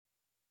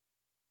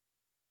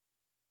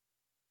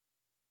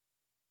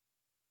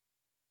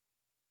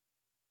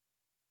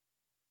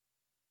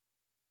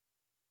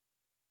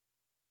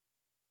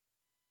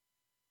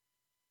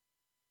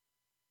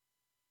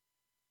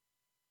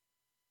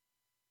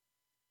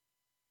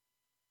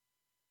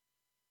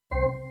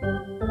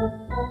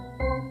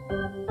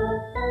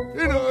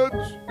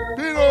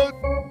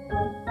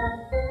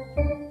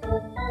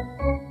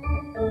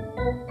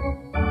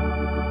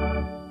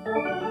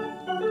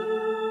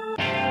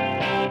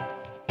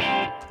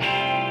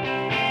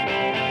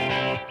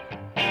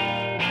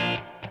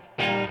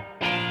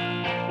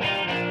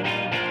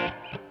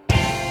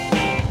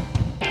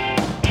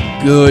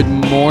Good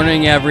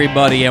morning,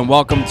 everybody, and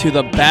welcome to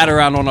the Bat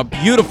Around on a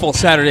beautiful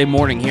Saturday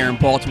morning here in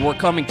Baltimore.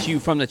 Coming to you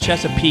from the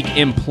Chesapeake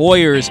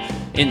Employers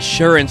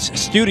Insurance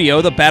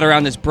Studio. The Bat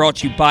Around is brought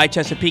to you by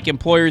Chesapeake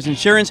Employers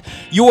Insurance,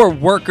 your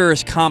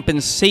workers'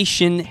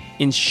 compensation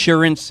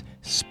insurance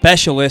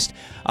specialist.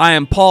 I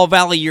am Paul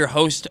Valley, your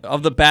host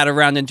of the Bat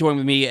Around, and joining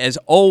with me, as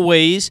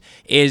always,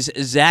 is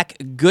Zack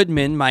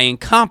Goodman, my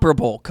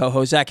incomparable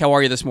co-host. Zack, how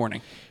are you this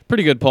morning?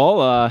 Pretty good,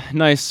 Paul.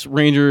 Nice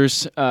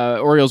Rangers,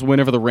 Orioles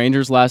win over the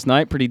Rangers last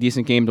night. Pretty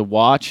decent game to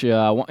watch.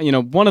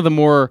 One of the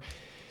more,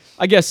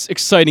 I guess,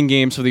 exciting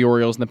games for the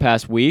Orioles in the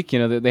past week.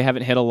 They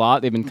haven't hit a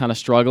lot. They've been kind of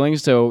struggling.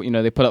 So,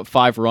 they put up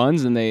 5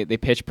 runs and they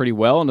pitched pretty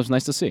well, and it was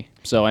nice to see.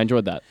 So I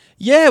enjoyed that.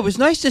 Yeah, it was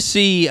nice to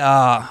see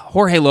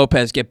Jorge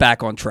Lopez get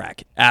back on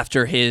track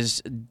after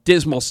his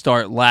dismal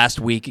start last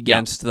week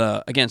against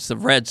the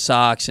Red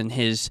Sox and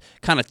his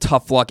kind of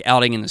tough luck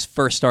outing in his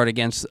first start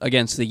against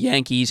the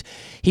Yankees.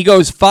 He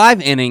goes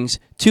 5 innings,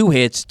 2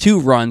 hits, 2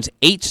 runs,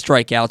 8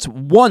 strikeouts,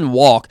 1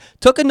 walk,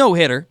 took a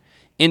no-hitter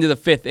into the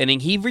 5th inning.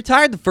 He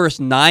retired the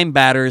first 9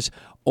 batters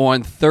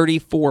on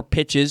 34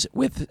 pitches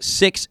with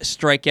 6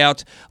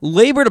 strikeouts,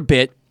 labored a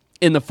bit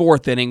in the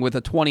 4th inning with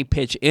a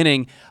 20-pitch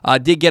inning.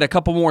 Did get a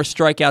couple more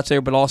strikeouts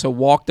there, but also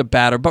walked the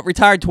batter, but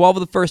retired 12 of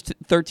the first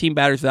 13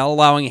 batters without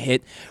allowing a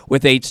hit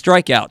with 8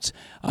 strikeouts.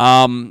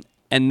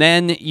 And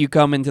then you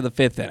come into the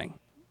 5th inning,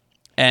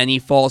 and he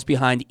falls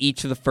behind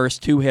each of the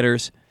first 2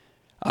 hitters.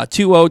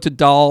 2-0 to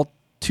Dahl,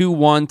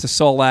 2-1 to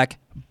Solak.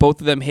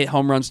 Both of them hit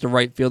home runs to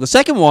right field. The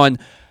second one,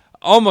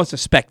 almost a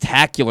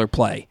spectacular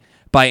play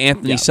by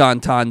Anthony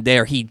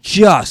Santander. He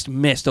just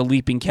missed a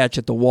leaping catch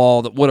at the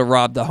wall that would have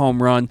robbed the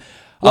home run.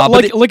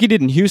 Like he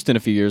did in Houston a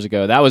few years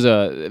ago. That was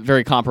a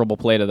very comparable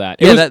play to that.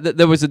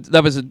 That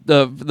was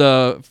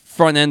the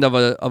front end of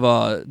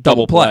a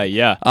double play.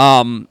 Yeah.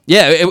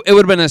 It would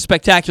have been a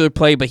spectacular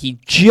play, but he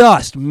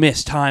just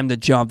missed time to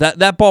jump.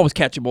 That ball was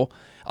catchable.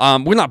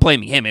 We're not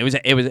blaming him. It was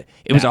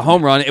a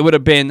home run. It would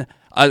have been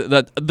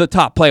the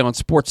top play on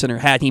SportsCenter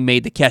had he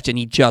made the catch, and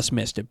he just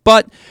missed it.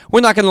 But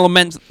we're not going to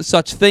lament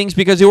such things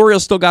because the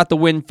Orioles still got the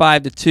win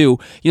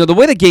 5-2. The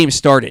way the game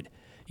started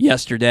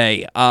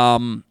yesterday,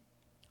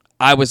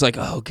 I was like,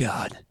 oh,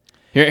 God.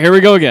 Here we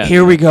go again.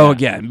 Here we go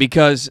again,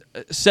 because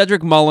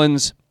Cedric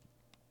Mullins,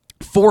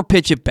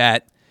 4-pitch at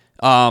bat,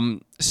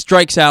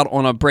 strikes out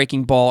on a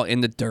breaking ball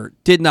in the dirt.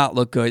 Did not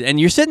look good.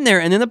 And you're sitting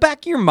there, and in the back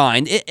of your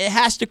mind, it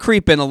has to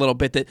creep in a little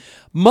bit that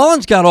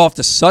Mullins got off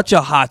to such a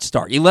hot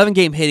start,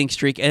 11-game hitting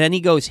streak, and then he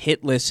goes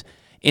hitless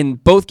in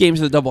both games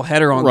of the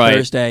doubleheader on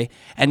Thursday.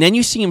 And then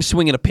you see him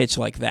swing at a pitch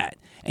like that,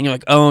 and you're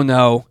like, oh,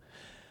 no.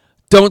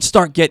 Don't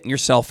start getting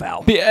yourself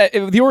out.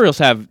 The Orioles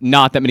have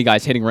not that many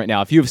guys hitting right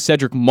now. If you have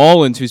Cedric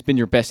Mullins, who's been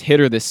your best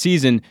hitter this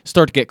season,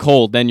 start to get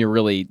cold, then you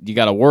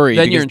got to worry.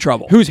 Then you're in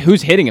trouble.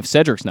 Who's hitting if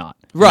Cedric's not?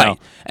 Right.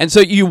 And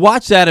so you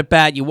watch that at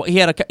bat. He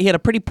had a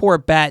pretty poor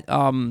at bat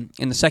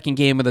in the second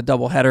game of the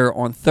doubleheader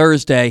on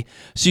Thursday,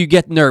 so you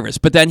get nervous.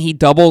 But then he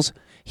doubles,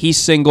 he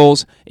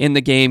singles in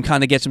the game,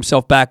 kind of gets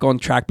himself back on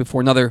track before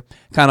another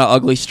kind of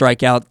ugly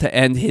strikeout to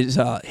end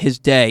his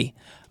day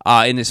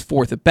in his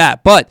 4th at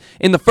bat. But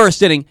in the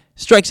first inning,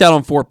 strikes out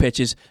on 4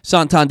 pitches.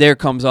 Santander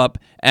comes up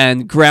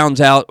and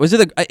grounds out.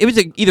 It was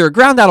either a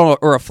ground out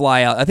or a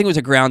fly out. I think it was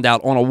a ground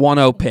out on a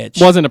 1-0 pitch.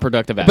 Wasn't a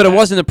productive at bat. But it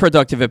wasn't a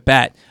productive at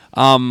bat.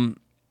 And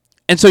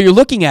so you're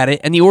looking at it,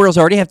 and the Orioles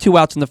already have 2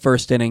 outs in the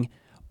first inning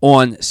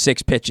on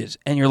 6 pitches.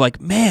 And you're like,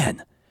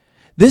 man,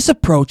 this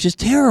approach is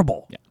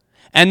terrible. Yeah.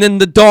 And then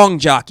the dong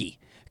jockey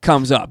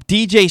comes up.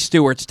 DJ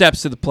Stewart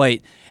steps to the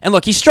plate. And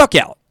look, he struck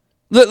out.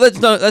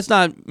 Let's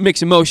not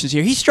mix emotions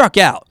here. He struck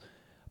out,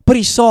 but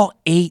he saw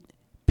 8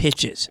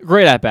 pitches.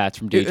 Great at-bats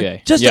from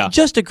DJ.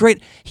 Just a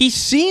great... He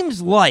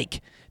seems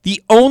like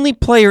the only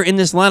player in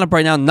this lineup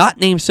right now, not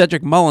named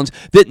Cedric Mullins,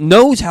 that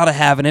knows how to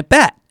have an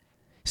at-bat.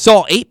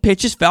 Saw 8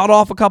 pitches, fouled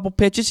off a couple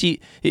pitches.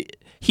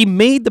 He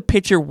made the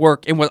pitcher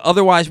work in what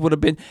otherwise would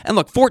have been... And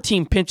look,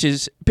 14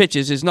 pitches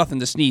is nothing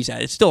to sneeze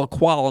at. It's still a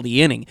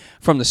quality inning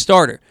from the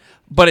starter.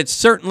 But it's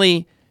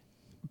certainly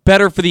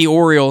better for the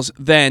Orioles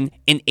than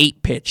an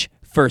 8-pitch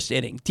first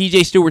inning.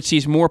 DJ Stewart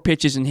sees more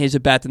pitches in his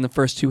at-bat than the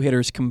first 2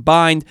 hitters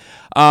combined.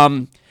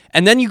 And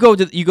then you go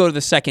to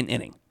the second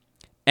inning.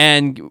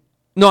 And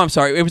no, I'm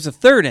sorry, it was the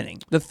 3rd inning.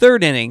 The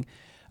 3rd inning,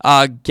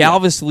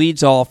 Galvis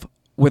leads off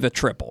with a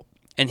triple.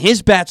 And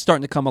his bat's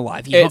starting to come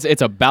alive.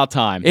 It's about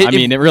time.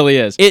 It really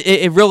is.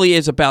 It really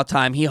is about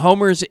time. He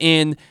homers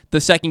in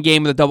the second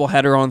game of the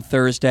doubleheader on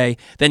Thursday.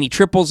 Then he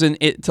triples in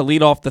it to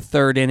lead off the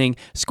 3rd inning,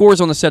 scores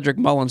on the Cedric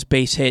Mullins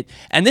base hit.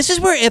 And this is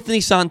where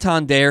Anthony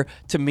Santander,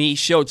 to me,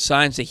 showed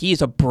signs that he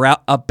is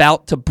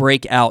about to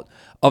break out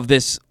of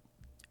this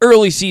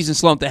early season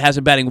slump that has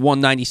him batting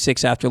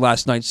 196 after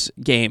last night's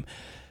game.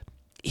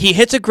 He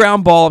hits a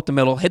ground ball up the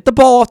middle, hit the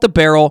ball off the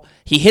barrel.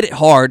 He hit it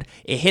hard.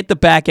 It hit the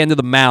back end of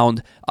the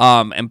mound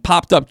and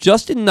popped up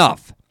just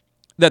enough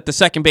that the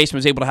second baseman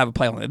was able to have a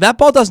play on it. That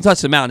ball doesn't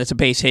touch the mound. It's a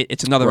base hit.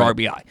 It's another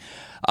RBI.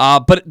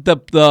 But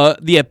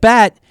the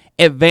at-bat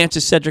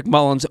advances Cedric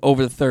Mullins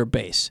over the third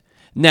base.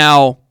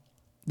 Now,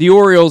 the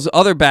Orioles'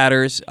 other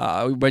batters,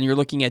 when you're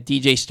looking at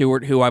DJ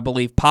Stewart, who I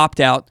believe popped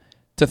out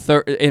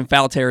to in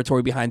foul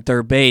territory behind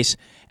third base,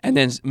 and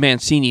then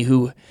Mancini,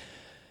 who,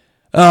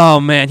 oh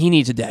man, he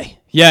needs a day.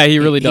 Yeah, he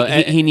really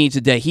does. He needs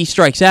a day. He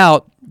strikes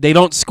out. They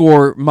don't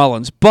score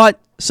Mullins, but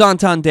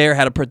Santander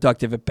had a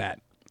productive at bat.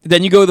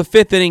 Then you go to the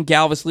fifth inning.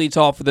 Galvis leads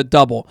off with a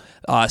double.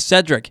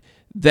 Cedric,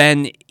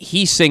 then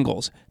he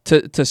singles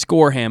to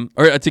score him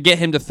or to get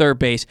him to third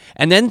base,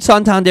 and then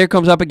Santander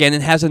comes up again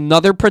and has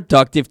another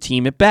productive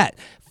team at bat.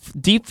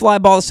 Deep fly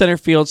ball to center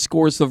field,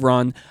 scores the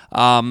run.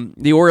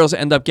 The Orioles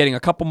end up getting a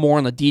couple more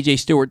on the DJ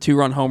Stewart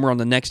 2-run homer on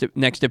the next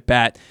at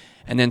bat,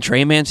 and then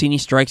Trey Mancini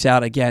strikes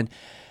out again.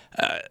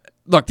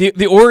 Look,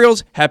 the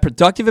Orioles had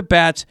productive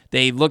at-bats.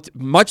 They looked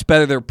much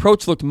better. Their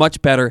approach looked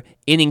much better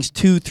innings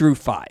 2 through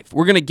 5.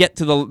 We're going to get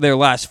to their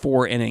last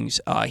 4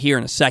 innings here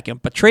in a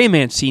second. But Trey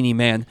Mancini,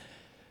 man.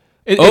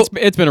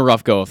 It's been a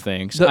rough go of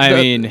things.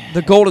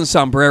 The golden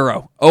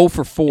sombrero, 0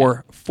 for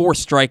 4, 4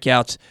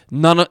 strikeouts.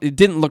 It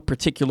didn't look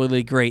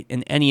particularly great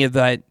in any of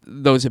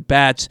those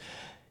at-bats.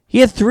 He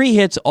had 3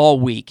 hits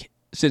all week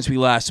since we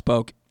last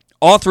spoke.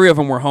 All 3 of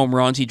them were home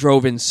runs. He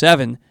drove in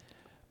 7.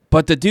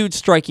 But the dude's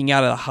striking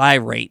out at a high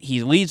rate.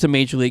 He leads the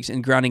major leagues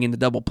in grounding into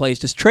double plays.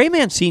 Does Trey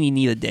Mancini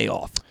need a day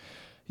off?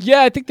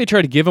 Yeah, I think they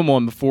tried to give him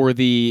one before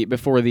the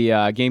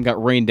game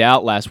got rained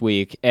out last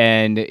week,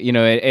 and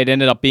it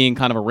ended up being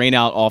kind of a rain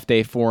out off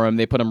day for him.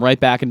 They put him right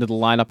back into the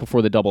lineup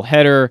before the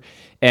doubleheader,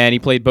 and he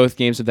played both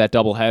games of that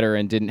doubleheader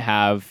and didn't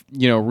have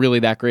really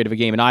that great of a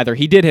game in either.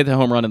 He did hit the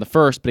home run in the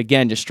first, but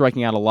again, just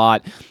striking out a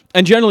lot.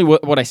 And generally,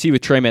 what I see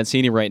with Trey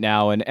Mancini right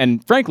now,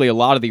 and frankly, a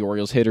lot of the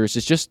Orioles hitters,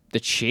 is just the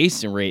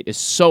chasing rate is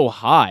so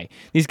high.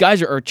 These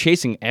guys are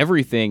chasing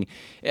everything.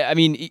 I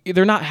mean,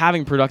 they're not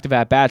having productive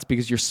at bats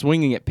because you're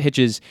swinging at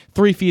pitches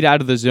 3 feet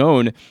out of the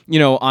zone,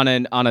 on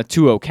a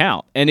 2-0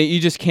 count, and you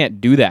just can't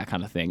do that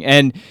kind of thing.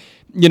 And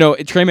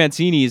Trey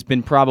Mancini has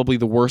been probably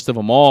the worst of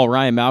them all.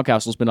 Ryan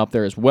Mountcastle's been up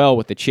there as well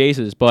with the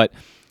chases, but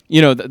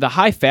the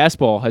high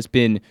fastball has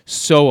been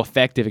so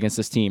effective against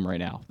this team right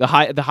now. The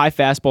high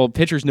fastball,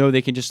 pitchers know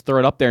they can just throw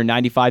it up there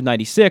 95,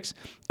 96,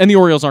 and the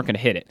Orioles aren't going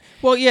to hit it.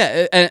 Well,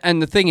 yeah, and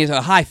the thing is,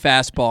 a high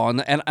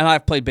fastball, and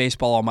I've played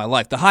baseball all my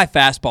life, the high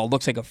fastball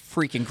looks like a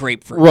freaking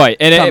grapefruit. Right,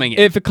 and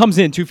if it comes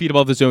in 2 feet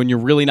above the zone, you're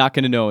really not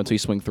going to know until you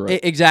swing through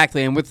it.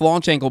 Exactly, and with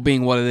launch angle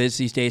being what it is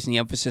these days, and the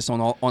emphasis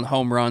on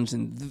home runs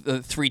and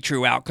the 3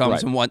 true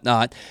outcomes and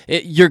whatnot,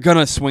 you're going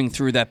to swing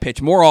through that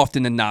pitch more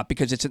often than not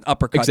because it's an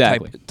uppercut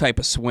type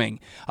of swing.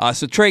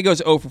 So Trey goes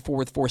 0 for 4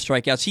 with 4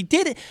 strikeouts.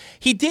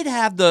 He did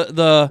have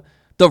the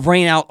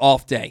rain out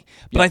off day,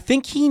 but I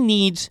think he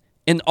needs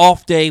an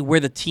off day where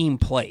the team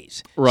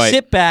plays. Right.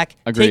 Sit back,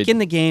 Agreed. take in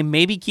the game,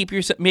 maybe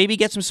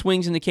get some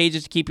swings in the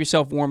cages to keep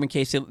yourself warm in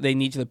case they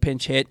need you to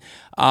pinch hit.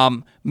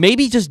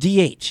 Maybe just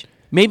DH.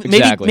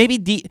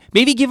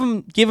 Maybe give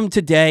him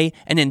today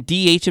and then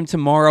DH him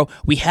tomorrow.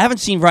 We haven't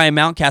seen Ryan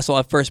Mountcastle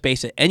at first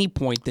base at any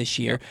point this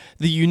year.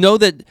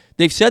 That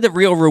they've said that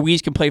Rio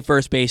Ruiz can play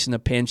first base in a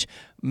pinch.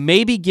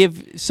 Maybe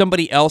give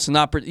somebody else an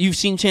opportunity. You've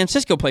seen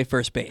Francisco play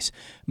first base.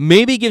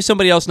 Maybe give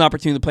somebody else an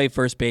opportunity to play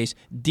first base.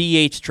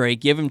 DH Trey,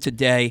 give him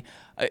today.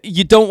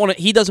 He doesn't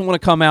want to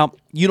come out.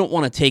 You don't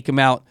want to take him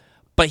out.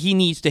 But he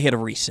needs to hit a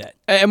reset.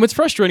 And what's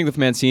frustrating with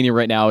Mancini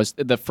right now is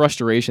the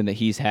frustration that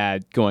he's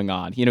had going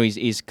on.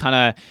 He's kind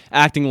of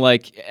acting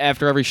like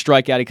after every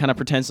strikeout, he kind of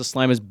pretends to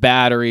slam his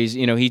bat, or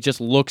he just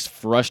looks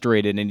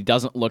frustrated and he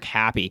doesn't look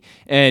happy.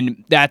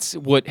 And that's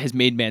what has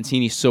made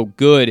Mancini so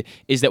good,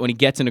 is that when he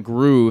gets in a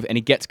groove and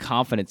he gets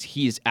confidence,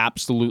 he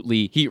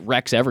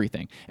wrecks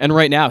everything. And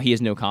right now, he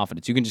has no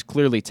confidence. You can just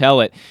clearly tell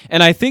it.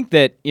 And I think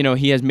that,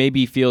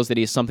 he feels that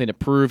he has something to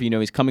prove.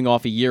 He's coming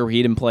off a year where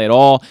he didn't play at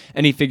all,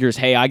 and he figures,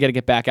 hey, I got to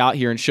get back out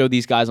here and show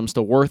these guys I'm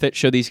still worth it,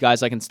 show these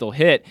guys I can still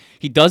hit.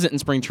 He does it in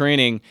spring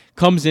training,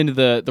 comes into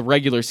the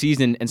regular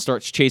season and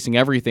starts chasing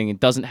everything and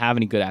doesn't have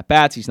any good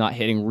at-bats. He's not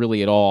hitting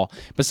really at all,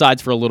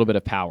 besides for a little bit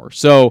of power.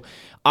 So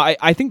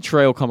I think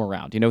Trey will come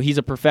around. He's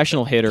a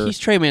professional hitter. He's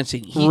Trey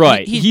Mancini.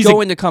 He's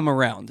going to come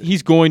around.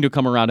 He's going to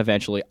come around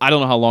eventually. I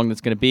don't know how long that's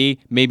going to be.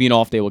 Maybe an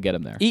off day will get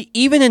him there.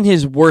 Even in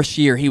his worst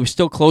year, he was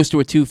still close to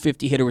a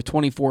 250 hitter with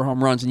 24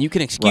 home runs, and you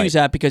can excuse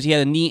that because he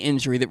had a knee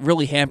injury that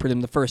really hampered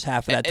him the first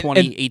half of that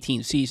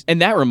 2018 season. And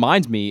that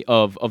reminds me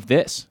of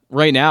this.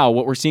 Right now,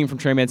 what we're seeing from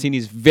Trey Mancini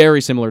is very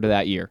similar to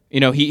that year.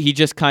 He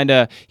just he had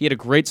a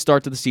great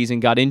start to the season,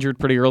 got injured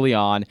pretty early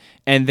on,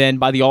 and then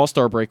by the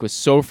All-Star break was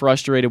so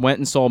frustrated, went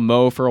and saw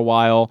Mo for a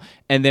while,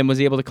 and then was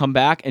able to come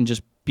back and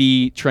just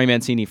be Trey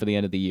Mancini for the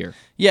end of the year.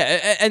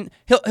 Yeah, and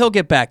he'll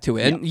get back to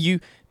it. Yeah.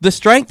 And the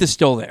strength is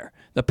still there.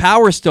 The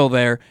power is still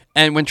there.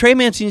 And when Trey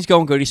Mancini's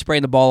going good, he's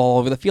spraying the ball all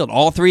over the field.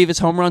 All 3 of his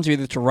home runs are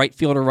either to right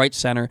field or right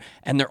center,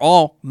 and they're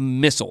all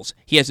missiles.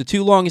 He has the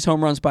 2 longest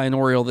home runs by an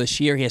Oriole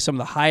this year. He has some of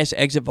the highest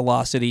exit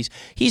velocities.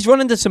 He's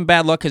run into some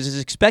bad luck because his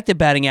expected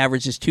batting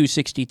average is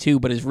 262,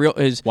 but his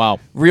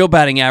real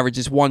batting average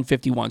is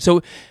 151.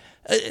 So,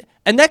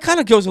 and that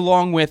kind of goes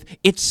along with,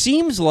 it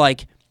seems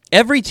like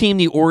every team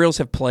the Orioles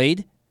have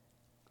played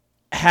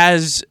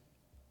has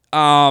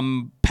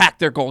pack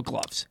their Gold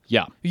Gloves.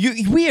 Yeah.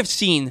 We have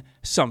seen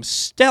some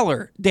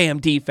stellar damn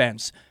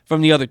defense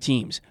from the other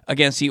teams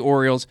against the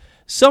Orioles.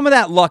 Some of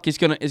that luck is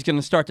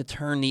gonna start to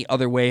turn the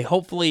other way.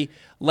 Hopefully,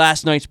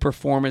 last night's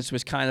performance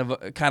was kind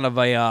of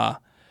a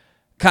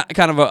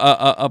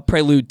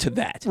prelude to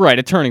that. Right,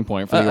 a turning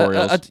point for the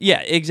Orioles.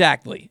 Yeah,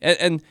 exactly.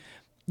 And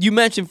you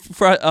mentioned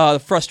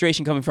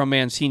frustration coming from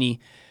Mancini.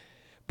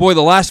 Boy,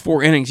 the last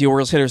 4 innings, the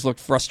Orioles hitters looked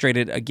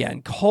frustrated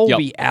again.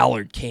 Colby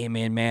Allard came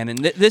in, man, and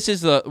this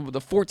is the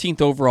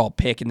 14th overall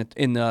pick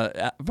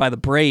by the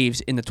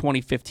Braves in the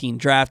 2015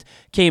 draft.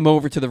 Came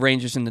over to the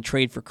Rangers in the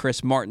trade for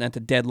Chris Martin at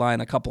the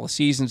deadline a couple of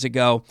seasons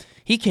ago.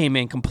 He came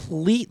in,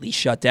 completely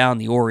shut down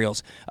the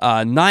Orioles.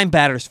 9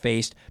 batters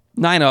faced,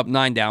 9 up,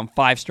 9 down,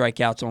 5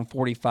 strikeouts on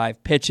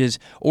 45 pitches.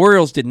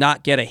 Orioles did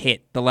not get a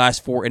hit the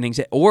last 4 innings,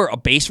 or a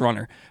base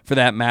runner for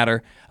that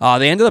matter.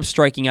 They ended up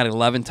striking out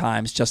 11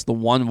 times, just the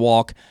 1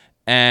 walk,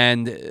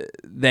 and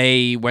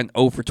they went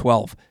 0 for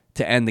 12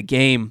 to end the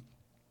game.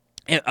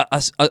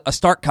 A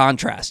stark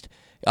contrast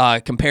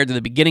compared to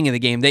the beginning of the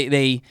game.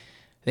 They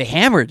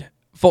hammered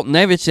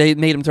Fultonevich. They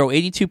made him throw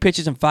 82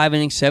 pitches in 5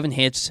 innings, 7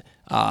 hits,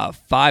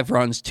 5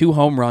 runs, 2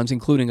 home runs,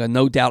 including a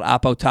no-doubt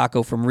Apo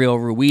Taco from Rio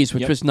Ruiz,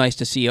 which was nice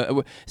to see.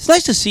 It's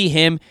nice to see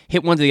him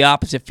hit one to the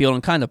opposite field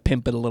and kind of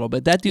pimp it a little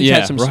bit. That dude's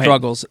had some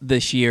struggles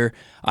this year.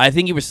 I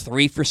think he was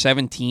 3 for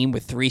 17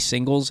 with 3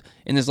 singles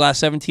in his last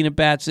 17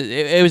 at-bats.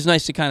 It was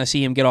nice to kind of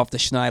see him get off the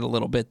schneid a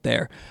little bit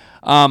there.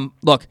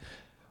 Look,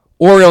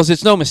 Orioles,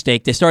 it's no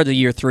mistake. They started the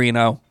year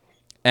 3-0,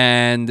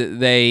 and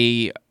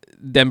they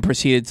then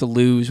proceeded to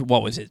lose,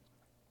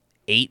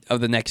 8 of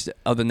the next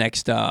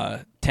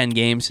 10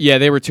 games. Yeah,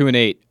 they were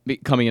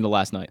 2-8 coming into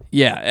last night.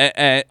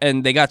 Yeah,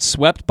 and they got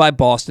swept by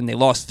Boston. They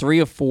lost 3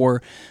 of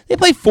 4. They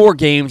played 4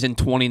 games in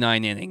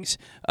 29 innings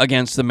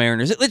against the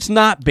Mariners. It's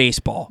not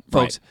baseball,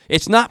 folks. Right.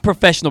 It's not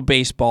professional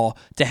baseball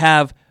to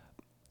have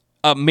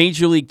a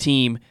major league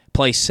team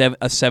play a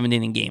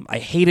 7-inning game. I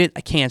hate it.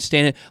 I can't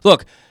stand it.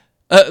 Look,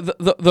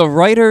 the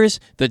writers,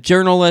 the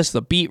journalists,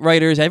 the beat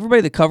writers,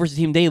 everybody that covers the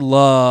team, they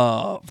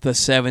love the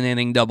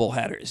 7-inning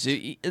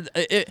doubleheaders.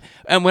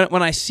 And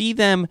when I see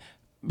them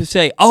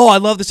say, "Oh, I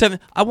love the 7,"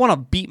 I want to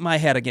beat my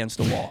head against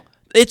the wall.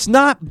 It's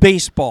not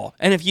baseball,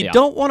 and if you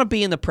don't want to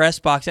be in the press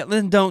box,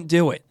 then don't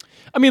do it.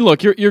 I mean,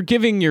 look, you're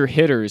giving your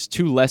hitters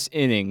 2 less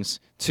innings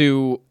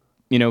to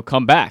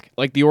come back.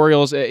 Like the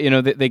Orioles,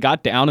 they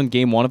got down in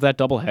game 1 of that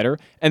doubleheader,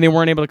 and they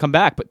weren't able to come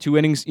back. But 2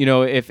 innings,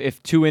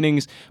 if 2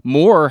 innings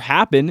more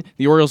happen,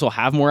 the Orioles will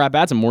have more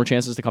at-bats and more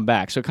chances to come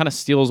back. So it kind of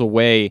steals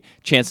away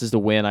chances to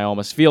win, I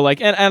almost feel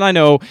like. And I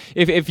know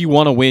if you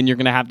want to win, you're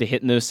going to have to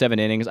hit in those 7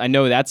 innings. I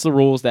know that's the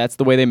rules. That's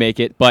the way they make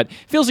it. But it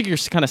feels like you're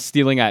kind of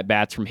stealing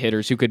at-bats from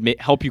hitters who could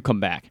help you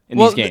come back in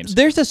these games.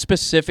 There's a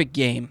specific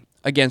game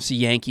against the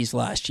Yankees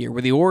last year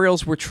where the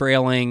Orioles were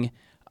trailing.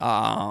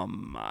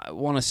 I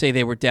want to say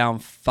they were down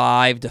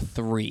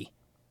 5-3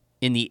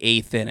 in the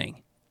 8th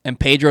inning, and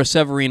Pedro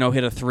Severino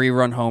hit a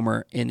 3-run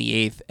homer in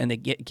the 8th, and they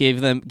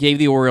gave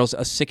the Orioles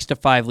a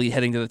 6-5 lead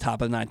heading to the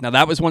top of the 9th. Now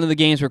that was one of the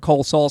games where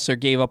Cole Sulser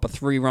gave up a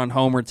 3-run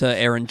homer to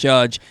Aaron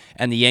Judge,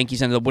 and the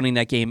Yankees ended up winning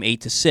that game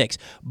 8-6.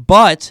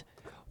 But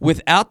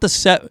without the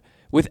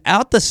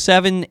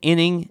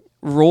 7-inning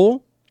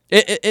rule,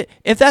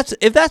 if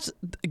that's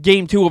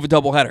game 2 of a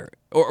doubleheader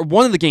or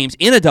one of the games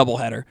in a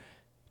doubleheader,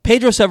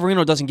 Pedro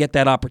Severino doesn't get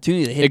that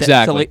opportunity to hit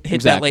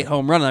that late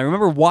home run. And I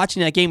remember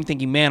watching that game and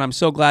thinking, man, I'm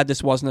so glad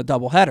this wasn't a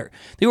doubleheader.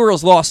 The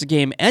Orioles lost the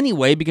game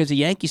anyway because the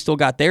Yankees still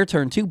got their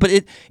turn too. But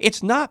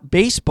it's not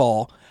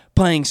baseball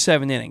playing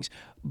 7 innings.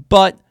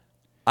 But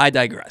I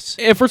digress.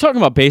 If we're talking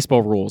about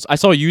baseball rules, I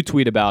saw you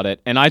tweet about it,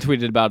 and I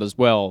tweeted about it as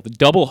well, the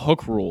double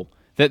hook rule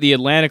that the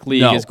Atlantic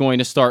League is going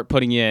to start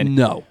putting in.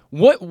 No.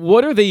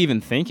 What are they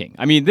even thinking?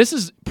 I mean, this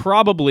is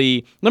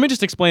probably... Let me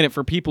just explain it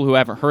for people who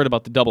haven't heard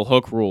about the double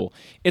hook rule.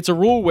 It's a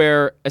rule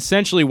where,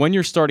 essentially, when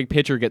your starting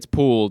pitcher gets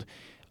pulled,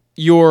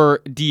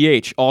 your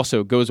DH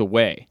also goes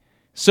away.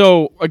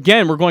 So,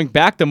 again, we're going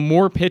back to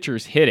more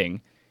pitchers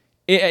hitting.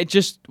 It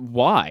just...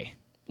 Why?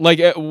 Like,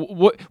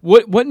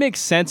 what makes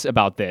sense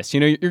about this?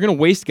 You're going to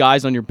waste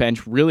guys on your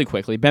bench really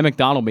quickly. Ben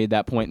McDonald made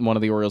that point in one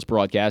of the Orioles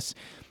broadcasts.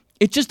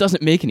 It just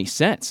doesn't make any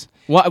sense.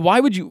 Why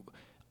would you...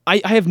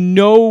 I have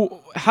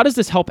no... How does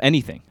this help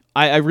anything?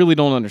 I really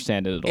don't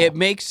understand it at all. It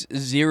makes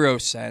 0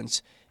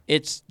 sense.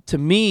 It's, to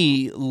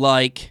me,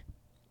 like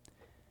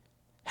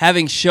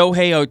having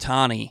Shohei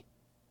Ohtani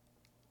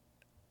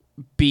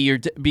be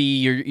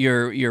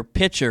your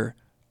pitcher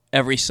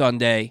every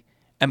Sunday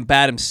and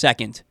bat him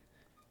second.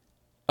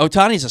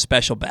 Ohtani's a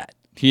special bat.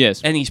 He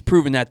is. And he's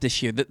proven that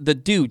this year. The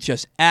dude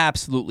just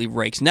absolutely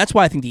rakes. And that's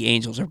why I think the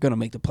Angels are going to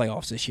make the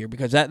playoffs this year,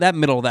 because that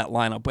middle of that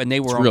lineup, and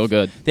real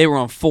good. They were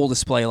on full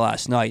display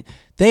last night.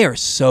 They are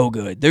so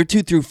good. Their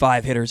 2 through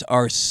 5 hitters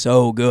are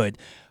so good.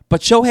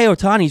 But Shohei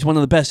Ohtani is one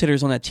of the best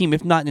hitters on that team,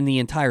 if not in the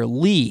entire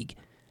league.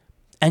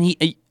 And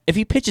if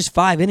he pitches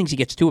 5 innings, he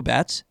gets 2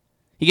 at-bats.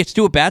 He gets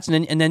 2 at-bats,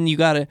 and then you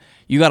gotta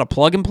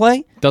plug and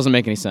play. Doesn't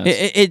make any sense.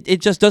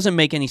 It just doesn't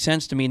make any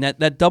sense to me. And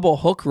that double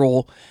hook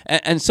rule,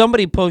 and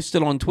somebody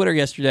posted on Twitter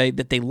yesterday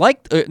that they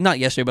liked, not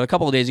yesterday, but a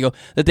couple of days ago,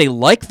 that they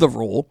like the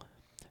rule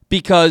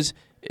because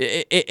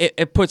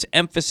it puts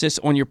emphasis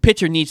on your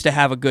pitcher needs to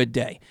have a good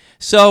day.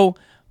 So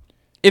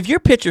if your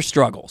pitcher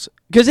struggles,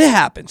 because it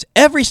happens,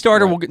 every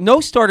starter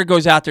no starter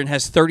goes out there and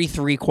has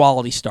 33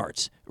 quality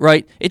starts,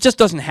 right? It just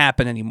doesn't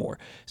happen anymore.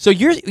 So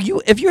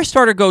if your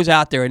starter goes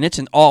out there and it's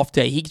an off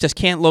day, he just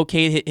can't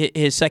locate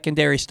his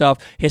secondary stuff,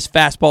 his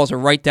fastballs are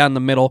right down the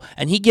middle,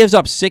 and he gives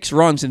up 6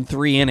 runs in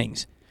 3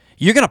 innings,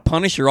 you're going to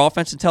punish your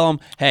offense and tell him,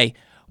 hey,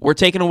 we're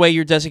taking away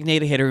your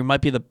designated hitter who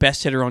might be the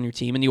best hitter on your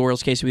team. In the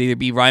Orioles case, it would either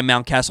be Ryan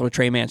Mountcastle or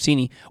Trey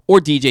Mancini or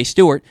DJ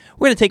Stewart.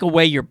 We're going to take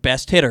away your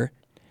best hitter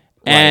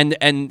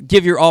and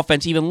give your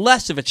offense even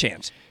less of a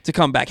chance to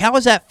come back. How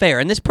is that fair?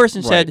 And this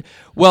person said,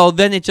 well,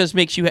 then it just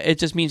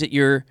means that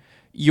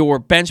your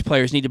bench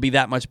players need to be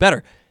that much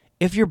better.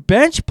 If your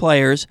bench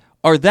players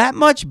are that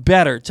much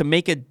better to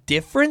make a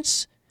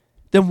difference,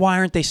 then why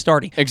aren't they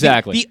starting?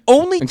 Exactly. The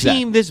only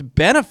team this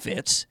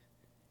benefits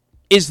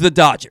is the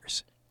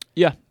Dodgers.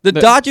 Yeah. The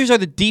Dodgers are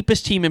the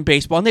deepest team in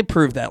baseball, and they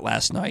proved that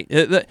last night.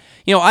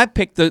 I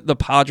picked the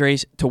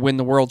Padres to win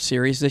the World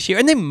Series this year,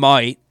 and they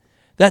might.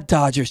 That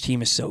Dodgers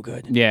team is so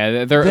good.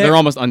 Yeah, they're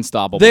almost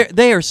unstoppable.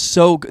 They are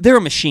so good. They're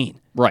a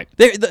machine. Right.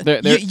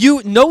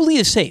 No lead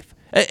is safe.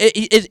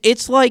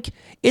 It's like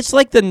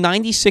the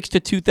 96 to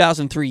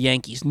 2003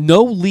 Yankees.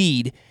 No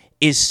lead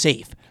is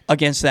safe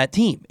against that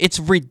team. It's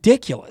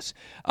ridiculous.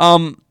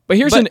 But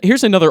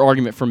here's another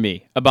argument from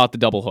me about the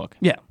double hook.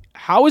 Yeah.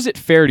 How is it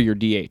fair to your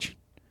DH?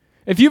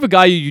 If you have a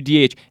guy you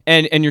DH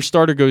and your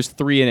starter goes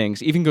 3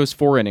 innings, even goes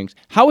 4 innings,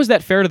 how is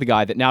that fair to the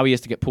guy that now he has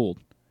to get pulled?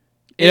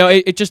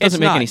 It just doesn't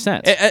make any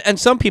sense. And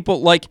some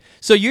people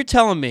so you're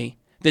telling me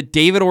that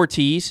David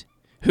Ortiz,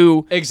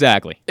 who is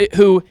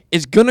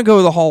going to go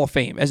to the Hall of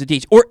Fame as a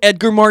DH, or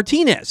Edgar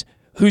Martinez,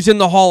 who's in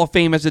the Hall of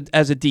Fame as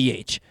a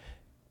DH,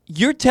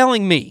 you're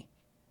telling me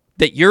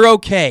that you're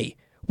okay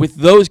with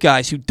those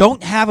guys who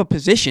don't have a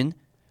position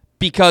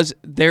because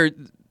they're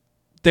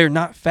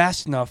not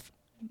fast enough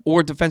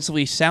or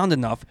defensively sound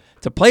enough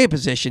to play a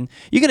position.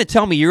 You're going to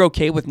tell me you're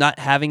okay with not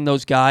having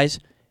those guys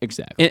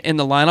in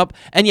the lineup?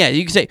 And yeah,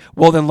 you can say,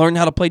 well, then learn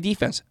how to play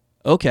defense.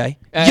 Okay.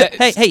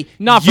 Hey,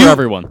 not for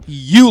everyone.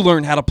 You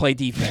learn how to play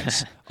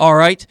defense. All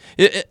right.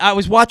 I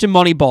was watching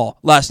Moneyball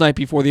last night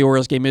before the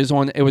Orioles game. It was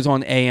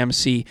on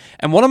AMC,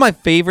 and one of my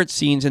favorite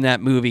scenes in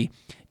that movie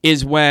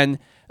is when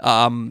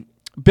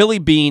Billy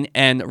Beane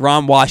and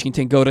Ron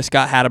Washington go to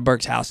Scott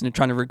Hatteberg's house and they're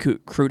trying to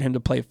recruit him to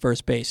play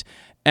first base.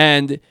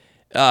 And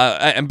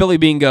Billy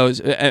Beane goes,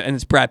 and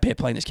it's Brad Pitt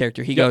playing this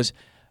character. He goes,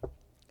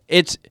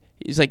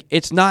 he's like,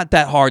 it's not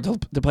that hard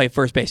to play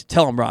first base.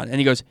 Tell him, Ron. And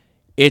he goes,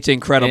 it's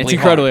incredibly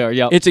hard.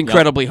 It's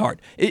incredibly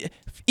hard.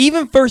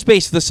 Even first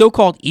base, the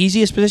so-called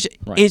easiest position,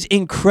 is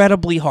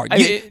incredibly hard.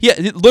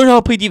 Learn how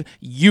to play defense.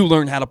 You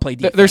learn how to play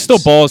defense. There's still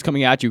balls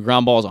coming at you,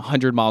 ground balls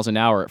 100 miles an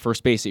hour at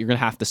first base that you're going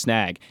to have to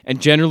snag.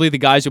 And generally, the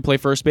guys who play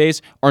first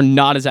base are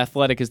not as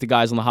athletic as the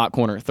guys on the hot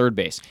corner at third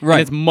base. Right.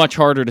 And it's much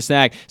harder to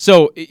snag.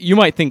 So you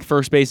might think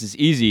first base is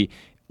easy.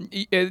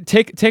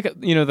 Take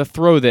the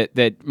throw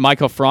that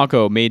Michael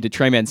Franco made to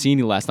Trey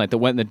Mancini last night that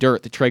went in the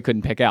dirt that Trey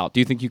couldn't pick out. Do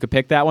you think you could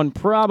pick that one?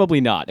 Probably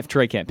not if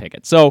Trey can't pick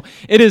it. So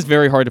it is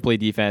very hard to play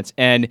defense,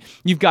 and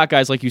you've got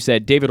guys like you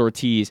said. David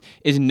Ortiz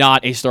is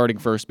not a starting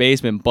first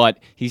baseman, but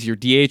he's your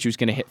DH who's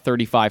going to hit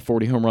 35,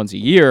 40 home runs a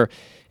year.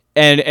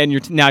 And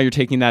you're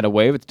taking that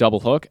away with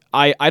double hook.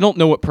 I don't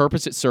know what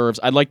purpose it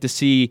serves. I'd like to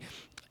see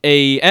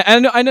I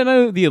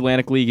know the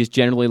Atlantic League is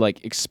generally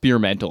like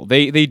experimental.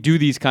 They do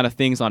these kind of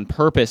things on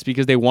purpose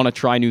because they want to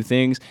try new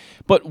things.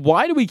 But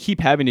why do we keep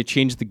having to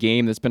change the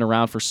game that's been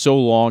around for so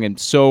long and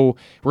so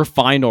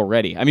refined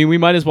already? I mean, we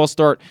might as well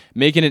start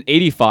making it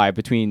 85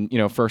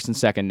 between first and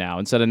second now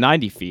instead of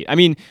 90 feet. I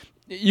mean,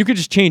 you could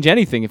just change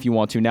anything if you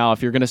want to now.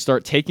 If you're going to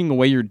start taking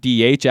away your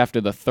DH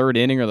after the 3rd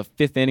inning or the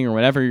 5th inning or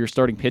whenever your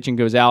starting pitching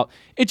goes out,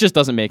 it just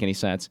doesn't make any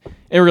sense.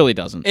 It really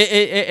doesn't.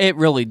 It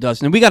really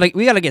doesn't. And we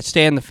gotta get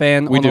Stan the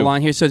Fan on the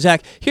line here. So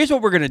Zach, here's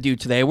what we're going to do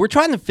today. We're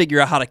trying to figure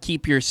out how to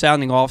keep your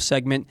sounding off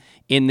segment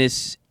in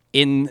this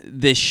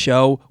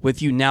show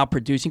with you now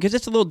producing, because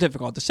it's a little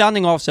difficult. The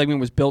sounding off segment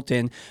was built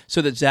in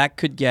so that Zach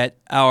could get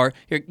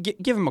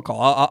give him a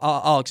call.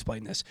 I'll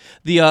explain this.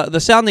 The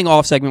sounding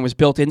off segment was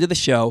built into the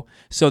show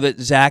so that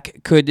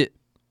Zach could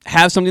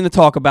have something to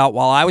talk about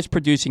while I was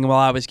producing, while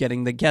I was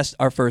getting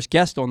our first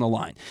guest on the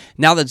line.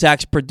 Now that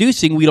Zach's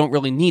producing, we don't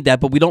really need that,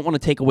 but we don't want to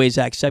take away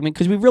Zach's segment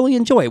because we really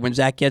enjoy it when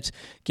Zach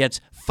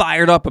gets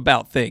fired up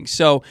about things.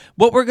 So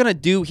what we're going to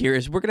do here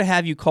is we're going to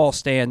have you call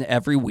Stan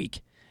every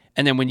week.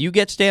 And then when you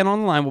get Stan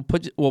on the line,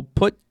 we'll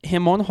put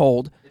him on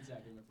hold,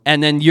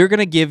 and then you're going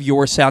to give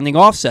your sounding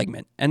off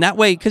segment. And that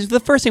way, because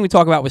the first thing we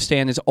talk about with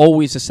Stan is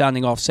always the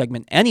sounding off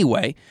segment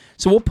anyway.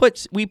 So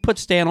we put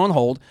Stan on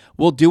hold.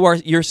 We'll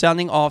do your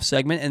sounding off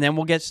segment, and then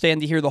we'll get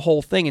Stan to hear the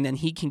whole thing, and then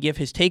he can give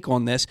his take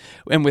on this.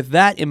 And with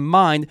that in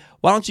mind,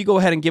 why don't you go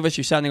ahead and give us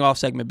your sounding off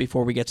segment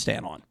before we get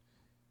Stan on?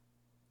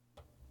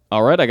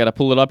 All right, I got to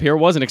pull it up here.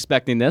 Wasn't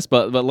expecting this,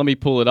 but let me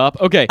pull it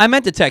up. Okay. I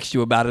meant to text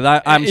you about it.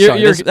 I'm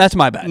sorry. That's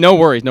my bad. No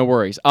worries.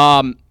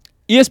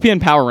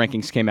 ESPN Power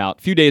Rankings came out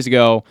a few days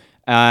ago,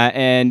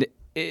 and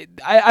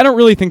I don't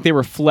really think they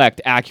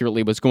reflect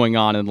accurately what's going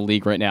on in the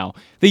league right now.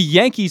 The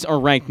Yankees are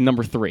ranked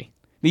number 3.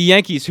 The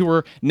Yankees, who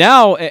are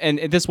now,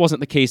 and this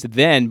wasn't the case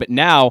then, but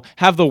now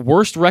have the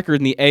worst record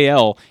in the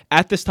AL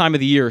at this time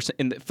of the year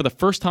for the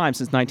first time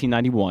since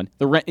 1991.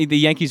 The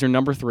Yankees are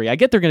number 3. I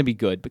get they're going to be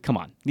good, but come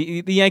on.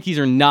 The Yankees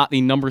are not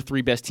the number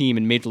 3 best team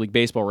in Major League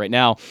Baseball right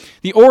now.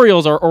 The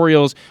Orioles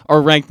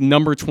are ranked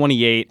number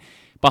 28.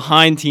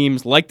 Behind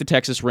teams like the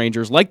Texas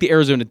Rangers, like the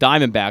Arizona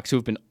Diamondbacks, who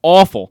have been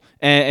awful,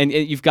 and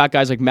you've got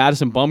guys like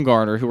Madison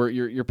Bumgarner, who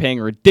you're paying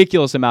a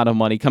ridiculous amount of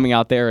money, coming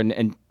out there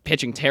and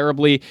pitching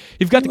terribly.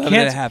 You've got the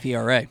 11.5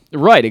 ERA.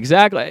 Right,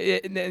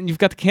 exactly. And you've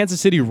got the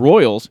Kansas City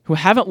Royals, who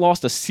haven't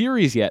lost a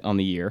series yet on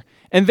the year,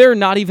 and they're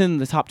not even in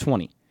the top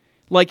 20.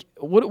 Like,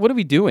 what are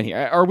we doing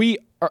here?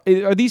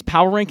 Are these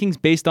power rankings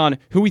based on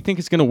who we think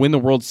is going to win the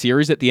World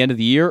Series at the end of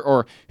the year,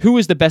 or who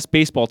is the best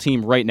baseball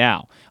team right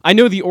now? I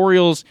know the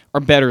Orioles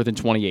are better than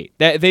 28.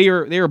 They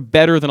are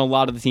better than a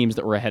lot of the teams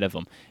that were ahead of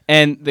them.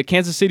 And the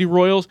Kansas City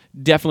Royals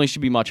definitely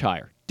should be much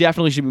higher.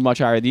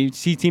 You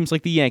see teams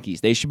like the Yankees,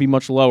 they should be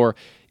much lower.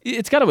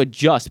 It's got to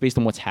adjust based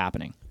on what's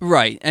happening.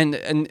 Right.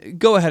 And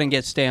go ahead and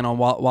get Stan on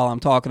while I'm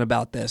talking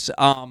about this.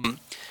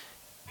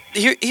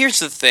 Here's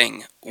the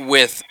thing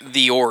with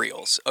the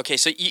Orioles. Okay,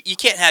 so you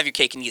can't have your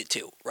cake and eat it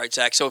too, right,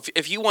 Zach? So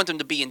if you want them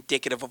to be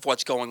indicative of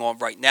what's going on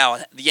right now,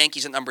 the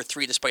Yankees at number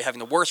 3, despite having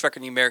the worst record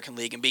in the American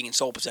League and being in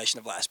sole possession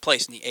of last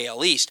place in the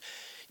AL East,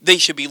 they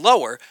should be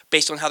lower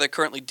based on how they're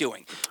currently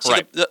doing. So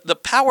right. the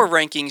power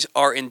rankings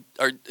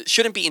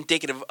should be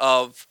indicative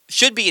of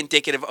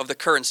the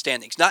current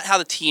standings, not how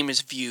the team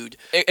is viewed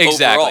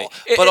exactly. Overall.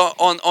 But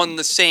on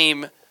the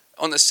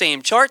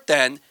same chart,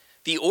 then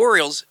the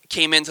Orioles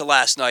came into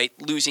last night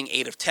losing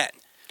 8 of 10.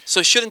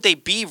 So shouldn't they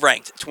be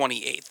ranked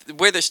 28th?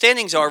 Where their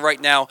standings are right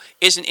now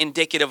isn't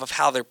indicative of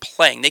how they're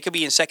playing. They could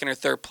be in second or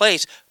third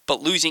place,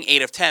 but losing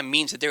 8 of 10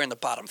 means that they're in the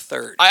bottom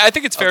third. I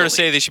think it's fair to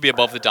say they should be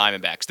above the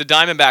Diamondbacks. The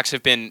Diamondbacks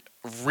have been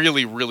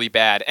really, really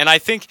bad. And I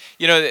think,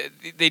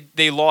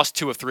 they lost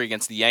 2 of 3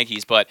 against the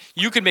Yankees, but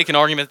you could make an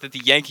argument that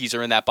the Yankees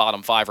are in that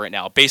bottom 5 right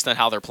now based on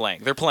how they're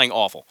playing. They're playing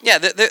awful. Yeah,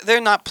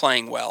 they're not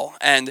playing well.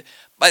 And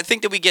I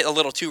think that we get a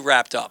little too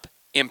wrapped up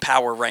in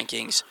power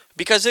rankings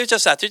because they're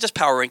just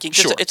power rankings.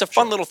 Sure, it's a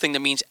fun little thing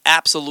that means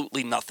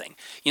absolutely nothing.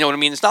 You know what I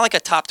mean? It's not like a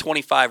top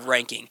 25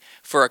 ranking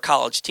for a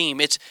college team.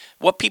 It's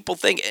what people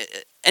think.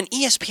 And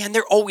ESPN,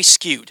 they're always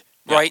skewed,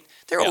 right?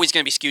 They're always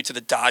going to be skewed to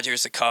the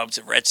Dodgers, the Cubs,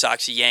 the Red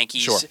Sox, the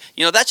Yankees.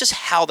 Sure. That's just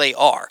how they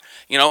are.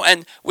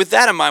 And with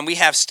that in mind, we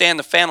have Stan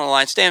the fan on the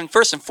line. Stan,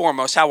 first and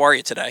foremost, how are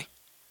you today?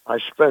 I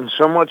spend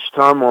so much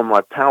time on my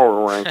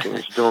power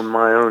rankings doing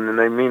my own, and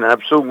they mean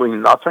absolutely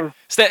nothing.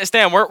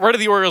 Stan, where do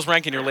the Orioles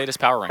rank in your latest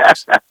power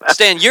rankings?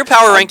 Stan, your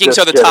power rankings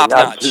are the top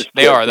notch.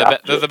 They are.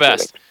 They're the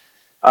best.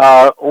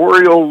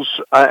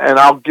 Orioles, and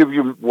I'll give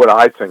you what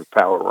I think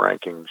power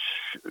rankings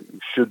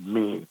should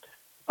mean.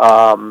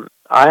 I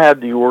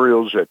had the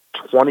Orioles at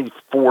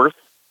 24th.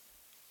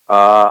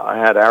 I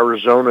had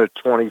Arizona at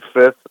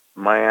 25th,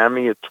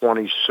 Miami at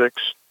 26th,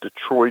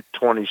 Detroit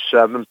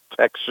 27th,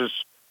 Texas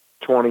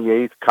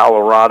 28th,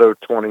 Colorado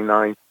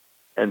 29th,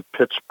 and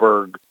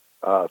Pittsburgh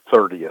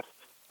 30th.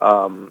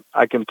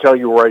 I can tell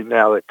you right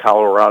now that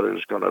Colorado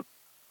is going to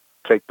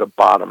take the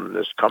bottom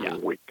this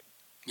coming week.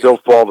 They'll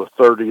fall to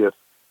 30th,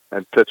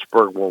 and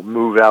Pittsburgh will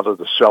move out of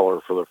the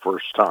cellar for the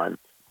first time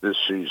this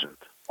season.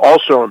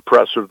 Also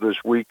impressive this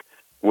week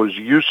was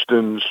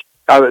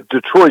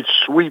Detroit's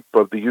sweep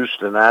of the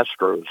Houston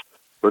Astros,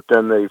 but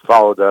then they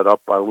followed that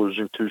up by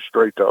losing 2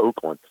 straight to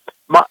Oakland.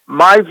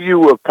 My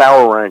view of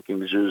power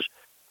rankings is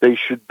they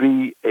should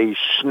be a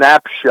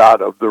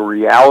snapshot of the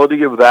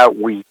reality of that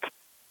week.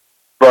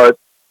 But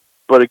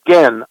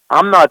again,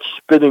 I'm not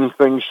spitting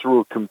things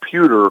through a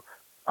computer.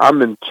 I'm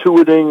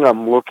intuiting.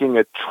 I'm looking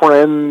at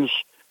trends.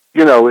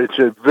 It's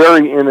a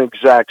very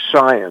inexact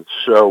science.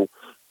 So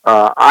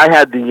I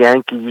had the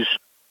Yankees,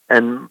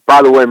 and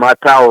by the way, my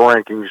power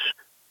rankings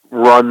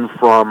run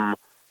from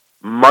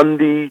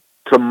Monday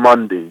to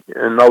Monday.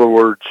 In other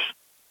words,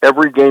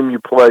 every game you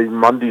play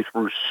Monday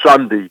through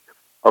Sunday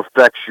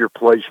affects your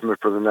placement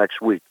for the next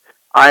week.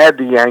 I had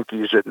the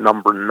Yankees at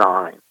number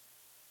 9.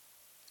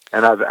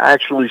 And I've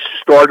actually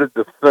started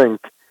to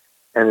think,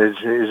 and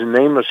his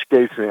name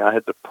escapes me, I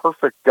had the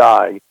perfect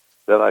guy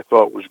that I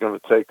thought was going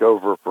to take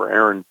over for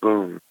Aaron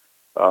Boone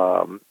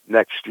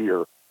next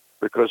year,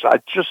 because I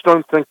just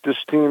don't think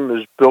this team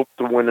is built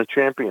to win a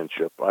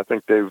championship. I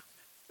think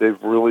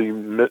they've really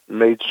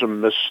made some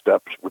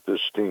missteps with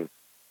this team.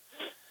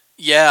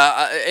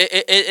 Yeah,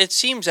 it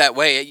seems that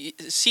way.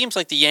 It seems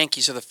like the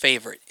Yankees are the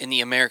favorite in the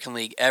American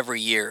League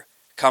every year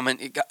coming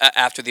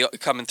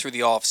through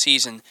the off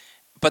season,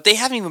 but they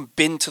haven't even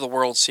been to the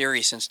World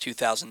Series since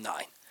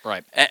 2009.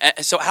 Right.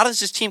 So how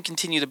does this team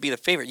continue to be the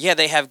favorite? Yeah,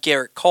 they have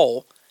Garrett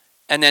Cole,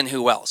 and then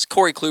who else?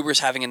 Corey Kluber's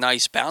having a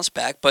nice bounce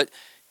back, but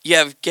you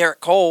have Garrett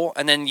Cole,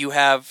 and then you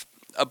have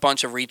a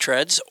bunch of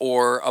retreads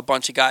or a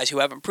bunch of guys who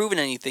haven't proven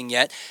anything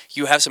yet.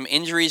 You have some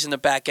injuries in the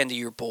back end of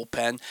your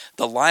bullpen.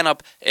 The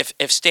lineup,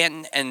 if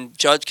Stanton and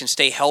Judge can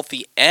stay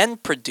healthy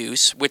and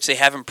produce, which they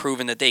haven't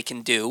proven that they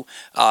can do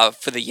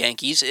for the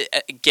Yankees.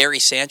 Gary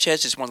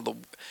Sanchez is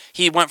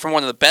he went from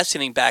one of the best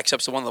hitting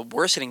backstops to one of the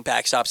worst hitting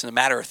backstops in a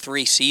matter of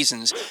 3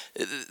 seasons.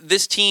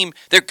 This team,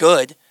 they're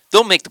good.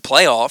 They'll make the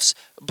playoffs,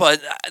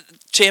 but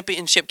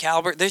championship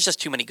caliber, there's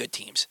just too many good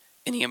teams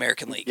in the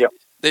American League. Yep.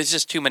 There's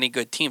just too many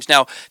good teams.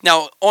 Now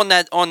on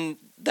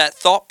that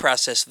thought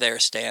process there,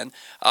 Stan,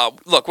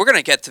 look, we're going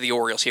to get to the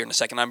Orioles here in a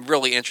second. I'm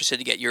really interested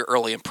to get your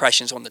early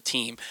impressions on the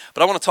team,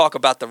 but I want to talk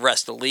about the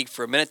rest of the league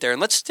for a minute there,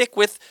 and let's stick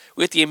with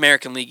the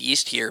American League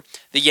East here.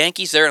 The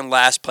Yankees, they're in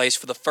last place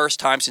for the first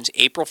time since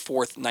April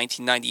 4th,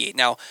 1998.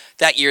 Now,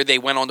 that year they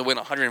went on to win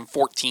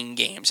 114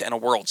 games and a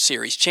World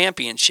Series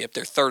championship.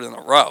 They're third in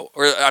a row.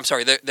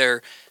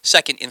 They're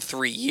second in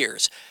 3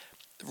 years.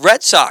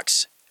 Red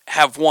Sox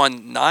had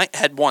won 9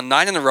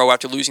 in a row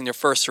after losing their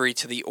first 3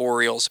 to the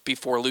Orioles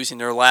before losing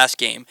their last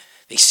game.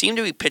 They seem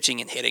to be pitching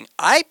and hitting.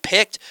 I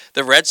picked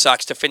the Red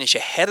Sox to finish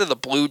ahead of the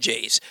Blue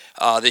Jays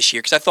this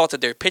year because I thought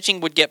that their pitching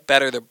would get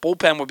better, their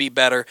bullpen would be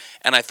better,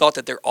 and I thought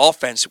that their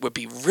offense would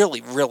be really,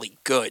 really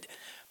good.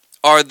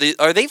 Are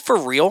they for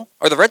real?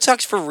 Are the Red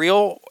Sox for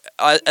real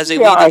as they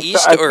lead the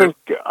East?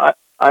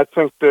 I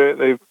think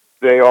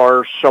they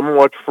are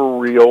somewhat for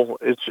real.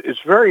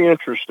 It's very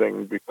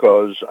interesting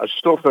because I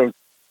still think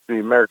the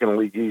American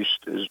League East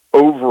is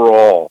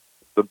overall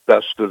the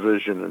best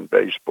division in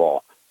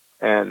baseball.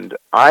 And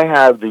I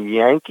have the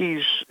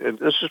Yankees, and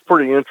this is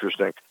pretty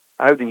interesting,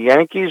 I have the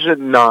Yankees at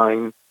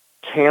 9,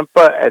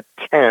 Tampa at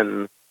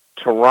 10,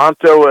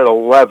 Toronto at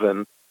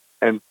 11,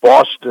 and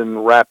Boston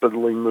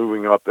rapidly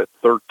moving up at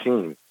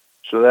 13.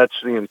 So that's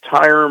the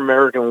entire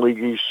American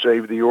League East,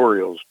 save the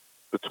Orioles,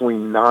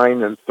 between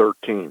 9 and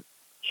 13.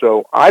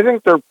 So I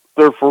think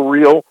they're for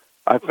real.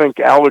 I think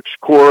Alex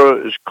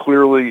Cora is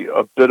clearly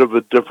a bit of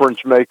a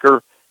difference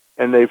maker,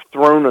 and they've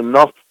thrown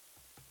enough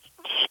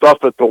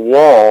stuff at the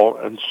wall,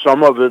 and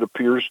some of it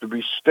appears to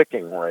be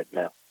sticking right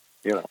now.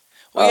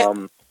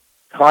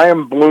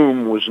 Chaim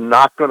Bloom was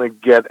not going to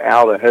get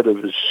out ahead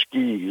of his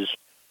skis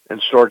and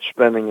start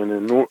spending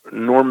an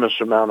enormous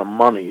amount of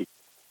money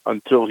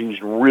until he's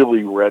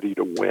really ready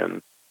to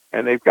win.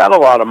 And they've got a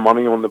lot of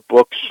money on the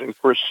books and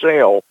for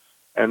sale,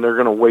 and they're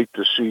going to wait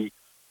to see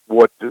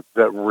what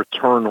that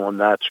return on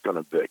that's going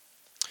to be.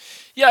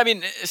 Yeah, I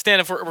mean, Stan,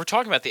 if we're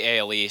talking about the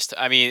AL East,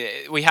 I mean,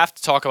 we have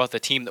to talk about the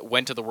team that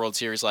went to the World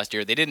Series last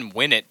year. They didn't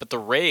win it, but the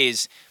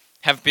Rays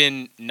have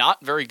been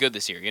not very good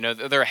this year. You know,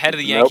 they're ahead of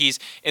the Yankees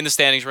in the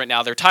standings right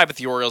now. They're tied with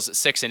the Orioles at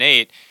 6 and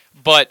 8.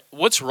 But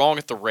what's wrong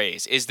with the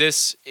Rays? Is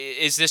this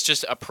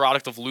just a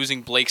product of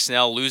losing Blake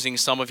Snell, losing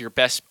some of your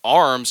best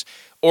arms,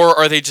 or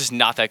are they just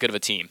not that good of a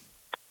team?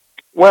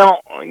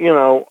 Well,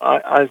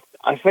 I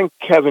think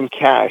Kevin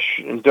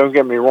Cash, and don't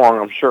get me wrong,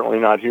 I'm certainly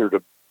not here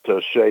to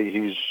say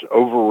he's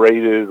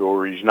overrated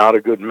or he's not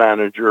a good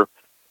manager.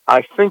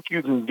 I think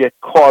you can get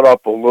caught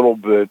up a little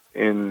bit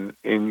in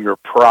your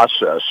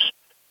process,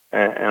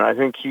 and I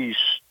think he's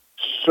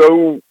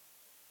so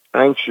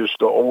anxious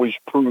to always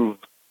prove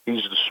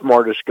he's the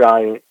smartest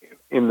guy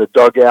in the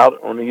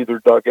dugout, on either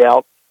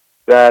dugout,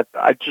 that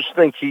I just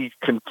think he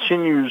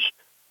continues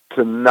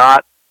to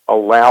not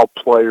allow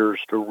players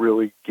to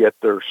really get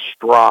their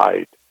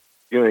stride.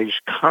 He's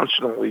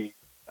constantly,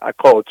 I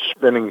call it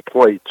spinning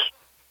plates.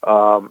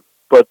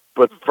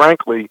 But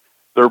frankly,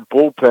 their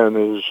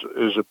bullpen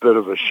is a bit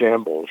of a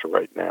shambles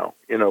right now,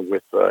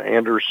 with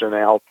Anderson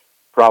out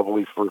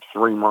probably for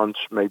 3 months,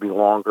 maybe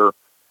longer,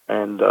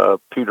 and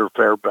Peter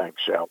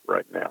Fairbanks out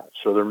right now.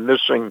 So they're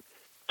missing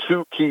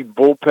 2 key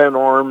bullpen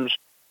arms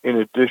in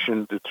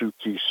addition to 2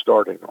 key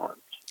starting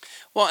arms.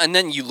 Well, and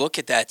then you look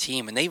at that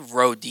team, and they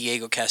rode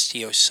Diego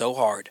Castillo so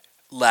hard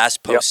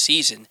last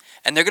postseason,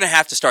 and they're going to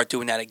have to start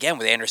doing that again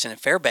with Anderson and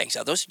Fairbanks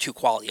out. Those are 2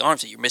 quality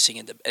arms that you're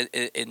missing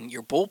in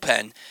your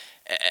bullpen,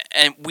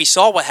 and we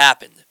saw what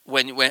happened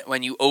when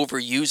you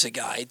overuse a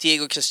guy.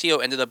 Diego Castillo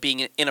ended up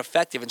being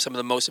ineffective in some of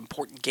the most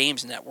important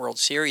games in that World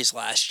Series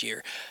last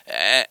year,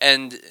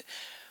 and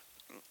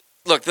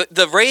look,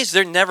 the Rays,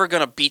 they're never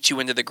going to beat you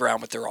into the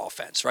ground with their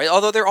offense, right?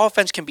 Although their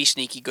offense can be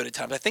sneaky good at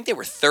times. I think they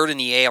were 3rd in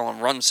the AL in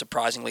runs,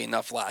 surprisingly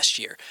enough, last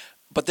year.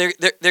 But they're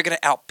going to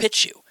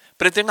outpitch you.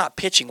 But if they're not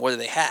pitching, what do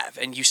they have?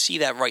 And you see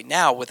that right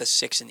now with a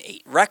 6 and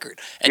 8 record.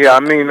 And yeah, I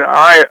mean,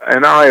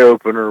 an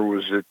eye-opener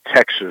was that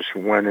Texas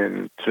went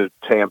into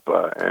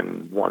Tampa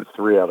and won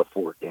 3 out of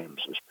 4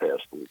 games this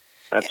past week.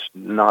 That's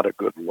not a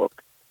good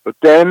look. But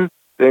then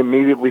they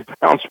immediately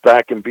bounced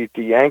back and beat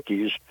the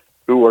Yankees,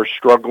 who are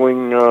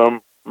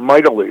struggling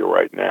mightily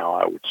right now,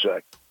 I would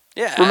say.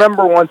 Yeah.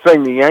 Remember one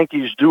thing, the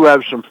Yankees do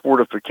have some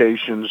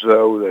fortifications,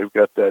 though. They've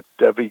got that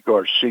Devi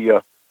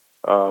Garcia,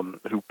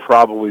 who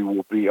probably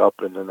will be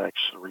up in the next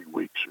 3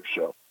 weeks or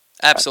so.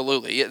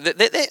 Absolutely.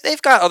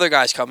 They've got other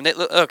guys coming.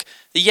 Look,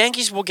 the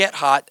Yankees will get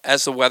hot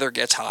as the weather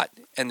gets hot,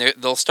 and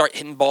they'll start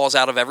hitting balls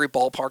out of every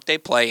ballpark they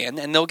play in,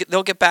 and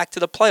they'll get back to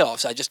the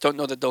playoffs. I just don't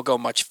know that they'll go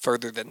much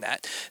further than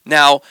that.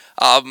 Now,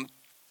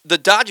 the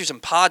Dodgers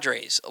and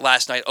Padres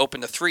last night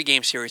opened a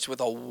 3-game series with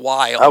a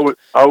wild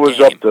I was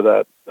game. up to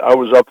that. I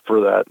was up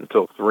for that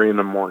until 3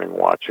 a.m.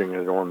 watching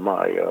it on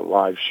my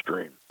live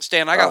stream.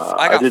 Stan, I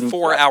got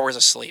 4 hours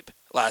of sleep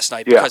last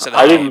night because of that.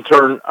 I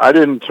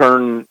didn't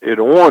turn it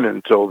on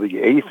until the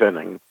 8th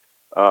inning.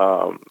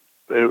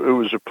 It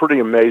was a pretty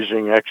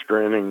amazing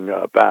extra inning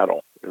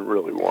battle. It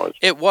really was.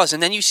 It was,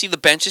 and then you see the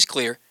bench is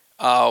clear.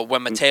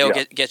 When Mateo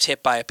gets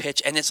hit by a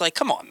pitch, and it's like,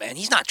 come on, man,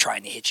 he's not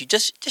trying to hit you.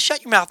 Just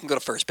shut your mouth and go to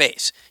first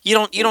base. You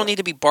don't need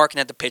to be barking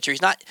at the pitcher.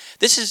 He's not.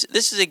 This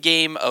is a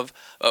game of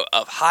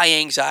high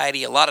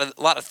anxiety. A lot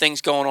of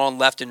things going on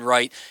left and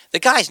right. The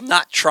guy's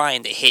not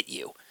trying to hit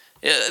you.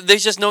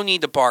 There's just no need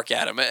to bark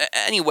at him.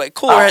 Anyway,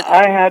 Cooler.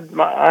 I had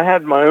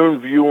my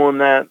own view on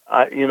that.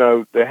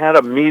 They had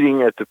a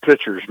meeting at the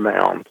pitcher's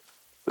mound,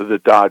 the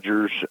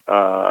Dodgers,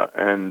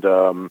 and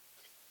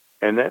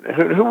then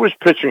who was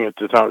pitching at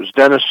the time? It was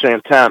Dennis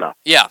Santana.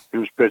 Yeah. He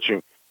was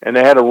pitching. And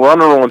they had a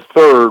runner on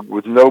third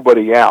with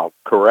nobody out,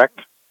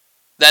 correct?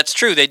 That's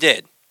true, they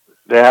did.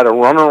 They had a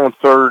runner on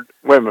third.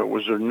 Wait a minute,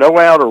 was there no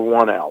out or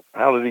one out?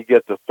 How did he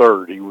get to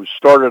third? He was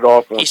started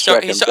off on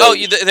second base.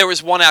 There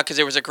was one out because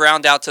there was a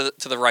ground out to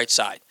the right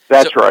side.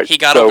 That's right. He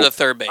got over to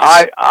third base.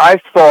 I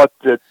thought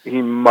that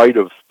he might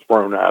have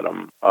thrown at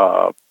him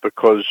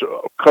because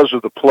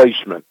of the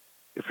placement.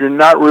 If you're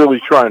not really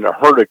trying to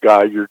hurt a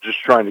guy, you're just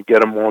trying to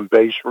get him on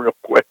base real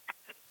quick.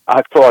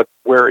 I thought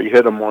where he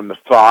hit him on the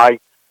thigh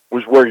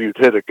was where you'd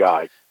hit a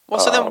guy. Well,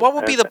 so then what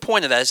would be the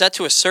point of that? Is that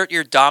to assert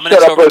your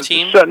dominance over the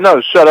team?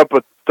 Set up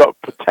a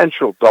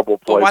potential double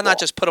play. Well, why not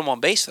just put him on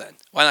base then?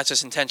 Why not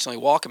just intentionally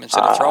walk him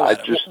instead of throw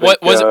at him?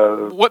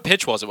 What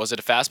pitch was it? Was it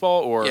a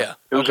fastball or? Yeah,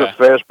 it was a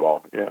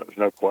fastball. Yeah, there's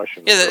no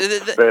question. Yeah,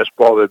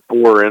 fastball that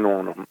bore in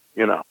on him.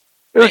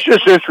 It was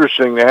just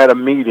interesting. They had a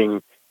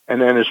meeting,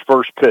 and then his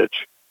first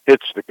pitch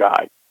hits the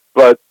guy,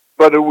 but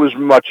it was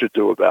much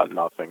ado about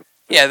nothing.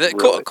 Yeah,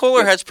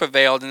 cooler heads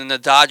prevailed, and then the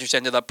Dodgers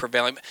ended up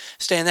prevailing.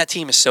 Stan, that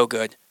team is so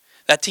good.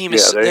 That team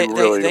is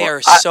they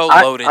are so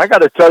loaded. I got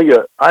to tell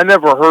you, I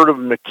never heard of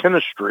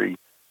McKinstry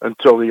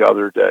until the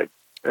other day.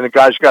 And the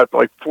guy's got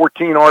like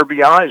 14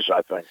 RBIs,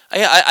 I think.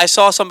 I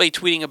saw somebody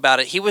tweeting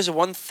about it. He was a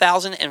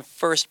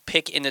 1,001st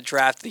pick in the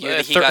draft the year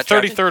that he got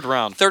drafted. 33rd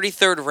round.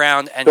 33rd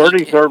round. And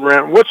 33rd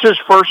round. What's his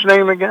first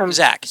name again?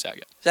 Zack.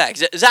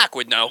 Zack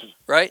would know,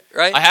 right?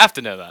 I have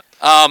to know that.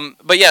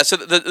 But yeah, so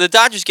the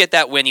Dodgers get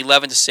that win,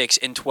 11-6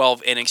 in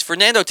 12 innings.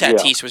 Fernando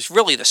Tatis was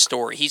really the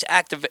story. He's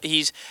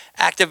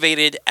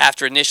activated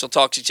after initial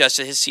talk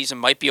suggested his season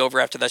might be over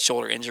after that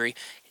shoulder injury.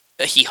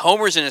 He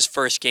homers in his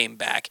first game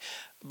back.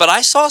 But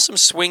I saw some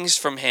swings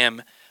from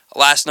him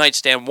last night,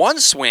 Stan. One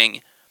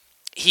swing,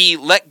 he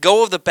let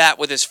go of the bat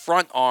with his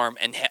front arm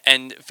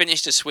and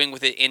finished the swing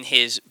with it in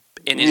his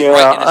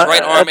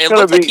right arm. It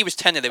looked like he was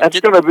tentative. That's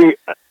going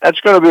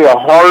to be a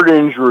hard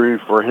injury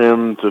for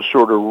him to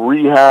sort of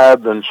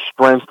rehab and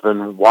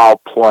strengthen while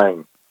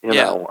playing.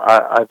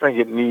 I think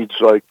it needs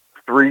like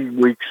 3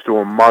 weeks to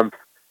a month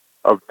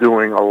of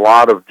doing a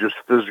lot of just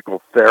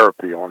physical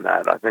therapy on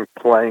that. I think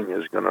playing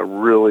is going to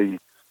really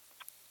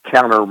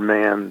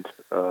countermand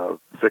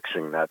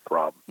fixing that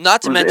problem.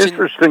 Not to mention,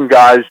 interesting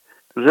guys.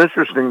 It was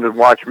interesting to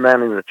watch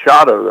Manny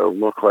Machado though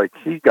look like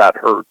he got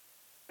hurt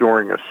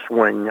during a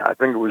swing. I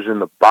think it was in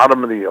the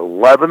bottom of the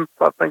 11th.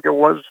 I think it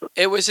was.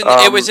 It was in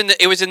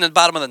the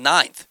bottom of the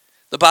 9th.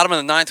 The bottom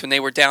of the 9th when they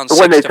were down 6-5.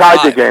 When they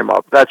tied the game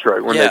up. That's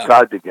right. When they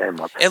tied the game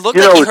up. It looked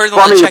like he heard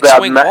the check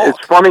swing walk.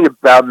 It's funny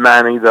about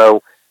Manny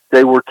though.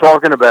 They were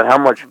talking about how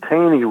much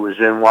pain he was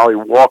in while he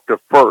walked to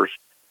first.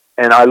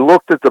 And I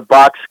looked at the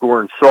box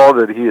score and saw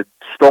that he had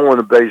stolen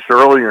a base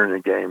earlier in the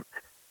game.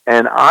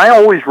 And I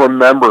always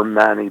remember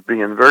Manny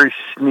being very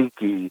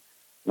sneaky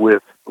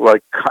with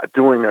like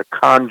doing a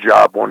con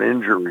job on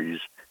injuries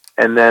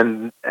and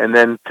then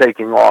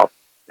taking off.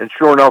 And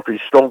sure enough, he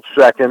stole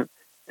second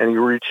and he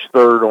reached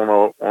third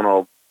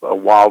on a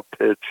wild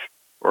pitch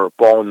or a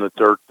ball in the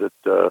dirt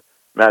that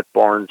Matt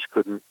Barnes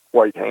couldn't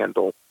quite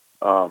handle.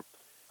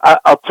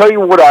 I'll tell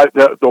you what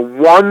the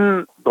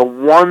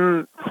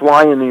one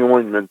fly in the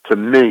ointment to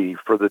me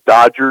for the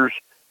Dodgers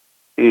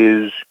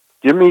is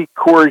give me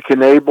Corey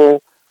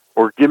Knebel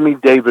or give me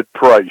David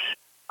Price.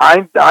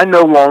 I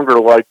no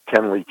longer like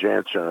Kenley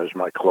Jansen as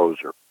my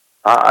closer.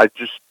 I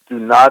just do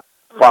not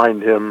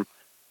find him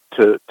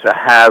to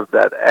have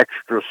that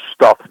extra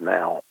stuff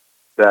now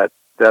that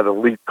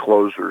elite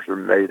closers are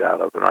made out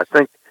of. And I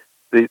think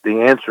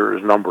the answer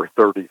is number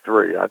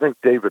 33. I think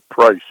David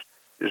Price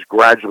is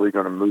gradually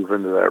going to move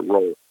into that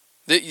role.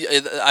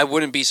 I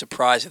wouldn't be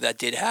surprised if that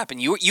did happen.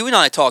 You and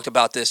I talked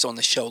about this on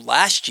the show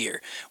last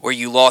year, where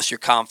you lost your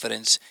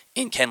confidence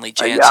in Kenley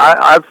Jansen.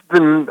 I've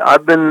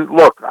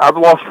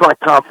lost my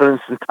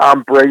confidence in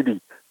Tom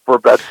Brady for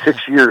about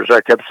 6 years.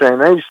 I kept saying,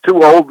 hey, he's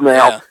too old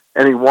now,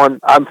 and he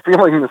won. I'm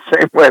feeling the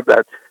same way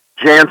about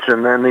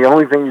Jansen, and the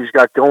only thing he's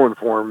got going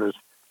for him is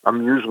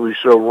I'm usually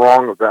so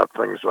wrong about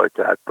things like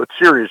that. But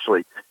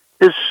seriously,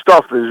 his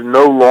stuff is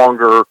no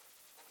longer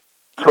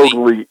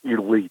totally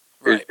elite.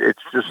 Right.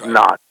 It's just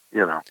not,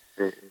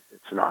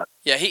 it's It's not.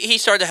 Yeah, he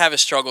started to have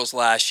his struggles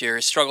last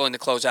year, struggling to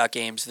close out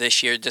games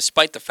this year,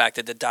 despite the fact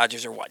that the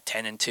Dodgers are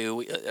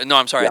 10-2. No,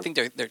 I'm sorry, I think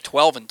they're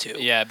 12-2.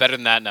 Yeah, better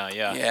than that now.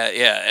 Yeah.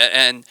 Yeah,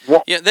 and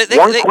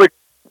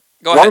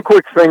one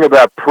quick thing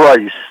about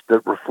Price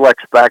that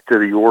reflects back to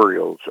the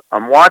Orioles.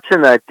 I'm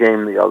watching that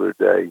game the other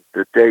day,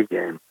 the day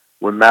game,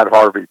 when Matt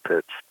Harvey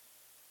pitched.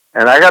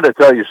 And I got to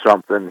tell you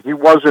something. He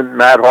wasn't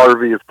Matt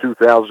Harvey of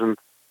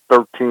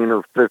 2013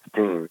 or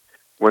 15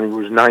 when he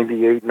was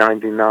 98,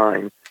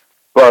 99.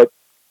 But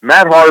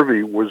Matt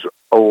Harvey was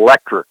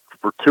electric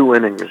for 2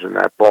 innings in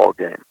that ball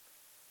game.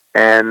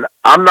 And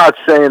I'm not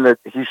saying that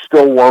he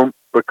still won't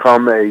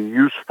become a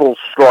useful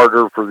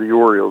starter for the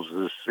Orioles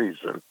this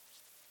season.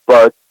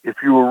 But if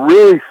you were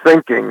really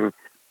thinking,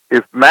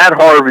 if Matt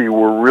Harvey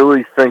were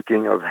really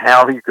thinking of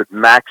how he could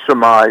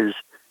maximize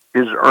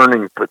his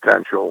earning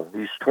potential,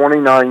 he's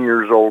 29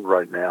 years old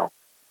right now,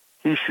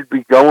 he should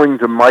be going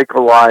to Mike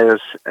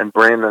Elias and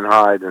Brandon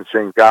Hyde and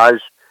saying, guys,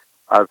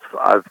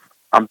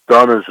 I'm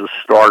done as a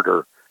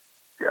starter.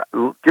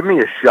 Give me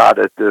a shot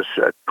at this,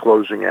 at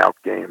closing out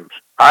games.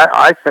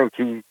 I think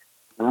he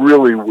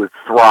really would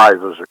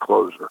thrive as a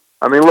closer.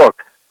 I mean,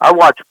 look, I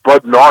watched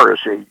Bud Norris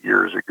 8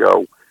 years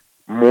ago,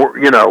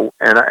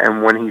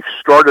 and when he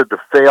started to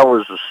fail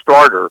as a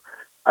starter,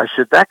 I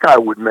said that guy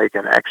would make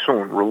an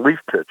excellent relief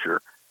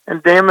pitcher.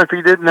 And damn if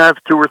he didn't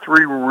have 2 or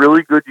 3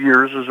 really good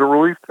years as a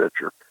relief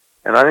pitcher.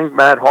 And I think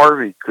Matt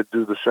Harvey could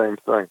do the same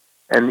thing,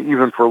 and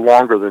even for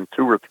longer than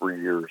 2 or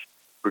 3 years,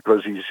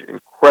 because he's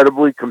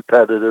incredibly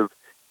competitive.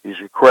 He's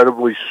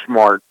incredibly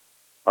smart,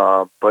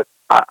 but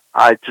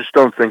I just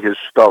don't think his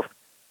stuff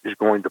is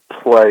going to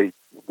play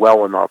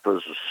well enough as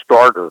a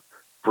starter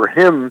for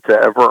him to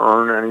ever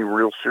earn any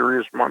real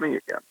serious money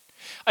again.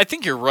 I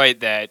think you're right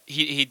that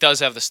he does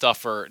have the stuff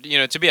for,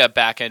 to be a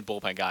back-end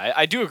bullpen guy.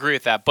 I do agree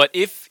with that, but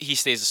if he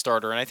stays a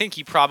starter, and I think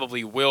he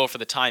probably will for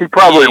the time being. He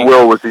probably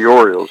will with the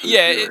Orioles.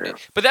 Yeah,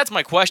 but that's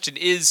my question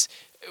is,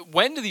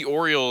 when do the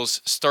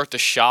Orioles start to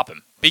shop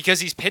him?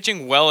 Because he's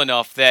pitching well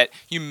enough that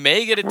you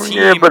may get a team.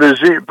 Yeah, but his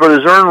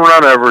earned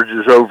run average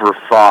is over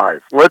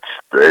 5. Let's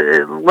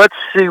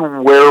see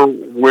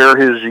where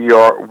his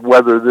ER,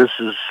 whether this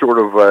is sort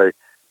of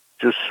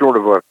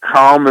a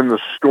calm in the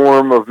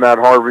storm of Matt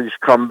Harvey's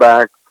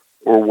comeback,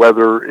 or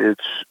whether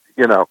it's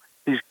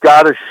he's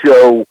got to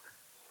show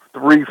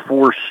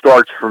 3-4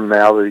 starts from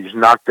now that he's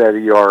knocked that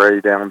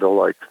ERA down to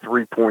like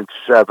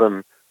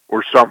 3.7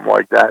 or something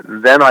like that,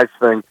 and then I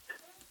think.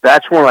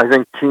 That's when I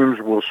think teams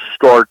will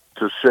start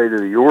to say to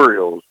the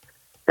Orioles,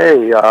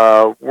 "Hey,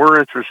 we're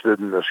interested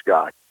in this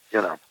guy."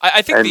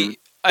 I think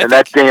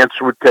that dance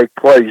would take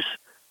place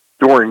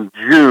during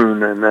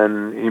June, and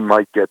then he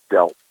might get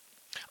dealt.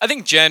 I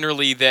think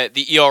generally that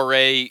the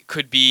ERA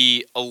could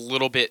be a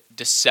little bit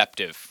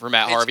deceptive for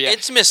Matt Harvey.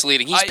 It's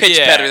misleading. He's pitched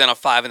better than a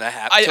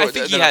 5.5. I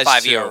think he has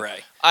 5 too. ERA.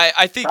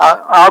 I think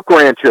I'll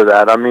grant you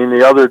that. I mean,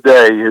 the other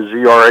day his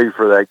ERA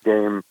for that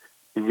game.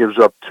 He gives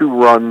up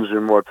 2 runs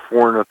in 4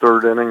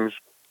 1/3 innings,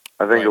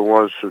 I think it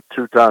was. So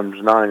 2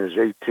 times 9 is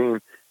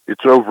 18.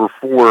 It's over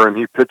 4, and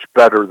he pitched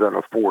better than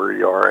a 4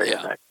 ERA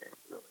in that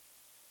game.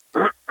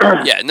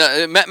 Really. Yeah,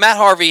 no, Matt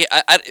Harvey.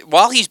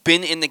 While he's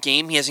been in the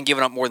game, he hasn't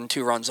given up more than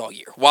 2 runs all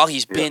year. While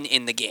he's been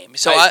in the game,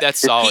 so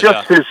that's solid.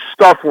 Just his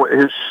stuff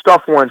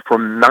went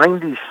from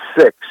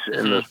 96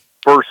 in the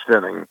first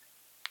inning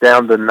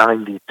down to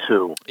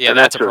 92. Yeah, and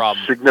that's a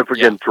problem.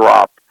 Significant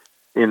drop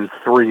in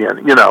 3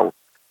 innings.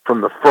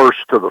 From the first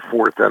to the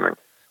 4th inning.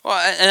 Well,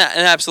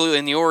 and absolutely.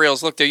 And the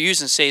Orioles, look, they're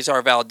using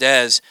Cesar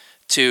Valdez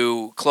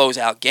to close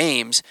out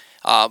games.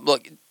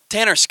 Look,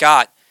 Tanner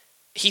Scott,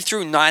 he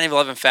threw 9 of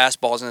 11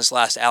 fastballs in his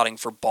last outing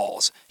for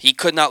balls. He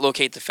could not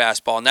locate the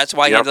fastball, and that's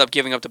why he ended up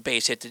giving up the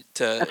base hit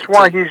to That's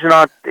why he's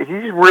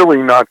really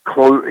not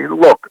close.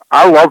 Look,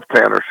 I love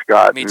Tanner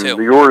Scott. Me too. And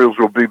the Orioles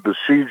will be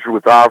besieged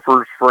with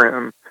offers for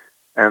him,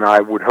 and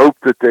I would hope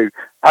that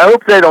I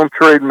hope they don't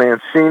trade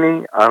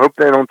Mancini. I hope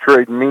they don't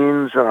trade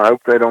Means, and I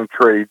hope they don't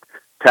trade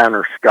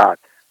Tanner Scott.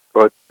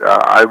 But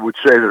I would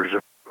say there's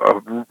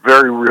a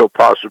very real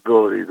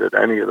possibility that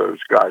any of those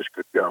guys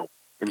could go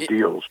in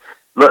deals.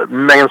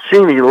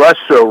 Mancini less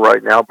so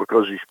right now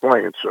because he's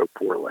playing so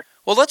poorly.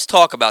 Well, let's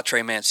talk about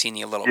Trey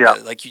Mancini a little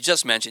bit. Like you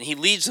just mentioned, he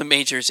leads the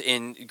majors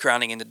in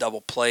grounding into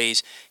double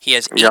plays. He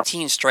has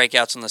 18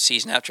 strikeouts in the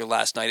season after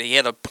last night. He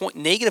had a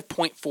negative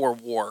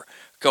 .4 WAR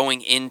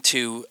going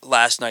into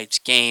last night's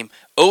game.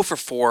 0 for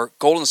 4,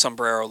 golden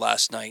sombrero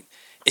last night.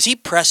 Is he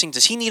pressing?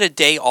 Does he need a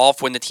day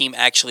off when the team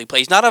actually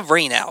plays? Not a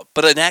rain out,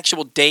 but an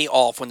actual day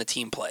off when the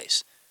team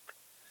plays.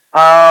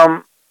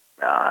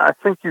 I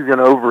think you can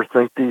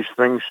overthink these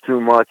things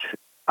too much.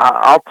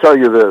 I'll tell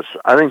you this.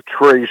 I think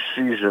Trey's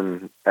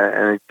season,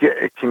 and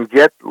it can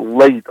get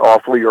late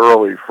awfully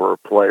early for a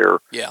player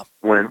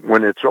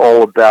when it's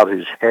all about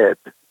his head,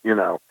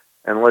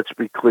 And let's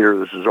be clear,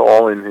 this is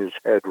all in his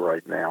head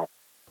right now.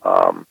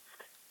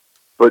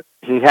 But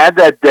he had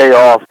that day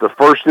off. The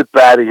first at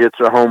bat, he hits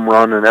a home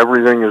run, and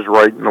everything is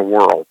right in the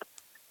world.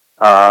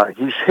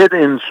 He's hit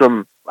in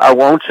some, I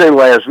won't say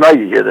last night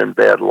he hit in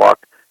bad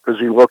luck, because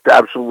he looked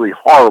absolutely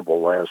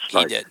horrible last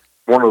night. He did.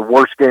 one of the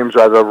worst games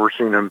I've ever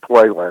seen him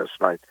play last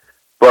night.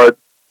 But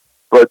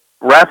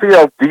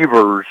Rafael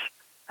Devers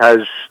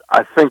has,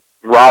 I think,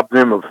 robbed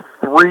him of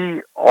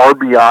 3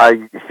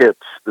 RBI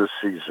hits this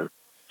season,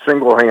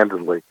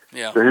 single-handedly.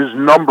 Yeah. So his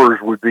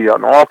numbers would be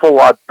an awful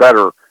lot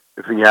better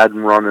if he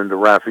hadn't run into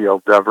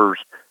Rafael Devers.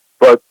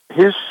 But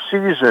his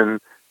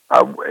season,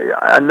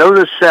 I know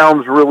this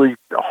sounds really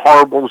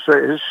horrible to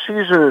say, his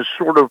season is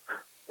sort of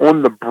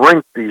on the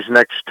brink these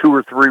next 2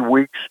 or 3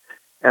 weeks.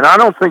 And I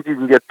don't think you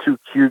can get too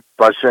cute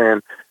by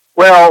saying,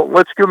 well,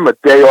 let's give him a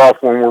day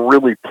off when we're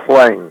really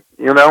playing.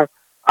 You know,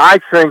 I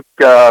think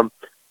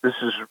this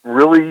is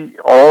really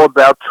all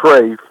about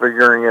Trey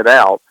figuring it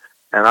out.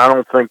 And I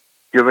don't think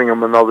giving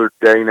him another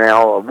day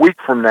now, a week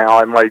from now,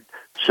 I might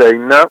say,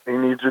 no, he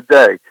needs a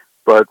day.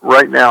 But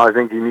right now, I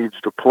think he needs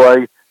to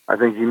play. I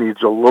think he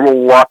needs a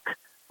little luck,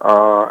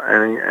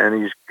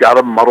 and he's got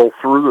to muddle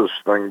through this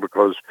thing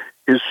because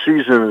his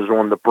season is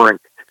on the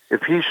brink.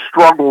 If he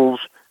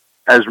struggles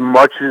as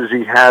much as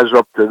he has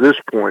up to this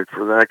point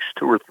for the next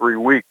 2 or 3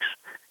 weeks,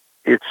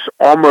 it's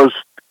almost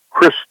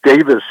Chris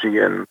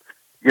Davis-ian,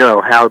 you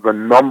know, how the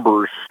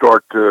numbers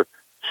start to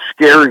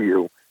scare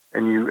you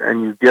and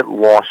you get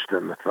lost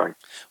in the thing.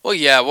 Well,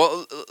 yeah.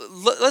 Well,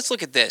 let's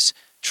look at this.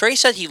 Trey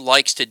said he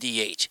likes to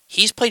DH.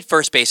 He's played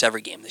first base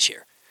every game this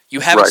year.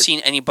 You haven't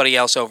seen anybody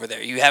else over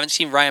there. You haven't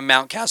seen Ryan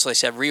Mountcastle. I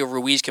said Rio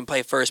Ruiz can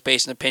play first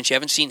base in the pinch. You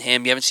haven't seen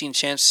him. You haven't seen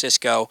Chance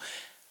Cisco.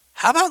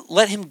 How about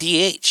let him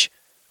DH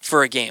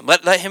for a game?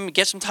 Let him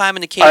get some time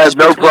in the cage. I have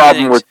no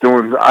problem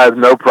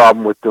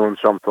with doing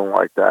something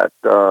like that,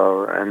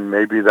 and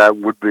maybe that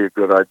would be a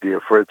good idea.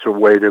 It's a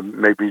way to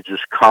maybe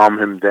just calm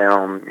him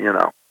down. You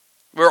know,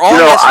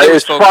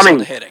 it's funny on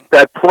the hitting.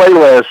 That play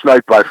last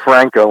night by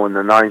Franco in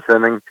the 9th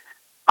inning.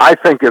 I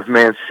think if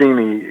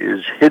Mancini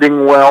is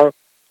hitting well,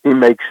 he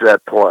makes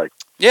that play.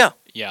 Yeah.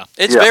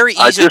 It's very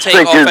easy to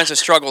take offensive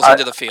struggles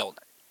into the field.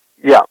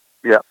 Yeah.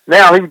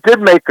 Now, he did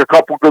make a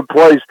couple good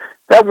plays.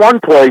 That one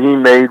play he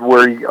made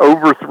where he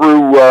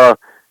overthrew,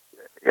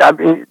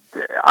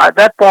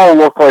 that ball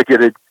looked like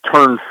it had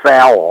turned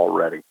foul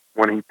already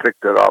when he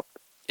picked it up.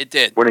 It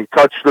did. When he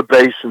touched the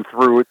base and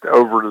threw it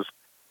over to...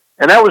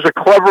 And that was a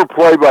clever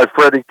play by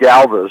Freddie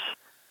Galvis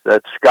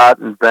that Scott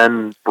and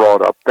Ben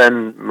brought up.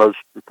 Ben, most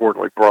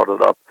importantly, brought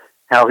it up.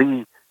 How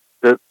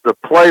the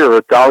player,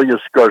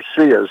 Adalius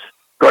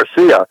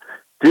Garcia,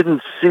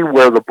 didn't see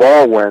where the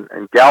ball went,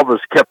 and Galvis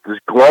kept his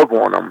glove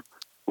on him,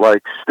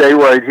 like, stay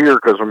right here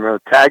because I'm going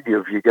to tag you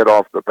if you get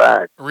off the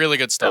bag. Really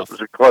good stuff. That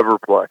was a clever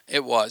play.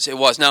 It was.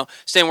 Now,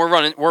 Stan, we're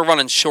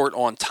running short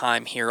on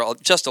time here,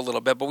 just a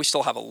little bit, but we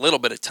still have a little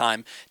bit of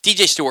time.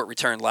 DJ Stewart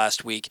returned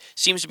last week.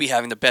 Seems to be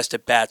having the best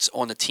at bats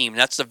on the team.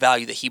 That's the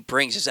value that he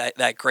brings. Is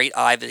that great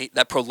eye,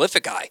 that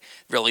prolific eye,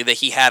 really, that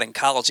he had in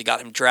college. He got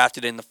him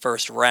drafted in the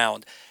first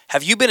round.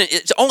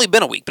 It's only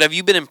been a week, but have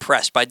you been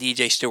impressed by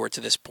DJ Stewart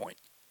to this point?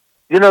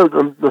 You know,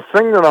 the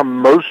thing that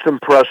I'm most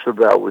impressed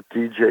about with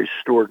DJ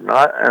Stewart, and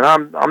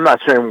I'm not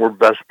saying we're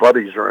best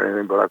buddies or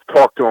anything, but I've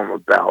talked to him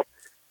about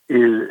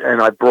is,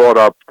 and I brought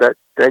up that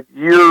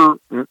year,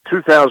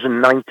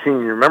 2019. You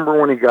remember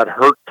when he got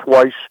hurt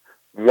twice?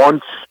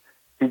 Once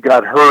he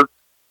got hurt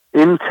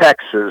in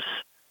Texas,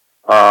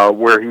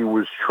 where he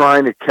was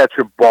trying to catch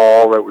a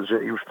ball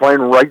he was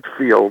playing right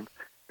field,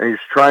 and he was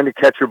trying to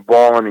catch a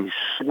ball, and he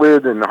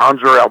slid, and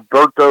Hanser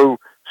Alberto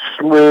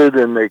slid,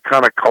 and they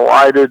kind of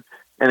collided.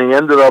 And he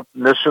ended up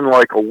missing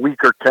like a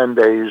week or 10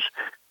 days.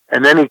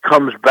 And then he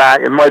comes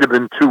back. It might have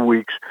been 2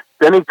 weeks.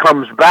 Then he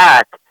comes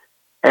back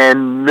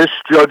and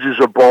misjudges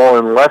a ball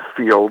in left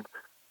field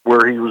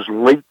where he was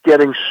late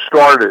getting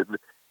started.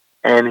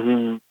 And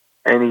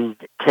he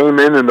came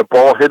in and the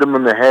ball hit him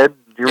in the head.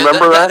 Do you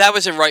remember that? That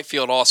was in right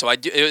field also.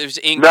 It was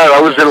in. No,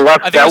 that was in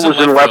left. That was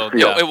in left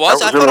field. No, it was.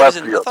 I thought it was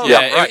in left field.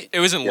 Yeah, right. It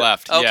was in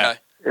left. Okay. Yeah.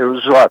 It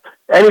was left.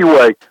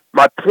 Anyway,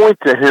 my point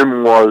to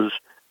him was,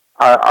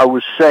 I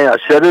was saying, I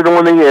said it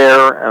on the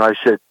air, and I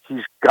said,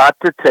 he's got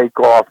to take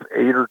off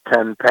 8 or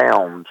 10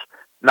 pounds.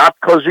 Not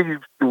because he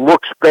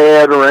looks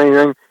bad or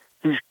anything.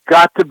 He's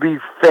got to be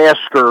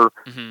faster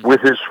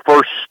with his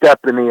first step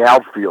in the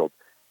outfield.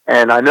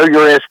 And I know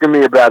you're asking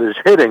me about his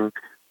hitting,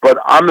 but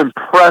I'm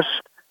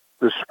impressed,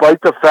 despite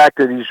the fact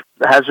that he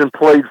hasn't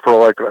played for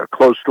like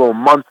close to a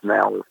month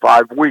now, or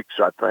 5 weeks,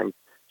 I think,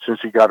 since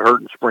he got hurt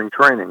in spring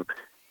training.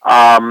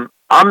 I'm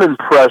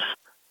impressed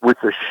with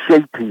the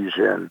shape he's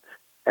in.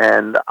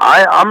 And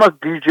I'm a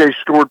DJ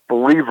Stewart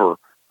believer.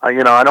 I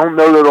don't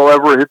know that he'll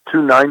ever hit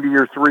 290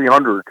 or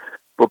 300,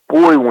 but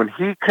boy, when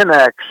he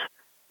connects,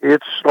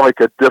 it's like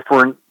a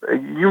different.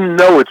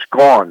 It's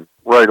gone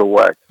right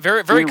away.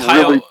 Very he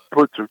Kyle. Really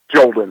puts a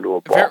jolt into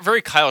a ball.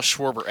 Very Kyle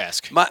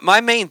Schwarber-esque.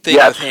 My main thing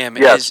with him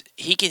is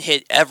he can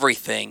hit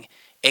everything.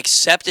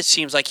 Except it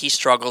seems like he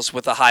struggles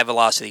with a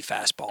high-velocity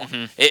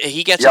fastball.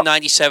 He gets a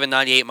 97,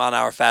 98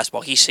 mile-an-hour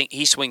fastball.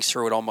 He swings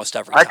through it almost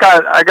every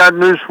time. I got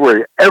news for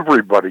you.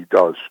 Everybody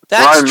does.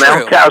 That's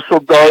Ryan true.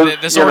 Mountcastle does. Yeah,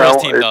 this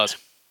Orioles team does.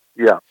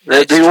 Yeah,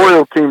 the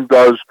Orioles team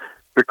does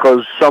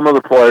because some of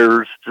the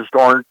players just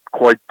aren't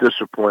quite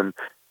disciplined.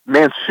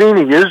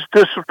 Mancini is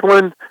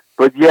disciplined,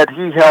 but yet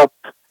he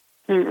helped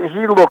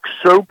he looked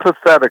so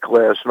pathetic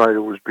last night. It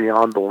was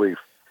beyond belief.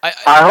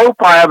 I hope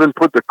I haven't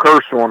put the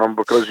curse on him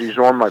because he's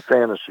on my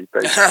fantasy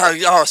page.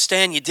 Oh,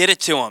 Stan, you did it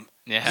to him.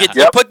 Yeah.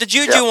 You put the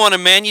juju on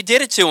him, man. You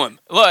did it to him.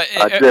 Look,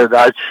 I did.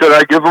 Should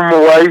I give him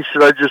away?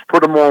 Should I just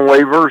put him on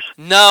waivers?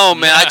 No,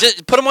 man. I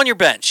just put him on your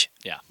bench.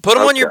 Yeah. Put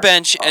him on your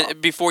bench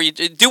before you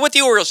do what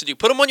the Orioles do.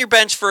 Put him on your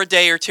bench for a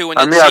day or two, and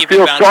then I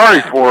feel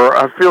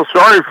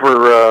sorry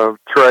for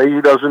Trey. He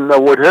doesn't know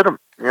what hit him.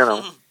 You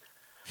know.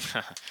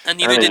 And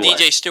neither did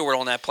DJ Stewart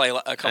on that play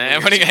a couple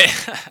of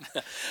years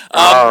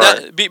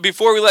ago.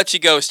 Before we let you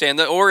go, Stan,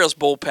 the Orioles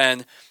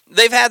bullpen,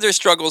 they've had their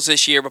struggles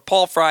this year, but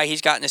Paul Fry, he's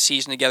gotten a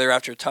season together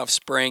after a tough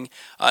spring.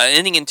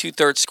 Inning in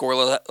 2/3 score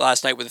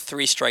last night with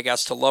 3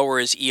 strikeouts to lower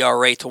his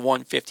ERA to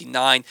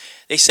 1.59.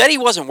 They said he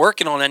wasn't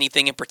working on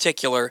anything in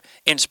particular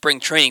in spring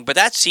training, but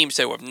that seems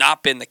to have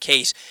not been the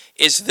case.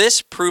 Is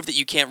this proof that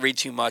you can't read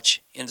too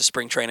much into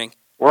spring training?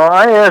 Well,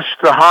 I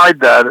asked to hide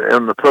that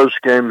in the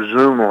post-game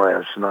Zoom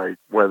last night,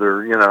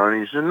 whether,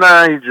 and he said, it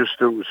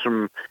was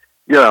some,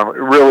 it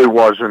really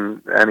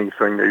wasn't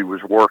anything that he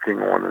was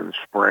working on in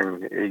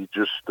spring. He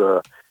just,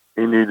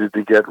 he needed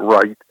to get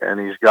right, and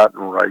he's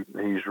gotten right,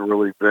 and he's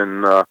really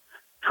been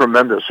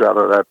tremendous out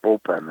of that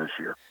bullpen this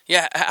year.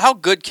 Yeah, how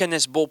good can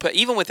this bullpen,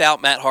 even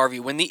without Matt Harvey,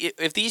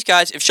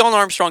 if Sean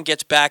Armstrong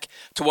gets back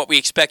to what we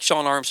expect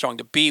Sean Armstrong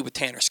to be with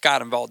Tanner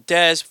Scott and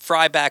Valdez,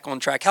 Fry back on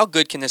track, how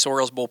good can this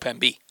Orioles bullpen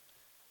be?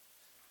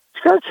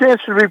 It's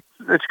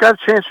got a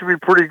chance to be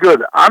pretty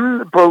good.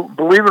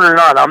 Believe it or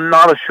not, I'm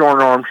not a Sean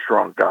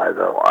Armstrong guy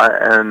though.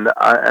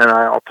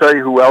 I'll tell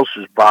you who else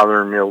is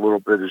bothering me a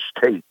little bit is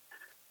Tate.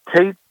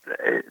 Tate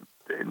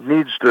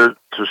needs to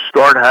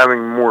start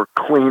having more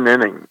clean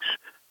innings.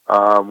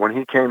 When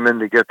he came in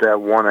to get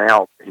that one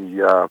out, he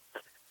hit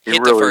really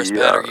the first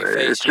batter he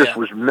faced, it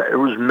was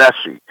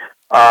messy.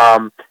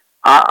 I'm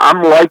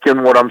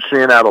liking what I'm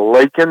seeing out of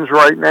Lakins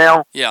right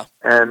now. Yeah.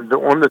 And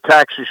on the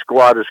taxi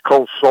squad is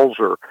Cole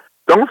Sulzer.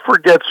 Don't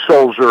forget,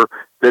 Sulzer,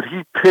 that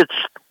he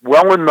pitched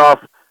well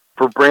enough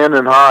for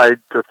Brandon Hyde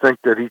to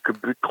think that he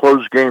could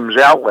close games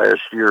out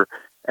last year,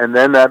 and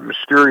then that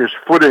mysterious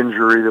foot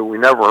injury that we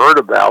never heard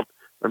about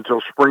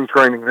until spring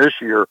training this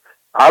year.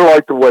 I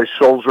like the way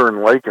Sulzer and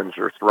Lakins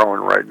are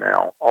throwing right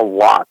now a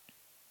lot.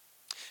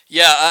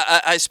 Yeah,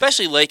 I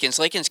especially Lakins.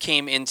 Lakins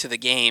came into the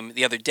game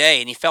the other day,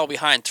 and he fell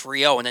behind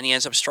 3-0, and then he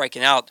ends up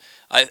striking out.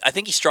 I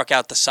think he struck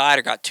out the side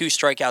or got 2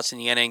 strikeouts in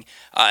the inning.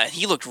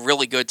 He looked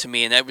really good to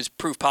me, and that was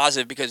proof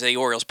positive because the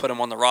Orioles put him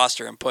on the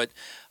roster and put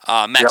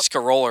Max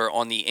Scarola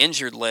on the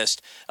injured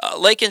list.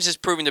 Lakins is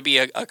proving to be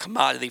a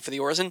commodity for the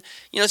Orioles. And,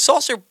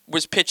 Sulzer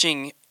was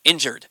pitching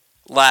injured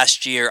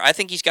last year. I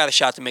think he's got a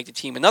shot to make the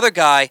team. Another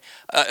guy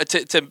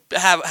to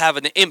have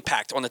an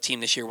impact on the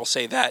team this year, we'll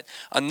say that.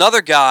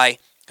 Another guy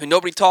who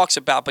nobody talks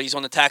about, but he's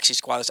on the taxi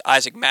squad, is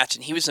Isaac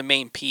Matson. He was the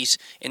main piece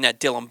in that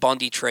Dylan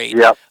Bundy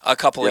trade a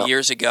couple of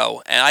years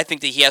ago, and I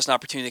think that he has an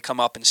opportunity to come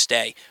up and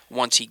stay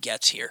once he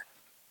gets here.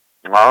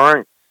 All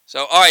right.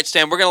 So, all right,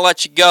 Stan, we're going to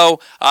let you go.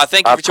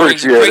 Thank you for joining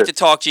us. Great to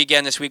talk to you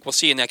again this week. We'll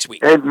see you next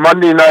week. And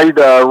Monday night,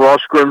 Ross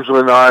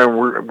Grimsley and I,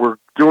 we're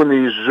doing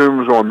these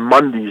Zooms on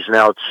Mondays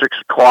now at 6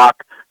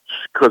 o'clock.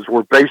 Because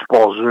we're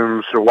baseball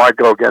Zooms, so why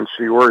go against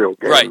the Oriole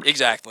game? Right,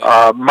 exactly.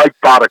 Mike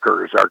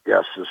Boddicker is our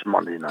guest this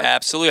Monday night.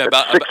 Absolutely.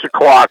 At 6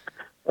 o'clock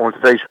on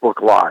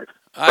Facebook Live.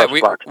 All right, we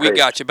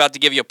got you. About to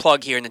give you a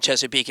plug here in the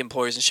Chesapeake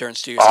Employers Insurance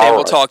Studio. Stan,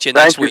 we'll talk to you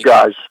next week. Thank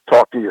you, guys.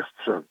 Talk to you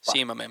soon. See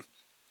you, my man.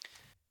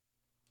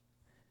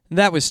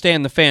 That was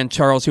Stan the Fan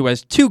Charles, who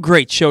has 2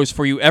 great shows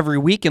for you every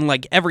week, and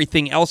like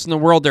everything else in the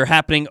world, they're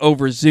happening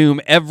over Zoom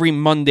every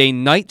Monday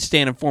night.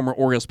 Stan and former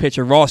Orioles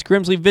pitcher Ross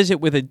Grimsley visit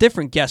with a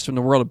different guest from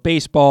the world of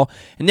baseball,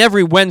 and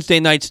every Wednesday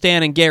night,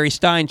 Stan and Gary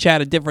Stein chat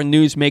a different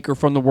newsmaker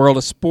from the world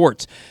of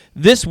sports.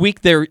 This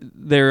week, there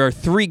are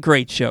 3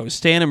 great shows.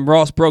 Stan and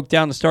Ross broke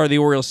down the start of the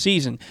Orioles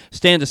season.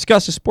 Stan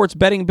discussed the sports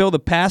betting bill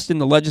that passed in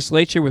the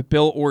legislature with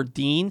Bill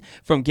Ordine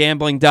from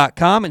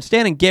Gambling.com, and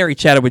Stan and Gary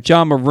chatted with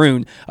John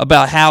Maroon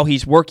about how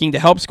he's working to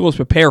help schools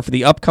prepare for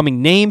the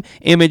upcoming name,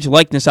 image,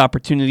 likeness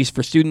opportunities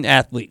for student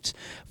athletes.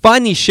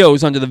 Find these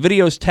shows under the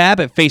videos tab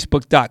at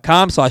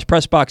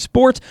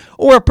facebook.com/PressBoxSports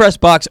or at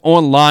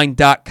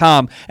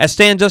PressBoxOnline.com. As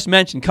Stan just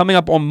mentioned, coming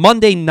up on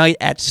Monday night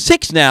at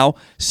 6 now,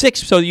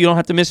 6 so you don't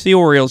have to miss the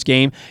Orioles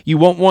game. You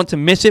won't want to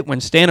miss it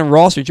when Stan and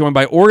Ross are joined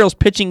by Orioles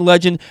pitching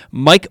legend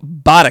Mike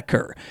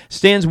Boddicker.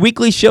 Stan's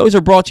weekly shows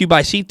are brought to you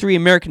by C3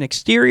 American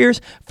Exteriors.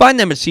 Find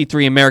them at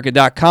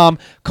c3america.com.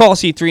 Call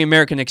C3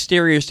 American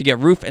Exteriors to get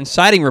roof and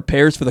siding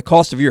repairs for the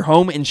cost of your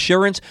home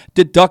insurance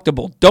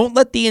deductible. Don't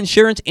let the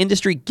insurance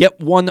industry get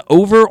one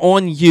over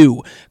on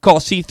you. Call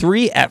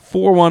C3 at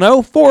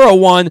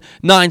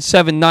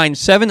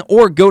 410-401-9797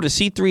 or go to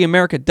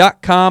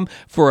c3america.com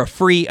for a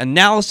free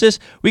analysis.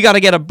 We got to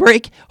get a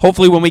break.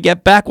 Hopefully when we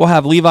get back, we'll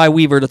have Levi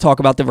Weaver to talk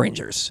about the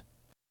Rangers.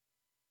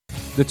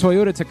 The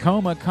Toyota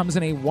Tacoma comes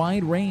in a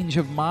wide range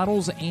of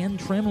models and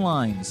trim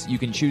lines. You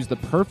can choose the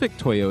perfect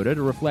Toyota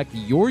to reflect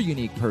your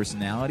unique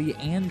personality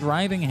and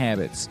driving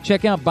habits.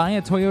 Check out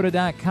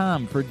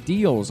buyatoyota.com for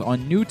deals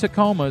on new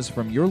Tacomas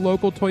from your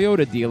local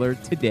Toyota dealer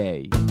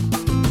today.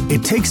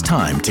 It takes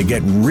time to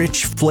get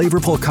rich,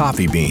 flavorful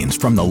coffee beans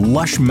from the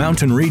lush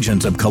mountain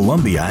regions of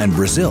Colombia and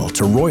Brazil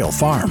to Royal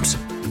Farms.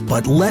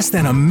 But less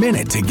than a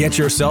minute to get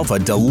yourself a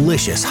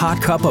delicious hot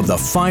cup of the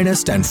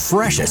finest and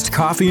freshest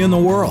coffee in the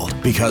world.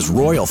 Because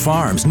Royal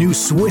Farms' new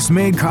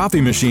Swiss-made coffee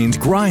machines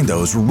grind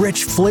those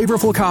rich,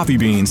 flavorful coffee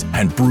beans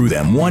and brew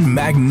them one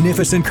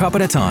magnificent cup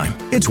at a time.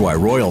 It's why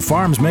Royal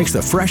Farms makes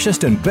the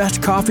freshest and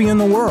best coffee in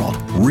the world.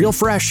 Real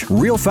fresh,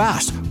 real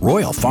fast.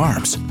 Royal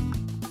Farms.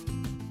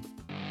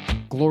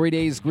 Glory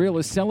Days Grill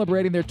is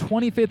celebrating their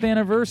 25th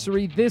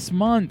anniversary this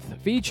month,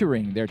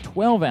 featuring their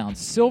 12-ounce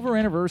silver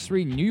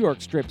anniversary New York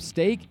strip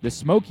steak, the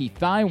smoky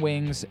thigh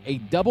wings, a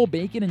double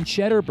bacon and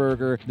cheddar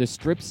burger, the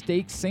strip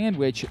steak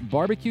sandwich,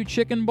 barbecue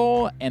chicken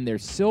bowl, and their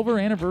silver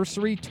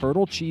anniversary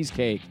turtle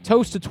cheesecake.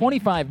 Toast to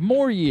 25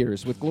 more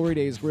years with Glory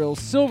Days Grill's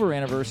silver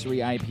anniversary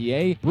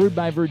IPA, brewed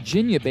by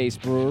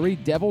Virginia-based brewery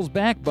Devil's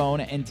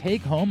Backbone, and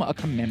take home a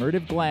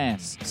commemorative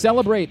glass.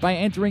 Celebrate by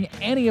entering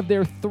any of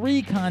their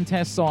 3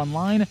 contests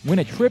online,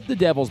 win a trip to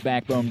Devil's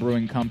Backbone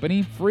Brewing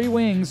Company, free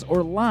wings,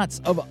 or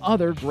lots of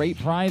other great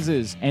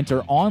prizes.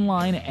 Enter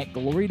online at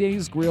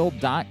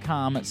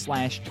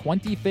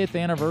glorydaysgrill.com/25th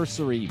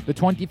anniversary. The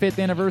 25th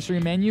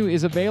anniversary menu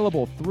is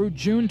available through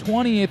June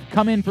 20th.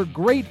 Come in for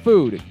great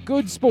food,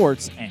 good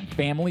sports, and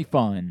family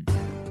fun.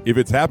 If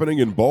it's happening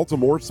in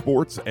Baltimore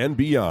sports and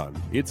beyond,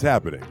 it's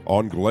happening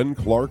on Glenn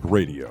Clark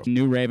Radio.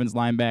 New Ravens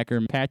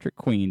linebacker Patrick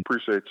Queen.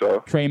 Appreciate y'all.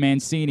 Trey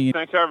Mancini.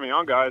 Thanks for having me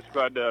on, guys.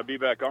 Glad to be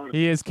back on.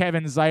 He is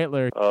Kevin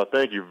Zeitler.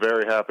 Thank you.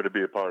 Very happy to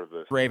be a part of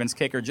this. Ravens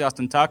kicker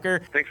Justin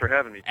Tucker. Thanks for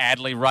having me.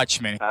 Adley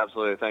Rutschman.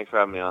 Absolutely. Thanks for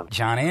having me on.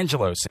 John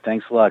Angelos.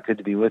 Thanks a lot. Good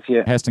to be with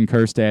you. Heston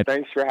Kerstad.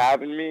 Thanks for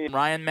having me.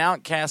 Ryan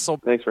Mountcastle.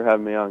 Thanks for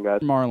having me on,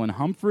 guys. Marlon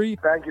Humphrey.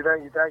 Thank you.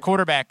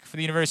 Quarterback for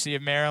the University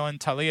of Maryland,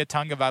 Talia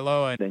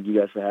Tungavailoa. Thank you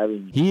guys for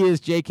having me. He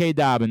is J.K.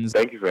 Dobbins.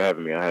 Thank you for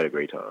having me. I had a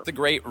great time. The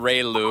great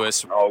Ray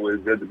Lewis.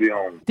 Always good to be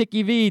on.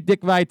 Dickie V.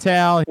 Dick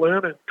Vitale.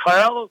 Glenn and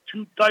Kyle,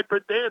 2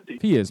 diaper dandy.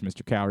 He is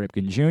Mr. Cal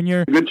Ripken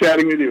Jr. Good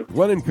chatting with you.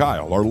 Glenn and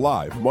Kyle are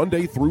live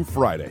Monday through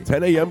Friday,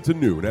 10 a.m. to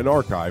noon, and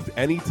archived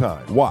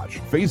anytime.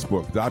 Watch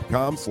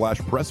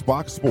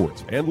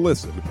Facebook.com/PressBoxSports and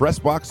listen to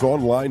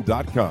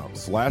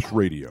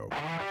PressBoxOnline.com/radio.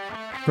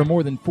 For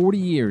more than 40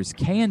 years,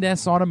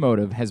 K&S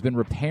Automotive has been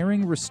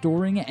repairing,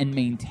 restoring, and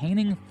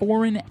maintaining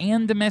foreign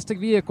and domestic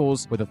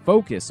vehicles with a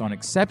focus on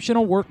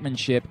exceptional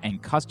workmanship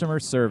and customer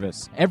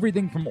service.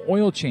 Everything from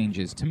oil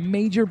changes to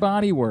major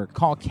body work.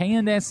 Call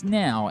K&S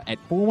now at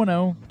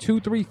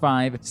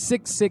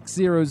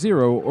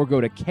 410-235-6600 or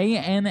go to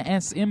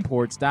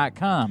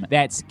knsimports.com.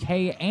 That's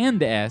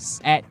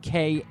K&S at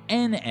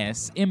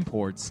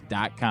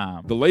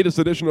knsimports.com. The latest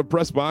edition of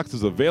Press Box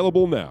is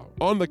available now.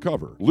 On the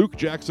cover, Luke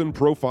Jackson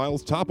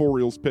profiles top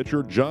Orioles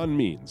pitcher John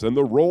Means, and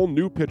the role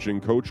new pitching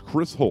coach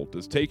Chris Holt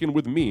is taken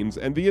with Means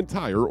and the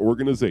entire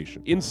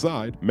organization.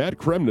 Inside, Matt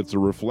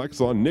Kremnitzer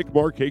reflects on Nick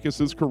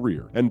Markakis'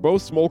 career, and Bo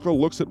Smolka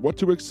looks at what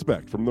to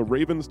expect from the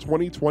Ravens'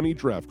 2020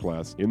 draft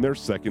class in their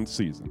second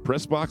season.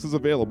 Press Box is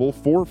available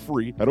for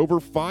free at over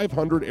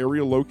 500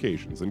 area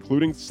locations,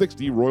 including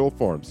 60 Royal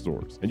Farm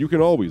stores. And you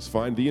can always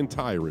find the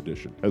entire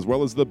edition, as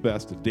well as the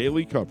best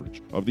daily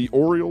coverage of the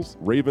Orioles,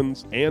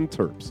 Ravens, and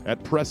Terps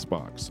at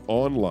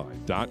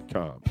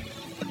PressBoxOnline.com.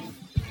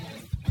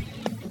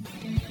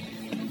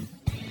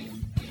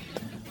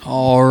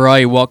 All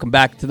right, welcome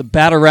back to the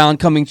Battle Round,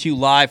 coming to you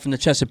live from the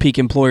Chesapeake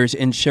Employers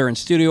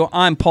Insurance Studio.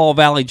 I'm Paul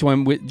Valley.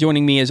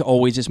 Joining me, as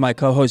always, is my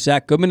co-host,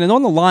 Zach Goodman. And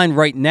on the line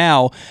right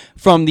now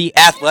from The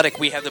Athletic,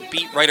 we have the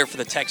beat writer for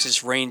the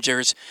Texas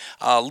Rangers,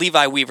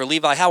 Levi Weaver.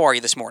 Levi, how are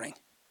you this morning?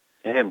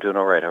 Hey, I'm doing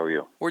all right. How are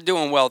you? We're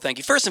doing well, thank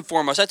you. First and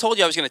foremost, I told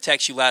you I was going to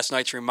text you last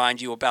night to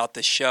remind you about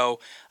this show.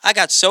 I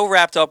got so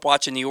wrapped up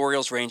watching the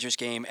Orioles-Rangers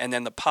game and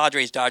then the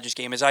Padres-Dodgers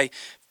game,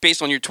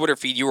 based on your Twitter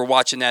feed, you were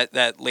watching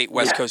that late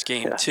West Coast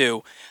game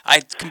too. I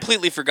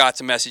completely forgot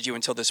to message you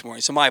until this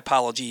morning, so my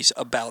apologies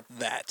about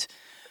that.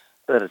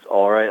 That is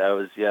all right. I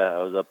was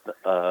up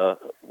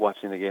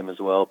watching the game as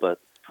well, but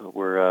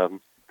we're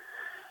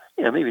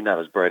maybe not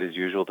as bright as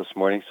usual this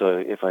morning. So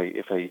if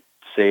I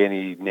say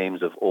any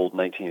names of old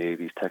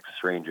 1980s Texas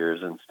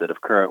Rangers instead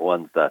of current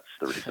ones, that's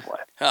the reason why.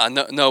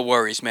 No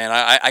worries, man.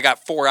 I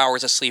got 4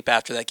 hours of sleep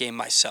after that game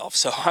myself,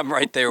 so I'm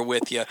right there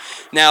with you.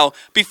 Now,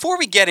 before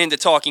we get into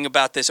talking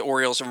about this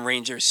Orioles and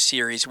Rangers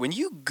series, when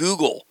you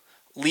Google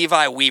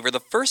Levi Weaver, the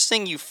first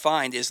thing you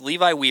find is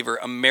Levi Weaver,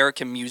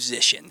 American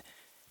musician.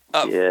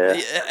 How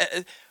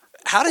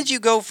did you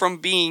go from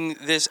being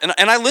this? And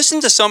I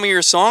listened to some of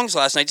your songs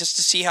last night just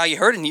to see how you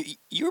heard, and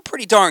you were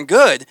pretty darn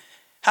good.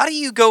 How do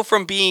you go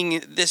from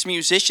being this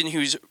musician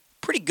who's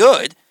pretty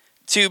good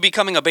to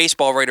becoming a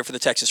baseball writer for the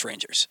Texas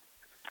Rangers?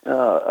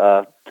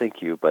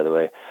 Thank you, by the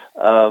way.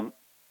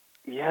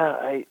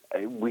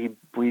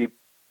 We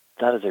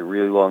that is a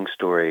really long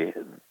story.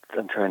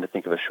 I'm trying to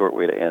think of a short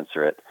way to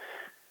answer it.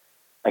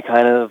 I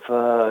kind of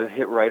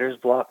hit writer's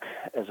block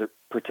as it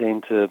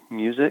pertained to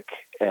music,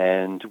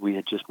 and we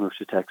had just moved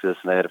to Texas,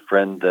 and I had a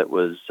friend that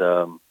was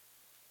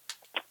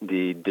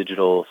the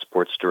digital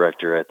sports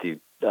director at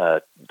the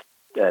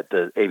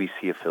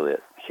ABC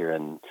affiliate here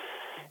in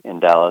in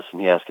Dallas,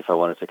 and he asked if I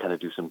wanted to kind of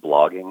do some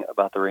blogging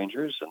about the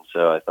Rangers. And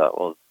so I thought,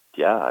 well,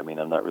 yeah, I mean,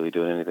 I'm not really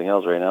doing anything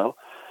else right now.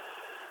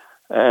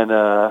 And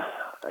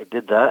I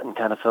did that and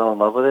kind of fell in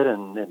love with it.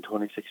 And in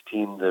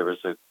 2016, there was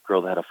a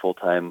girl that had a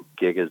full-time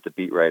gig as the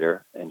beat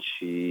writer, and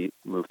she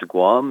moved to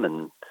Guam,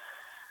 and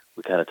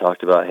we kind of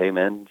talked about, hey,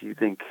 man, do you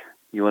think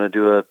you want to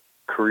do a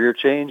career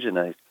change? And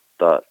I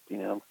thought,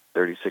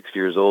 36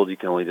 years old, you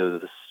can only do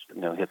this,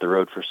 hit the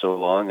road for so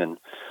long. And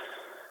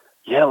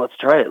yeah, let's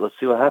try it. Let's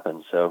see what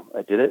happens. So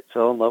I did it,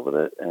 fell in love with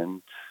it,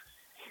 and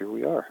here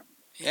we are.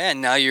 Yeah,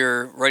 and now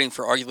you're writing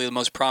for arguably the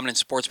most prominent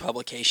sports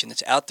publication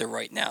that's out there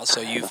right now.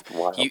 So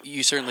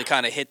you certainly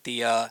kind of hit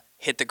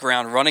the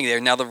ground running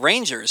there. Now the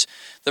Rangers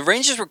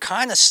were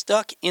kind of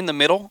stuck in the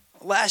middle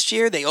last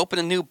year. They opened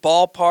a new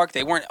ballpark.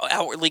 They weren't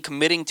outwardly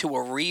committing to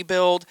a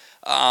rebuild.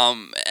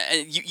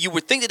 You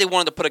would think that they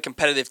wanted to put a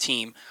competitive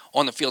team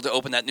on the field to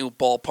open that new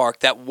ballpark.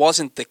 That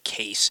wasn't the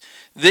case.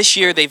 This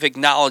year they've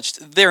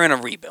acknowledged they're in a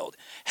rebuild.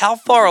 How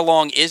far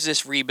along is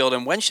this rebuild,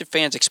 and when should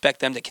fans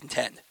expect them to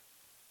contend?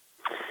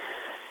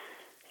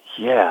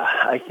 Yeah,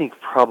 I think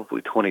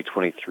probably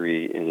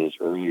 2023 is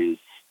early.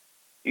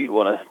 You'd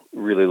want to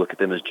really look at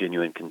them as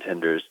genuine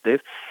contenders.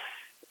 It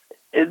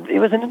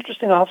was an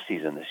interesting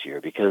offseason this year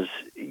because,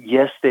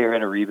 yes, they're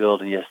in a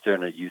rebuild, and yes, they're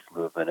in a youth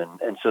movement.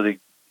 And so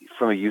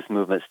from a youth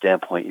movement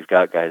standpoint, you've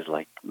got guys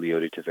like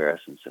Leody Taveras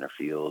in center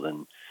field.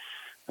 And,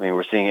 I mean,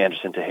 we're seeing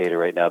Anderson Tejeda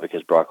right now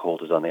because Brock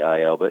Holt is on the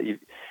IL. But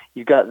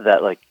you've got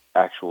that,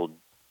 actual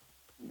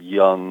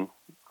young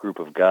group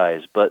of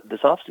guys. But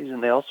this offseason,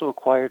 they also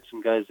acquired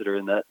some guys that are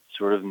in that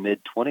sort of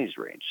mid-20s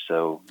range.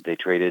 So they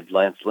traded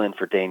Lance Lynn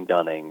for Dane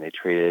Dunning. They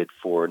traded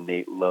for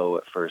Nate Lowe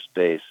at first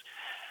base.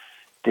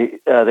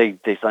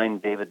 They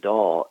signed David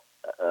Dahl.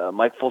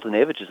 Mike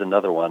Fultonevich is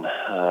another one.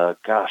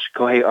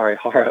 Kohei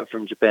Arihara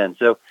from Japan.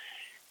 So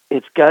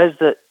it's guys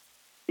that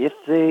if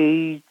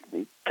they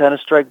kind of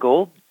strike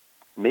gold,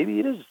 maybe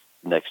it is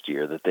next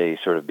year that they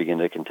sort of begin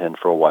to contend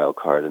for a wild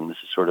card. And this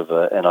is sort of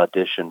an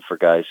audition for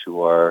guys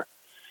who are,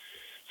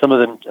 some of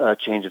them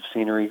change of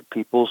scenery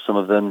people, some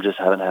of them just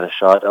haven't had a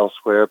shot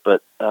elsewhere.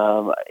 But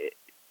I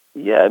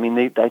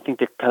mean, I think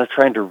they're kind of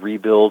trying to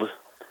rebuild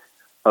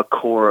a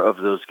core of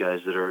those guys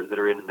that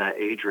are in that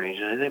age range.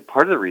 And I think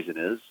part of the reason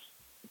is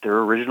their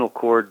original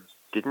core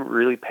didn't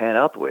really pan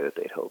out the way that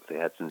they'd hoped. They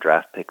had some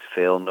draft picks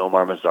fail.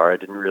 Nomar Mazara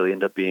didn't really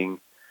end up being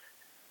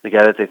the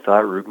guy that they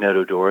thought. Rougned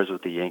Odor is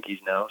with the Yankees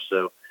now.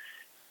 So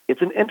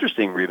it's an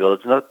interesting rebuild.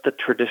 It's not the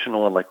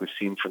traditional one like we've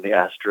seen from the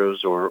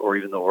Astros or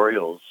even the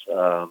Orioles.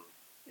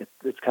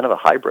 It's kind of a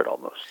hybrid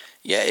almost.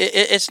 Yeah,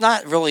 it's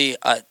not really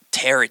a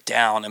tear it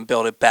down and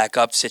build it back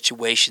up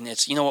situation.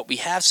 It's, we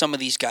have some of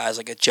these guys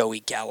like a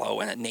Joey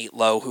Gallo and a Nate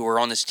Lowe who are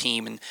on this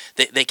team, and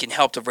they can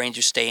help the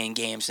Rangers stay in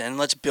games. And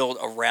let's build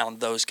around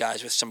those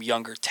guys with some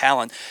younger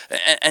talent.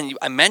 And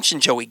I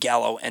mentioned Joey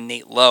Gallo and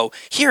Nate Lowe.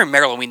 Here in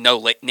Maryland, we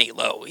know Nate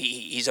Lowe.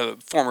 He's a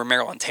former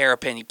Maryland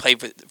Terrapin. He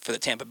played for the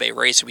Tampa Bay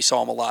Rays, so we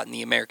saw him a lot in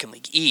the American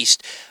League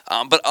East.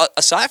 But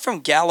aside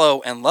from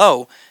Gallo and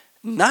Lowe,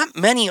 not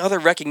many other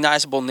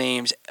recognizable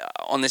names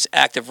on this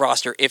active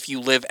roster if you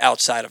live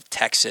outside of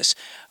Texas.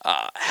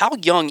 How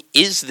young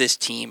is this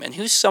team, and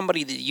who's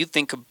somebody that you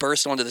think could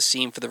burst onto the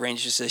scene for the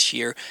Rangers this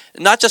year,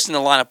 not just in the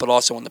lineup but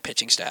also on the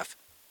pitching staff?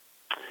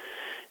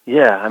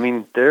 Yeah, I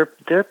mean, they're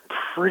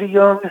pretty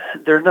young.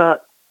 They're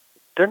not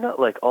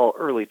like all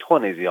early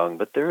 20s young,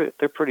 but they're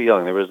pretty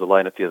young. There was a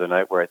lineup the other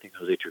night where I think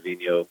Jose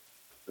Trevino,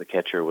 the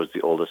catcher, was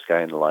the oldest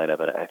guy in the lineup,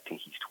 and I think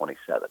he's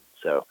 27.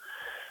 So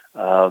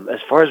as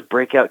far as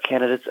breakout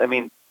candidates, I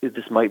mean,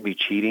 this might be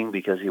cheating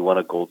because he won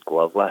a Gold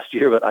Glove last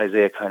year, but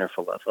Isaiah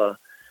Kiner-Falefa,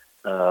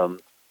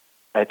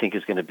 I think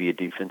is going to be a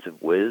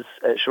defensive whiz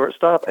at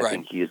shortstop. I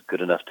think he is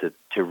good enough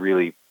to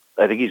really,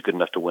 I think he's good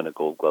enough to win a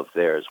Gold Glove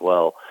there as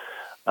well.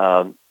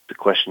 The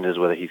question is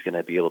whether he's going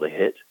to be able to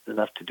hit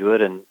enough to do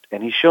it, and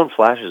he's shown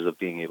flashes of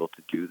being able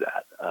to do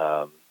that.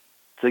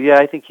 So yeah,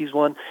 I think he's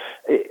one.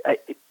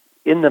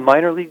 In the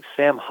minor league,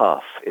 Sam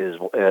Huff is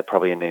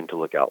probably a name to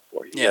look out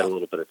for. He had a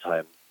little bit of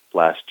time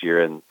last year,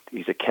 and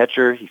he's a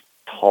catcher. He's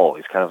tall.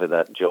 He's kind of in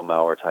that Joe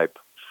Mauer type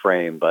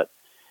frame, but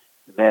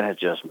the man has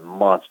just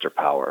monster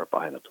power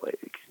behind the plate.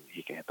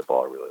 He can hit the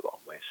ball a really long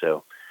way.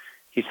 So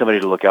he's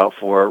somebody to look out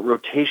for.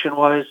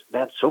 Rotation-wise,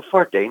 man, so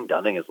far Dane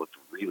Dunning has looked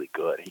really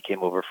good. He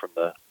came over from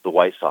the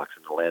White Sox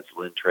in the Lance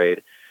Lynn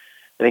trade.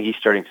 I think he's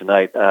starting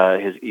tonight.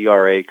 His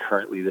ERA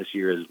currently this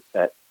year is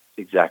at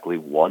exactly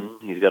 1.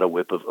 He's got a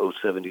whip of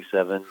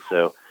 0.77.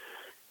 So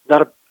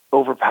not an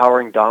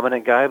overpowering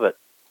dominant guy, but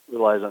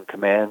relies on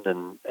command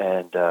and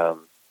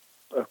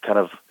kind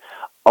of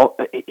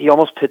he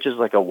almost pitches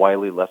like a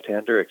wily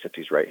left-hander, except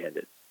he's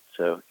right-handed.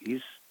 So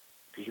he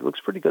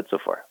looks pretty good so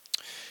far.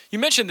 You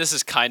mentioned this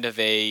is kind of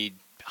a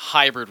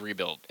hybrid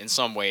rebuild in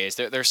some ways.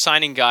 They're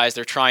signing guys.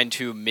 They're trying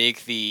to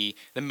make the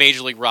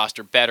major league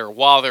roster better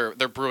while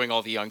they're brewing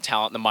all the young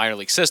talent in the minor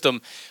league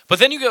system. But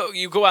then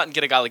you go out and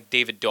get a guy like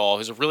David Dahl,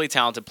 who's a really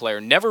talented player,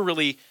 never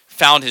really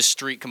found his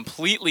streak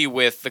completely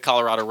with the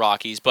Colorado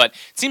Rockies, but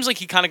it seems like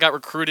he kind of got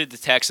recruited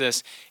to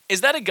Texas.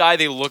 Is that a guy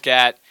they look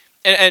at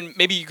And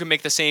maybe you can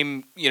make the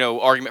same,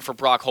 argument for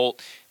Brock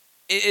Holt.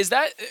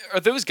 Are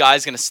those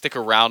guys going to stick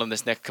around on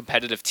this next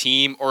competitive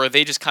team, or are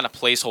they just kind of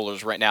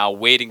placeholders right now,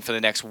 waiting for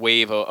the next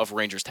wave of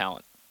Rangers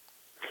talent?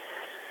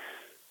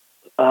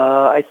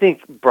 I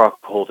think Brock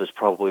Holt is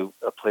probably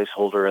a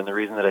placeholder, and the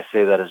reason that I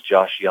say that is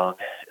Josh Young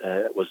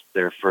was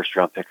their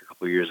first-round pick a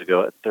couple of years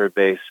ago at third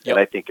base, and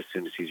I think as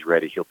soon as he's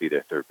ready, he'll be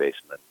their third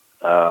baseman.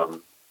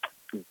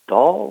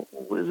 Dahl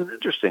was an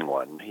interesting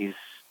one. He's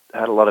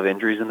had a lot of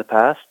injuries in the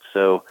past,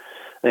 so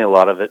I think a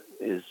lot of it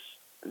is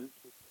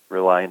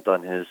reliant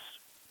on his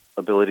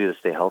ability to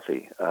stay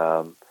healthy.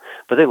 But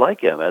they like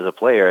him as a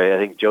player. I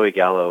think Joey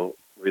Gallo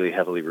really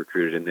heavily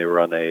recruited him. They were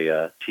on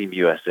a Team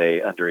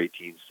USA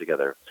under-18s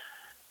together.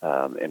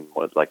 In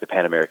the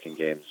Pan American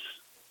Games.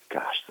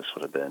 Gosh, this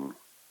would have been,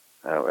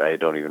 I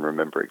don't even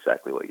remember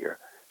exactly what year.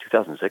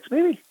 2006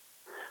 maybe?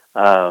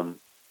 No,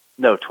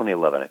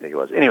 2011 I think it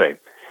was. Anyway,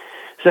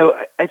 so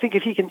I think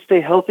if he can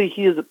stay healthy,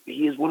 he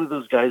is one of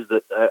those guys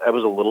that I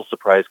was a little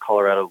surprised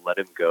Colorado let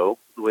him go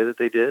the way that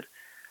they did.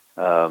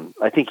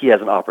 I think he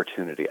has an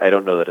opportunity. I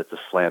don't know that it's a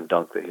slam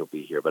dunk that he'll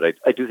be here, but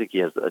I do think he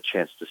has a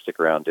chance to stick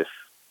around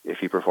if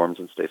he performs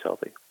and stays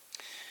healthy.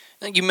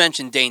 You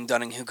mentioned Dane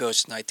Dunning, who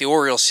goes tonight. The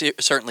Orioles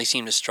certainly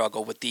seem to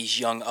struggle with these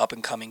young,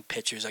 up-and-coming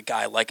pitchers, a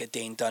guy like a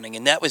Dane Dunning,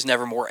 and that was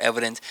never more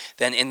evident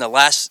than in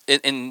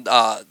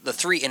the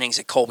 3 innings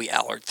that Colby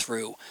Allard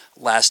threw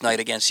last night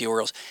against the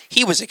Orioles.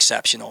 He was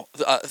exceptional.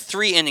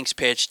 3 innings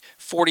pitched,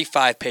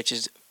 45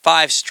 pitches,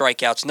 5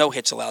 strikeouts, no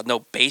hits allowed,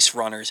 no base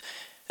runners.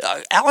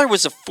 Allard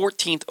was the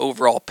 14th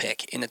overall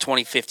pick in the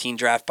 2015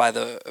 draft by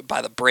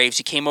the Braves.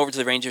 He came over to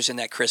the Rangers in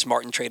that Chris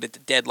Martin trade at the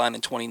deadline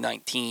in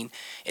 2019.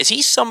 Is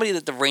he somebody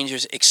that the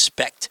Rangers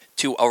expect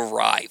to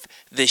arrive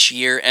this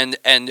year?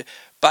 And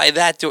by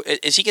that,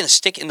 is he going to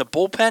stick in the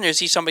bullpen, or is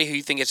he somebody who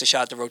you think gets a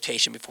shot at the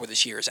rotation before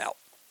this year is out?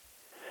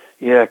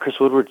 Yeah, Chris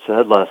Woodward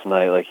said last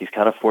night, he's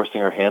kind of forcing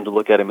our hand to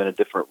look at him in a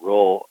different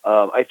role.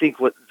 I think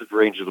what the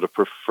Rangers would have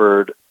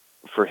preferred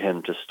for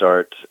him to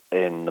start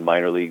in the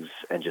minor leagues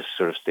and just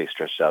sort of stay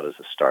stretched out as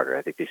a starter.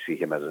 I think they see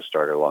him as a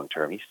starter long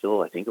term. He's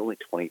still, I think, only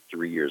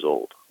 23 years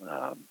old.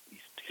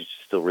 He's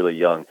still really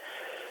young.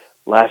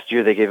 Last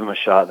year they gave him a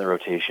shot in the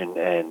rotation,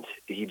 and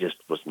he just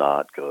was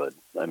not good.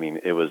 I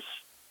mean, it was,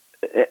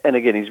 and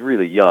again, he's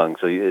really young,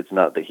 so it's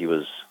not that he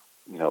was,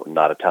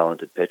 not a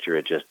talented pitcher.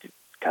 It just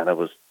kind of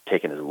was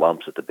taking his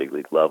lumps at the big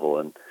league level,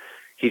 and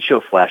he'd show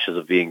flashes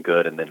of being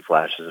good, and then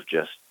flashes of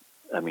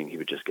he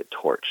would just get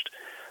torched.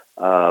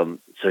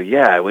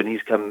 When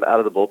he's come out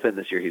of the bullpen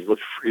this year, he's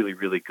looked really,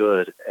 really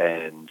good,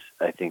 and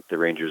I think the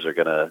Rangers are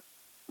going to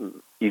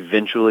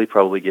eventually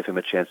probably give him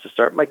a chance to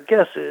start. My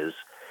guess is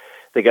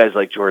the guys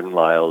like Jordan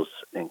Lyles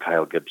and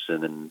Kyle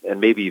Gibson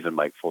and maybe even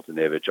Mike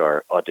Fultonevich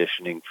are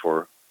auditioning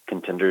for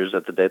contenders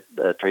at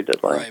the trade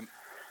deadline. Right.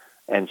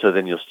 And so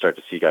then you'll start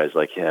to see guys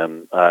like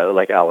him,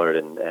 like Allard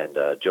and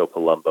Joe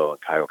Palumbo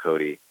and Kyle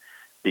Cody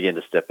begin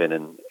to step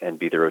in and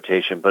be the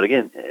rotation. But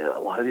again, a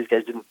lot of these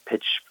guys didn't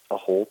pitch a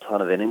whole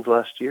ton of innings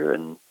last year,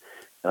 and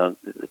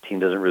the team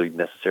doesn't really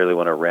necessarily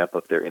want to ramp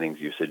up their innings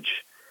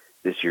usage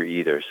this year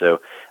either. So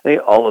I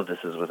think all of this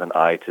is with an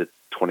eye to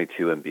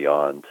 22 and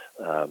beyond.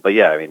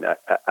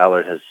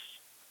 Allard has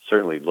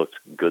certainly looked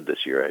good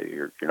this year.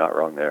 You're not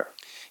wrong there.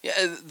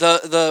 Yeah,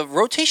 the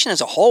rotation as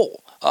a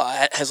whole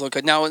has looked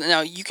good.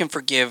 Now you can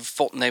forgive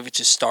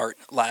Fultonevich's start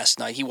last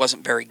night. He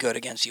wasn't very good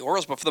against the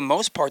Orioles, but for the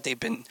most part, they've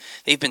been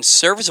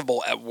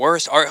serviceable at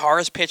worst. Art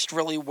Harris pitched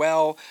really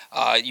well.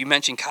 You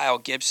mentioned Kyle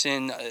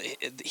Gibson.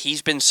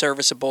 He's been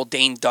serviceable.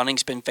 Dane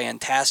Dunning's been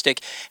fantastic.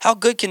 How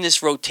good can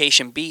this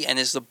rotation be, and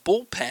is the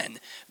bullpen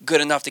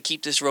good enough to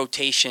keep this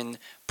rotation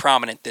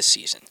prominent this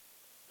season?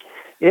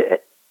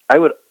 I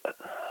would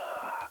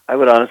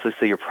honestly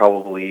say you're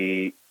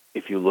probably,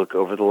 if you look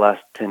over the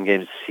last 10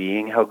 games,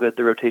 seeing how good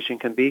the rotation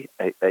can be.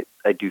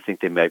 I do think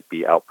they might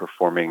be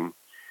outperforming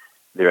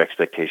their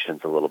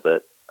expectations a little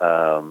bit,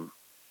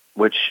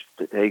 which,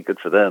 hey, good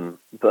for them.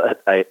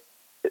 But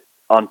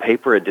on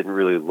paper, it didn't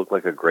really look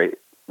like a great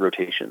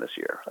rotation this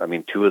year. I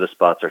mean, 2 of the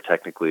spots are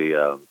technically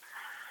what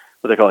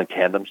they're calling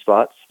tandem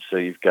spots. So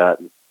you've got,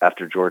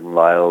 after Jordan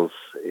Lyles,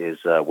 is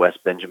Wes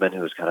Benjamin,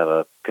 who is kind of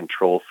a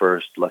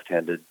control-first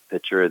left-handed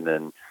pitcher, and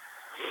then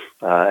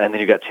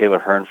you've got Taylor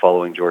Hearn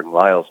following Jordan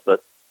Lyles.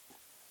 But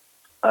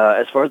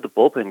as far as the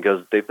bullpen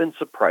goes, they've been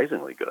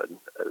surprisingly good.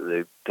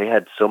 They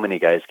had so many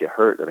guys get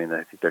hurt. I mean,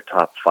 I think their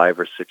top 5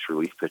 or 6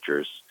 relief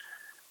pitchers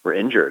were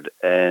injured,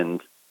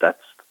 and that's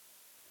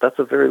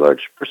a very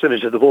large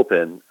percentage of the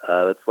bullpen.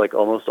 That's like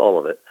almost all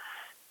of it.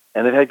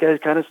 And they've had guys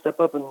kind of step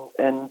up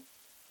and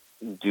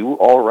do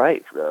all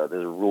right. There's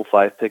a Rule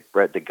 5 pick,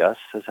 Brett DeGuss,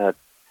 has had...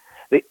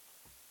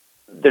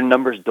 Their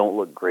numbers don't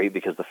look great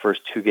because the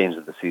first 2 games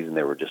of the season,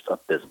 they were just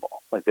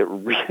abysmal. Like, they were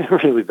really,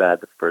 really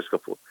bad the first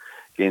couple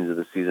games of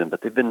the season,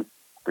 but they've been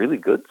really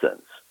good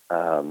since.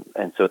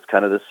 And so it's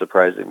kind of this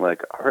surprising,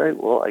 like, all right,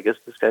 well, I guess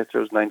this guy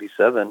throws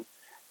 97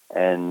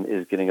 and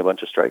is getting a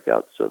bunch of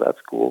strikeouts, so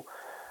that's cool.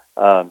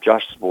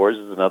 Josh Spores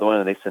is another one,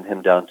 and they sent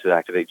him down to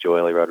activate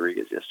Joely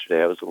Rodriguez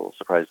yesterday. I was a little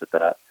surprised at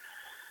that.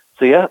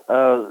 So, yeah,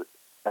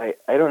 I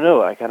don't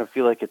know. I kind of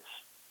feel like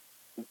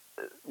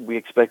we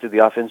expected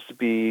the offense to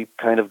be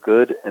kind of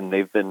good, and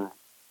they've been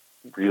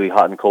really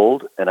hot and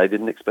cold, and I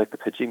didn't expect the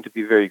pitching to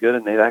be very good,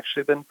 and they've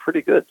actually been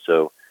pretty good.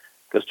 So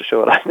goes to show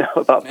what I know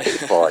about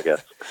baseball, I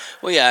guess.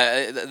 Well,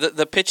 yeah,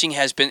 the pitching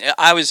has been.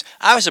 I was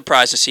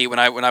surprised to see when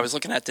I was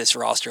looking at this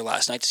roster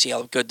last night to see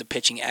how good the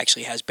pitching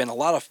actually has been. A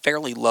lot of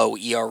fairly low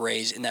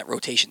ERAs in that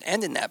rotation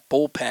and in that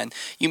bullpen.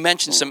 You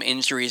mentioned some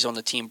injuries on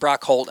the team.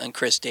 Brock Holt and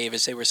Chris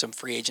Davis. They were some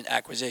free agent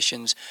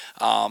acquisitions.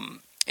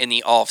 In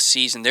the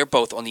off-season. They're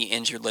both on the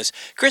injured list.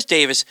 Chris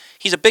Davis,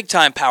 he's a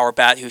big-time power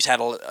bat who's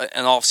had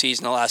an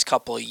off-season the last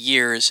couple of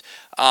years,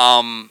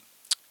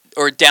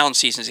 or down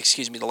seasons,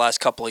 the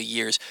last couple of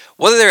years.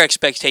 What are their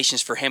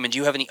expectations for him, and do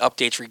you have any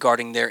updates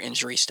regarding their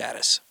injury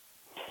status?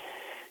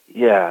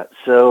 Yeah,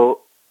 so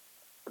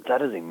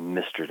that is a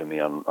mystery to me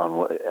on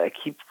what I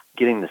keep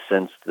getting the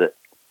sense that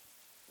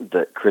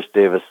Chris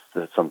Davis,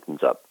 that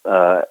something's up.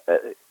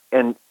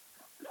 And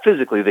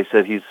physically, they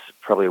said he's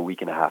probably a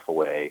week and a half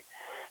away.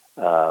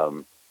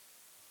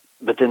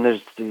 But then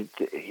there's you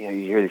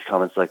hear these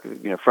comments like,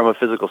 from a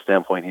physical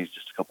standpoint, he's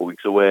just a couple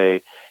weeks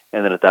away,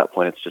 and then at that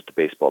point, it's just a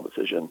baseball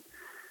decision.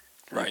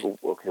 Right.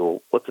 Okay,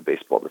 well, what's a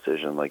baseball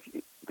decision? Like,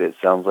 it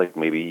sounds like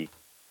maybe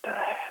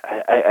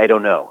I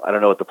don't know. I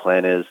don't know what the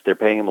plan is. They're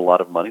paying him a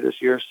lot of money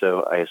this year,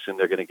 so I assume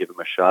they're going to give him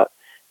a shot.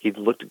 He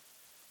looked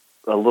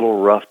a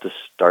little rough to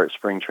start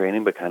spring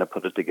training, but kind of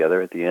put it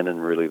together at the end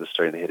and really was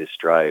starting to hit his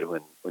stride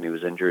when he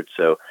was injured.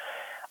 So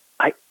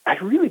I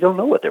really don't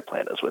know what their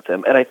plan is with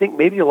him. And I think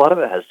maybe a lot of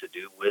it has to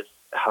do with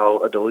how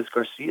Adolis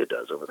Garcia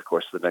does over the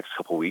course of the next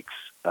couple weeks.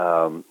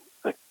 A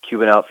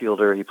Cuban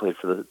outfielder, he played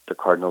for the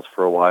Cardinals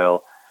for a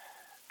while.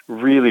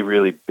 Really,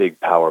 really big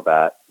power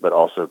bat, but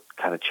also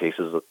kind of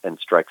chases and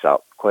strikes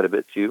out quite a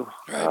bit too.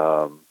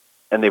 Right.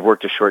 And they've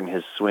worked to shorten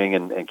his swing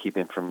and keep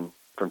him from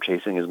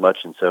chasing as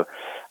much. And so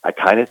I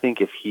kind of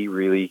think if he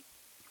really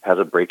has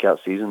a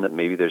breakout season, that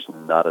maybe there's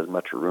not as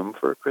much room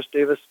for a Chris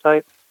Davis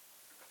type.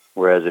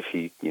 Whereas if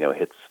he,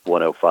 hits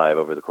 105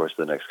 over the course of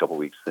the next couple of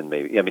weeks, then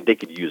maybe, they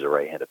could use a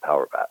right-handed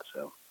power bat.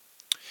 So,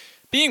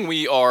 being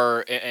we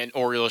are an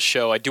Orioles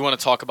show, I do want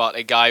to talk about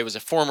a guy who was a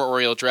former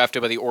Oriole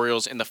drafted by the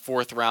Orioles in the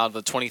 4th round of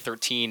the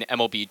 2013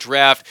 MLB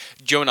draft,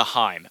 Jonah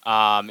Heim.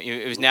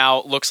 It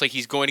now looks like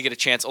he's going to get a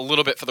chance a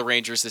little bit for the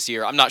Rangers this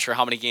year. I'm not sure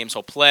how many games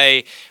he'll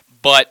play,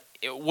 but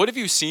what have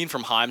you seen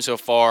from Heim so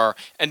far,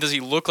 and does he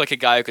look like a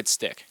guy who could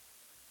stick?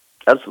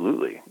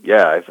 Absolutely.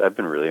 Yeah, I've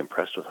been really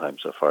impressed with Heim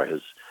so far.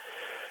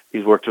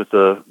 He's worked with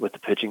the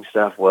pitching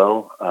staff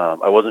well.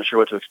 I wasn't sure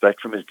what to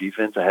expect from his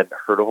defense. I hadn't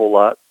heard a whole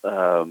lot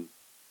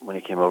when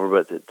he came over,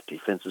 but the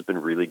defense has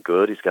been really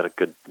good. He's got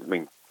a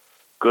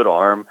good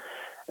arm,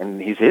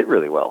 and he's hit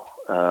really well.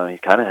 He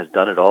kind of has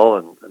done it all,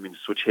 and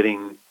switch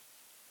hitting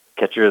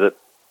catcher that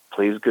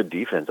plays good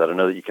defense. I don't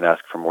know that you can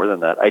ask for more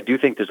than that. I do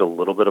think there's a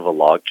little bit of a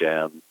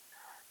logjam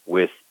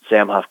with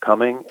Sam Huff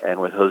coming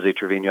and with Jose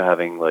Trevino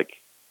having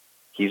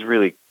he's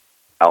really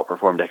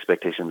outperformed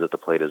expectations at the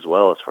plate as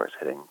well as far as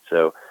hitting.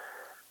 So.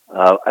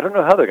 I don't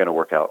know how they're going to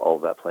work out all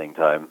of that playing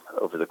time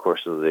over the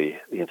course of the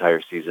entire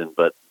season,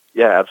 but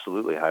yeah,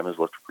 absolutely. Heim has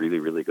looked really,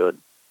 really good.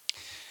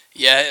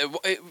 Yeah,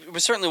 it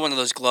was certainly one of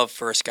those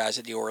glove-first guys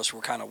that the Orioles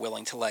were kind of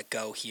willing to let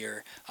go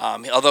here.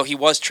 Although he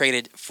was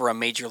traded for a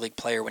major league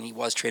player when he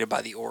was traded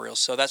by the Orioles,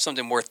 so that's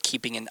something worth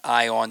keeping an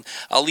eye on.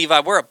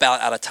 Levi, we're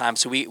about out of time,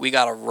 so we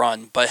got to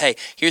run. But hey,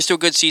 here's to a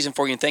good season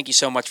for you, and thank you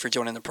so much for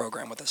joining the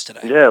program with us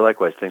today. Yeah,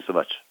 likewise. Thanks so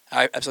much. All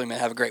right, absolutely, man.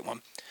 Have a great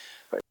one.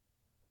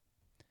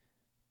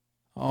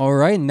 All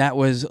right, and that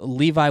was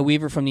Levi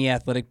Weaver from The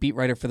Athletic, beat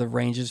writer for the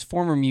Rangers,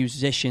 former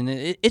musician.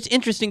 It's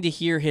interesting to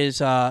hear his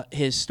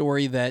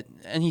story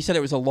and he said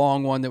it was a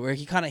long one where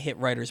he kind of hit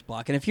writer's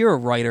block. And if you're a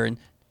writer, and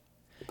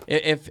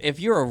if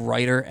you're a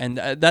writer, and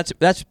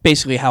that's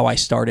basically how I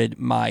started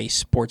my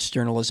sports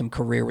journalism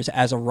career, was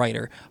as a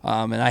writer,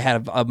 and I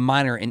had a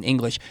minor in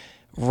English.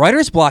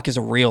 Writer's block is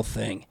a real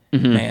thing,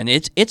 man.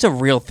 It's a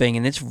real thing,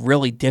 and it's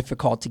really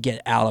difficult to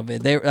get out of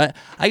it.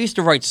 I used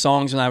to write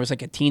songs when I was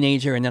like a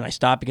teenager, and then I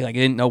stopped because I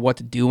didn't know what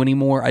to do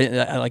anymore.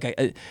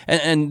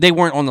 And they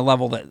weren't on the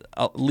level that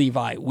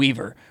Levi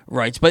Weaver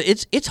writes. But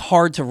it's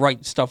hard to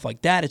write stuff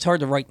like that. It's hard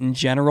to write in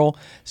general.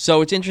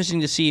 So it's interesting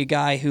to see a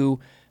guy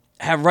who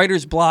had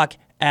writer's block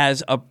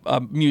as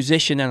a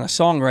musician and a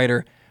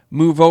songwriter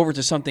move over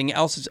to something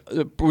else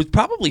that was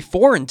probably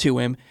foreign to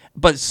him,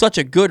 but such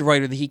a good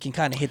writer that he can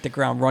kind of hit the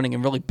ground running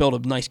and really build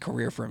a nice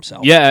career for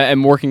himself. Yeah,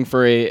 and working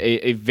for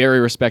a very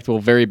respectable,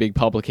 very big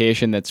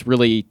publication that's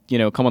really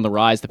come on the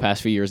rise the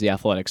past few years, The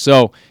Athletic.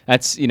 So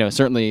that's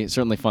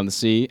certainly fun to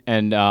see,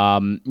 and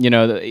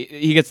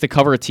he gets to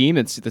cover a team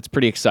that's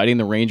pretty exciting.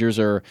 The Rangers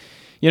are.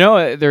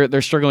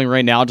 They're struggling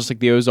right now, just like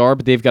the O's are,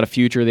 but they've got a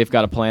future, they've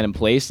got a plan in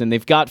place, and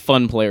they've got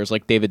fun players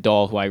like David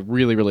Dahl, who I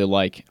really, really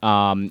like,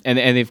 and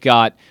they've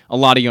got a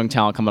lot of young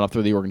talent coming up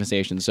through the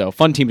organization. So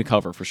fun team to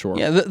cover for sure.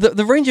 Yeah,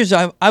 the Rangers,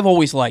 I've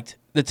always liked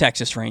the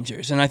Texas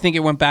Rangers, and I think it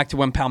went back to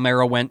when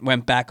Palmeiro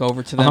went back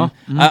over to them.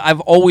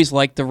 I've always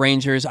liked the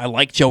Rangers. I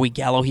like Joey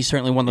Gallo. He's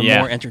certainly one of the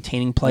more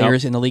entertaining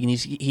players in the league, and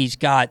he's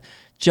got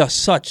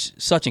just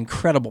such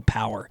incredible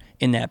power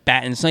in that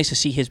bat, and it's nice to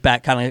see his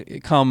bat kind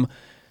of come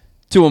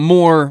to a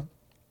more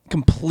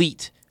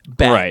complete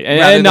bat, right,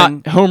 and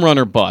not home run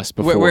or bust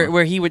before.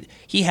 Where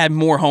he had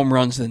more home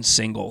runs than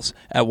singles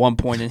at one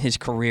point in his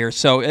career.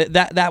 So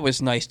that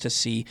was nice to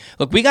see.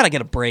 Look, we got to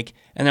get a break,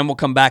 and then we'll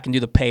come back and do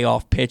the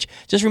payoff pitch.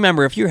 Just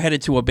remember, if you're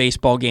headed to a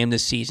baseball game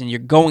this season, you're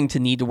going to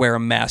need to wear a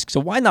mask.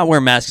 So why not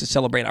wear masks to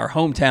celebrate our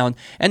hometown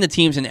and the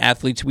teams and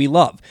athletes we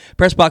love?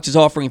 PressBox is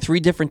offering 3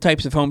 different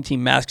types of home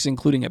team masks,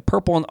 including a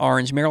purple and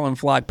orange Maryland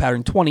flag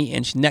pattern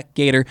 20-inch neck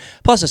gaiter,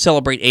 plus a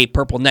Celebrate 8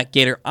 purple neck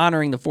gaiter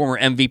honoring the former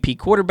MVP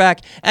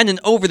quarterback, and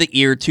an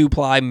over-the-ear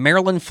 2-ply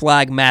Maryland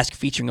flag mask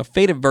featuring a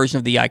faded version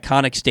of the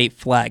iconic state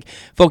flag.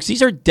 Folks,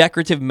 these are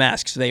decorative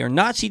masks. They are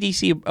not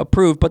CDC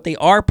approved, but they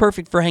are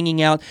perfect for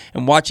hanging out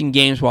and watching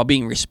games while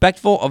being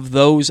respectful of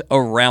those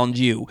around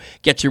you.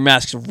 Get your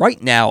masks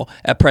right now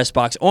at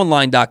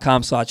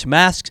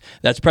PressBoxOnline.com/masks.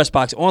 That's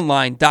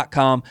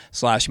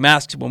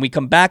PressBoxOnline.com/masks. When we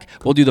come back,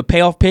 we'll do the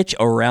payoff pitch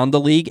around the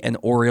league and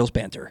Orioles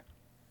banter.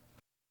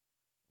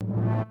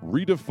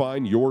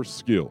 Redefine your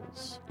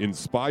skills,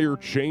 inspire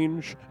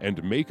change,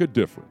 and make a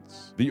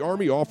difference. The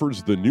Army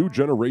offers the new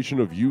generation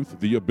of youth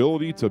the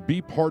ability to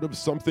be part of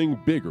something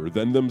bigger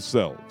than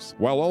themselves,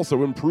 while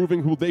also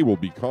improving who they will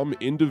become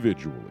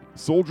individually.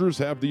 Soldiers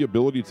have the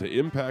ability to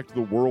impact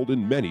the world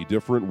in many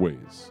different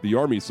ways. The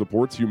Army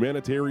supports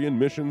humanitarian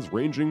missions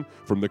ranging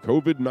from the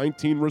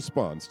COVID-19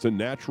 response to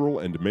natural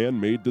and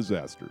man-made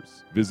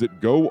disasters.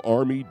 Visit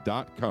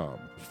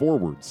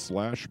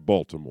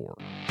goarmy.com/Baltimore.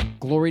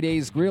 Glory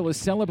Days Grill is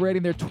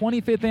celebrating their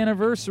 25th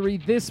anniversary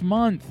this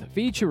month,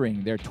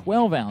 featuring their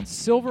 12-ounce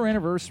silver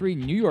anniversary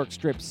New York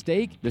strip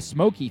steak, the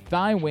smoky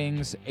thigh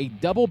wings, a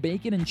double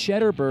bacon and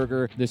cheddar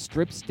burger, the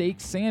strip steak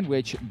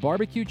sandwich,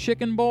 barbecue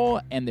chicken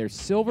bowl, and their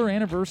silver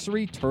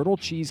anniversary turtle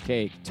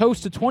cheesecake.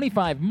 Toast to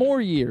 25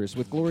 more years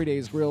with Glory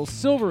Days Grill's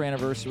silver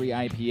anniversary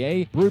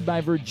IPA, brewed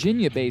by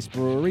Virginia-based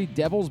brewery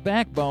Devil's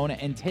Backbone,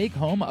 and take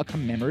home a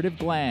commemorative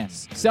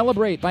glass.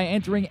 Celebrate by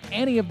entering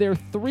any of their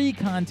 3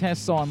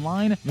 contests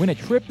online. Win a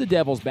trip to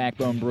Devil's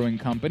Backbone Brewing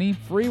Company,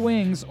 free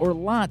wings, or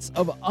lots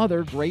of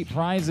other great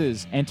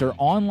prizes. Enter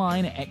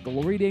online at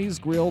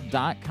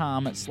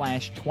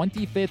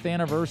glorydaysgrill.com/25th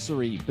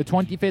anniversary. The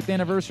 25th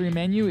anniversary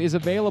menu is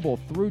available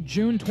through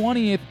June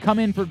 20th. Come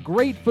in for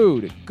great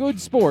food,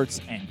 good sports,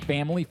 and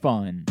family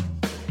fun.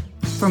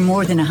 For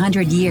more than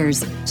 100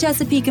 years,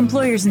 Chesapeake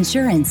Employers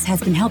Insurance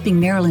has been helping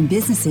Maryland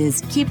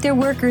businesses keep their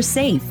workers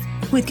safe.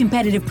 With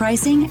competitive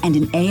pricing and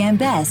an AM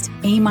Best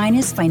A-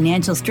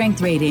 financial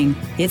strength rating,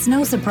 it's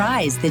no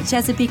surprise that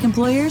Chesapeake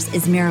Employers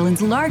is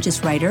Maryland's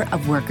largest writer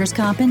of workers'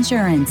 comp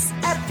insurance.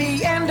 At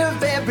the end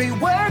of every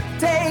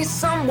workday,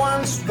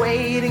 someone's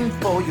waiting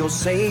for your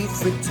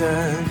safe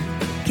return.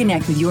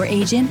 Connect with your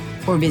agent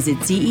or visit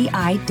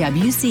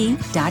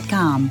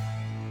CEIWC.com.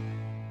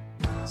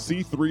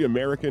 C3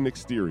 American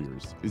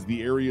Exteriors is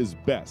the area's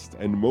best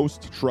and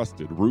most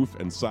trusted roof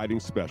and siding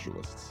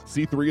specialists.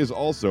 C3 is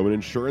also an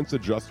insurance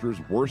adjuster's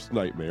worst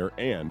nightmare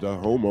and a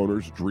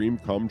homeowner's dream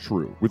come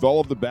true. With all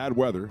of the bad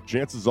weather,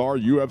 chances are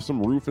you have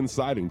some roof and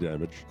siding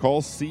damage.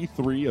 Call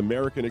C3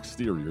 American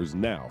Exteriors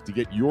now to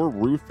get your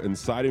roof and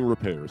siding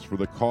repairs for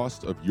the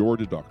cost of your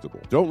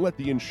deductible. Don't let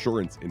the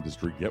insurance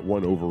industry get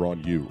one over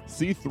on you.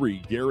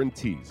 C3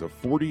 guarantees a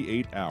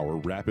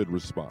 48-hour rapid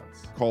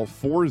response. Call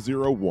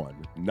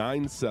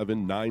 401-9797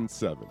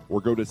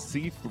 or go to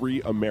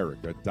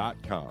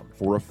c3america.com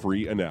for a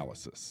free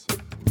analysis.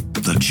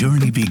 The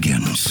journey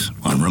begins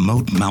on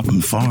remote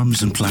mountain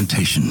farms and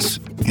plantations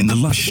in the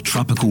lush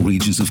tropical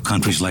regions of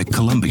countries like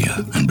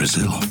Colombia and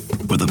Brazil,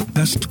 where the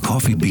best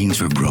coffee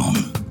beans are grown.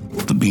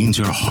 The beans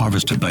are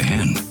harvested by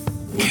hand,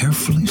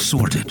 carefully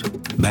sorted,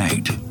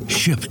 bagged,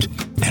 shipped,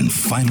 and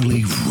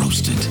finally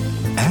roasted.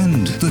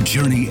 And the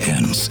journey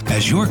ends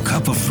as your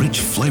cup of rich,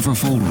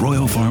 flavorful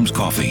Royal Farms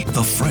coffee,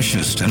 the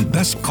freshest and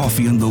best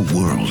coffee in the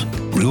world.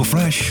 Real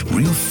fresh,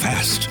 real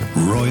fast.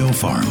 Royal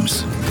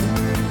Farms.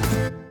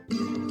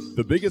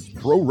 The biggest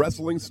pro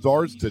wrestling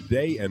stars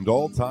today and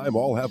all time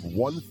all have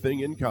one thing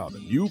in common.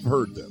 You've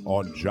heard them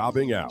on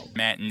Jobbing Out.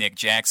 Matt and Nick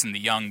Jackson, the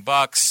Young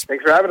Bucks.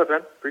 Thanks for having us,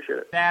 man. Appreciate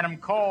it. Adam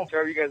Cole. How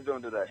are you guys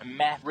doing today?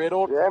 Matt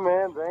Riddle. Yeah,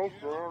 man. Thanks,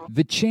 man.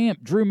 The champ,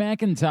 Drew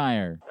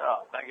McIntyre. Oh,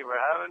 thank you for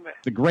having me.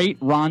 The great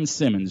Ron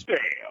Simmons. Damn.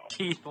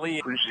 Keith Lee.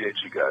 Appreciate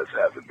you guys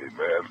having me,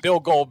 man. Bill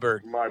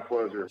Goldberg. My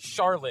pleasure.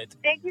 Charlotte.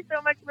 Thank you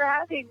so much for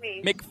having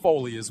me. Mick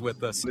Foley is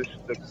with us. This is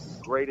the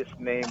greatest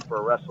name for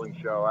a wrestling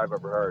show I've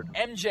ever heard.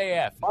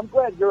 MJF. I'm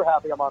glad you're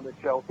happy I'm on this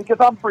show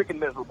because I'm freaking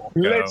miserable.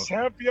 Le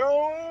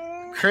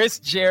champion. Chris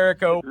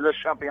Jericho. Le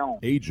champion.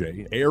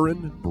 AJ,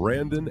 Aaron,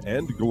 Brandon,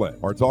 and Glenn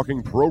are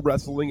talking pro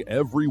wrestling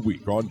every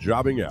week on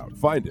Jobbing Out.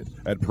 Find it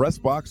at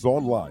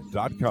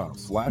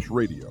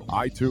PressBoxOnline.com/radio,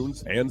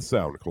 iTunes, and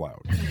SoundCloud.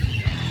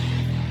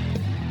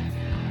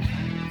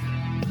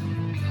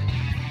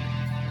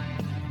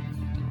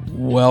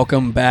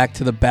 Welcome back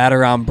to the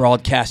Batter On,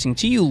 broadcasting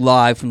to you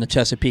live from the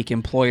Chesapeake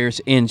Employers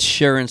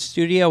Insurance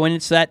Studio, and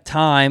it's that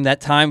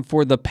time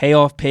for the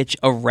payoff pitch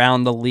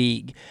around the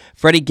league.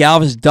 Freddie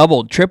Galvis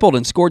doubled, tripled,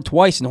 and scored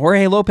twice, and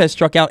Jorge Lopez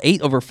struck out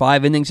 8 over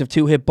 5 innings of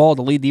 2-hit ball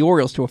to lead the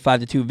Orioles to a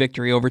 5-2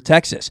 victory over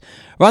Texas.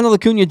 Ronald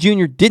Acuna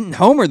Jr. didn't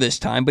homer this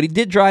time, but he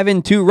did drive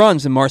in 2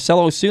 runs, and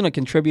Marcelo Osuna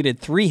contributed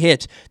 3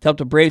 hits to help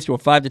the Braves to a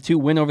 5-2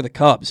 win over the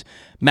Cubs.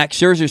 Max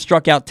Scherzer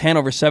struck out 10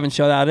 over 7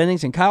 shutout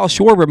innings, and Kyle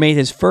Schwarber made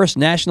his first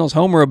Nationals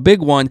homer a big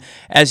one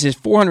as his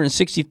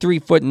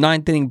 463-foot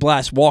 9th-inning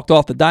blast walked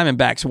off the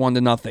Diamondbacks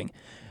 1-0.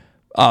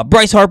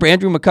 Bryce Harper,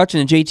 Andrew McCutchen,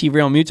 and JT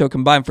Realmuto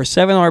combined for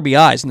 7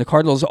 RBIs, and the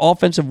Cardinals'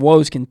 offensive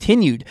woes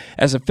continued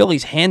as the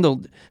Phillies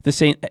handed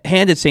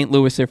St.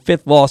 Louis their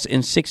 5th loss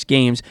in 6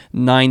 games,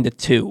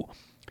 9-2.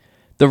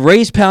 The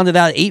Rays pounded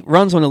out 8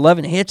 runs on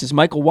 11 hits as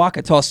Michael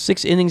Wacha tossed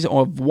 6 innings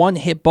of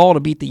 1-hit ball to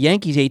beat the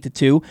Yankees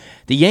 8-2.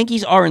 The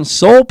Yankees are in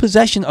sole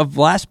possession of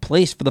last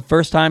place for the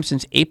first time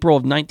since April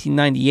of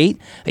 1998,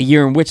 a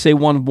year in which they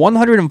won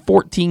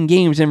 114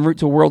 games en route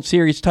to a World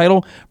Series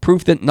title,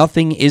 proof that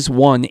nothing is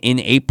won in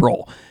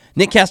April.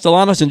 Nick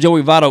Castellanos and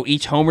Joey Votto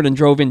each homered and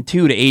drove in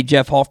 2 to aid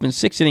Jeff Hoffman's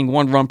 6-inning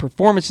 1-run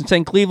performance and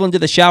send Cleveland to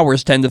the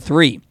showers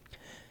 10-3.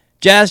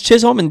 Jazz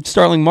Chisholm and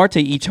Starling Marte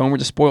each homer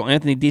to spoil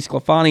Anthony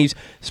DeSclafani's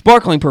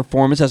sparkling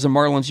performance as the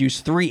Marlins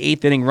used 3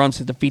 8th-inning runs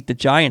to defeat the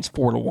Giants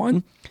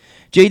 4-1.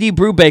 J.D.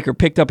 Brubaker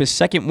picked up his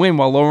second win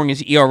while lowering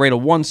his ERA to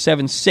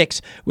 1.76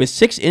 with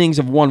 6 innings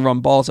of 1-run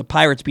balls. The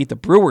Pirates beat the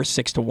Brewers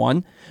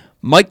 6-1.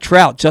 Mike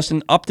Trout,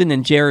 Justin Upton,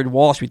 and Jared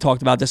Walsh, we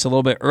talked about this a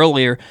little bit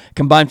earlier,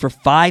 combined for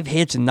 5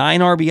 hits and 9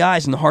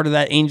 RBIs in the heart of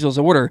that Angels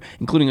order,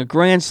 including a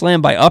grand slam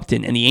by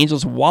Upton, and the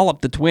Angels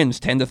walloped the Twins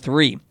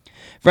 10-3.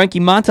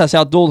 Frankie Montas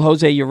outdueled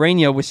Jose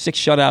Urena with 6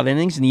 shutout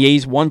innings, and the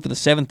A's won for the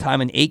 7th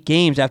time in 8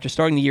 games after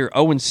starting the year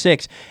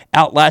 0-6,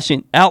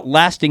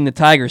 outlasting the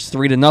Tigers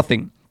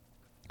 3-0.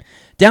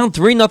 Down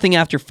 3-0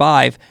 after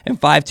 5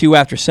 and 5-2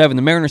 after 7,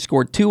 the Mariners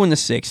scored 2 in the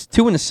 6th,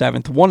 2 in the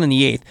 7th, 1 in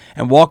the 8th,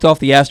 and walked off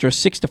the Astros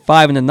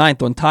 6-5 in the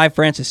 9th on Ty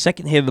France's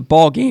second hit of the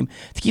ball game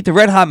to keep the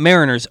red-hot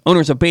Mariners,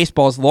 owners of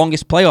baseball's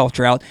longest playoff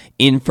drought,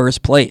 in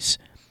first place.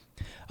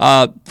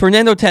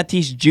 Fernando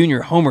Tatis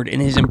Jr. homered in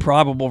his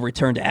improbable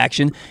return to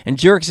action, and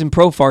Jurickson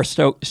Profar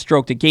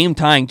stroked a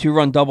game-tying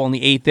 2-run double in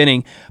the 8th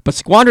inning, but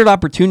squandered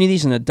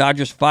opportunities in the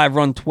Dodgers'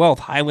 5-run 12th,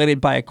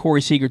 highlighted by a Corey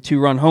Seager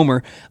 2-run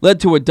homer, led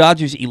to a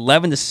Dodgers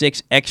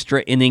 11-6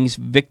 extra innings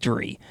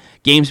victory.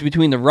 Games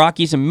between the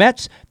Rockies and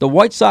Mets, the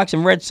White Sox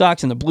and Red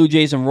Sox, and the Blue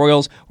Jays and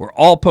Royals were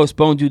all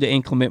postponed due to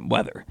inclement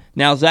weather.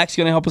 Now, Zach's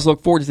going to help us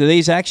look forward to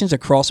today's actions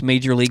across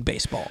Major League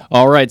Baseball.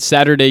 All right,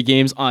 Saturday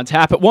games on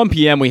tap. At 1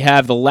 p.m., we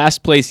have the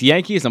last place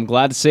Yankees, I'm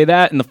glad to say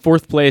that, and the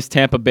 4th place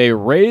Tampa Bay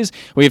Rays.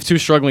 We have 2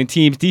 struggling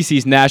teams,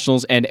 DC's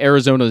Nationals and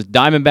Arizona's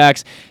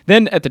Diamondbacks.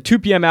 Then at the 2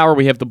 p.m. hour,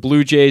 we have the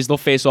Blue Jays. They'll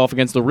face off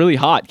against the really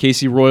hot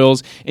KC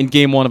Royals in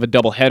Game 1 of a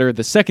doubleheader.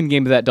 The second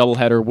game of that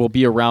doubleheader will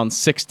be around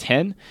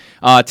 6:10.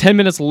 10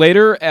 minutes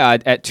later,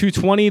 at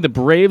 2:20, the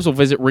Braves will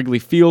visit Wrigley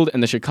Field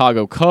and the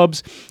Chicago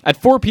Cubs. At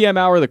 4 p.m.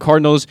 hour, the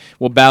Cardinals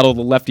will battle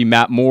the lefty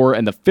Matt Moore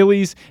and the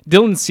Phillies.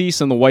 Dylan Cease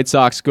and the White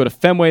Sox go to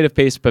Fenway to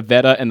face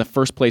Pivetta and the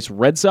first-place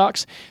Red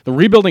Sox. The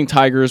rebuilding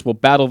Tigers will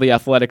battle the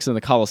Athletics in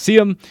the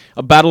Coliseum.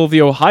 A battle of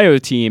the Ohio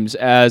teams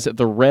as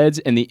the Reds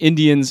and the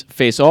Indians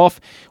face off.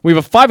 We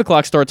have a 5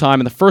 o'clock start time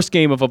in the first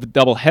game of a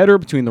doubleheader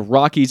between the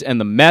Rockies and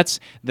the Mets.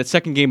 The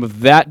second game of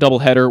that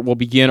doubleheader will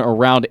begin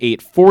around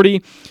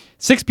 8:40.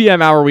 6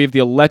 p.m. hour, we have the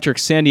electric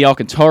Sandy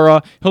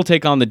Alcantara. He'll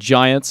take on the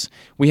Giants.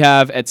 We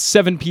have at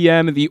 7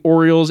 p.m. the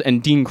Orioles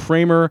and Dean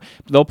Kramer.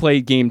 They'll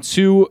play Game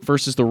 2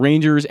 versus the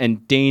Rangers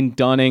and Dane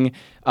Dunning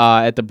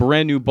at the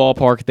brand-new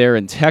ballpark there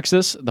in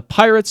Texas. The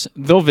Pirates,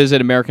 they'll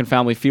visit American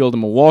Family Field in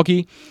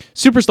Milwaukee.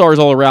 Superstars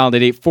all around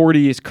at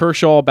 8:40 is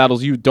Kershaw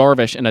battles Yu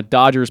Darvish in a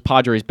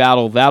Dodgers-Padres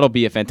battle. That'll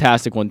be a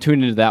fantastic one.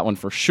 Tune into that one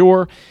for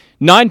sure.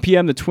 9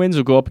 p.m., the Twins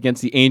will go up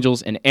against the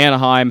Angels in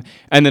Anaheim.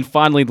 And then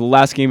finally, the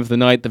last game of the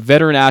night, the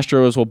veteran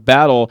Astros will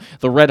battle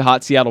the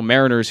red-hot Seattle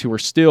Mariners, who are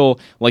still,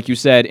 like you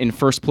said, in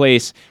first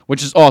place,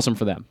 which is awesome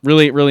for them.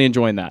 Really, really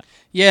enjoying that.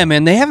 Yeah,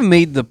 man, they haven't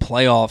made the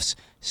playoffs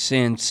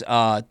since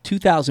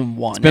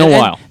 2001. It's been a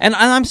while. And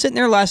I'm sitting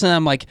there last night,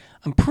 I'm like,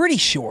 I'm pretty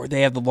sure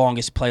they have the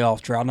longest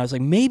playoff drought. And I was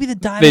like, maybe the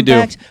Diamondbacks. They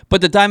do.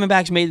 But the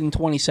Diamondbacks made it in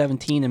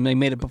 2017, and they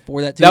made it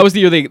before that, too. That was the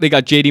year they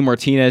got J.D.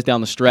 Martinez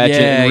down the stretch.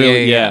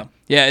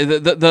 Yeah,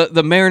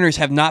 the Mariners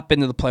have not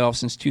been to the playoffs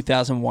since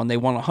 2001. They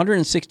won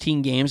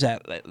 116 games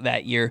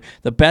that year,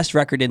 the best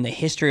record in the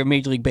history of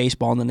Major League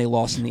Baseball, and then they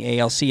lost in the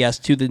ALCS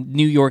to the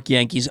New York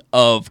Yankees,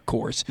 of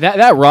course.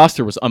 That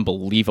roster was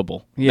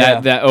unbelievable.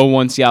 Yeah. That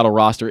 0-1 Seattle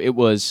roster, it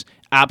was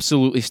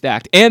absolutely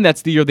stacked. And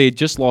that's the year they had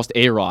just lost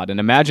A-Rod. And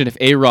imagine if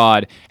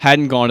A-Rod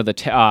hadn't gone to the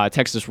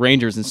Texas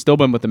Rangers and still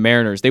been with the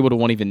Mariners, they would have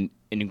won even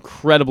an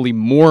incredibly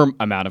more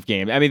amount of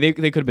games. I mean, they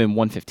could have been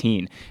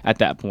 115 at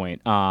that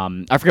point.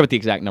 I forget what the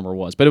exact number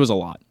was, but it was a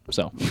lot.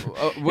 So,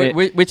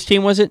 which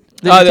team was it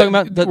that you're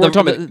talking about? We're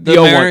talking about the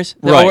Mariners.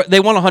 Right. They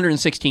won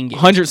 116 games.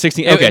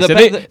 116. Okay, so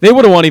they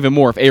would have won even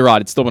more if A-Rod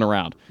had still been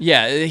around.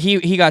 Yeah,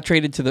 he got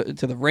traded to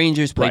the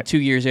Rangers, played 2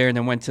 years there, and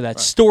then went to that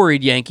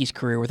storied Yankees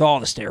career with all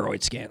the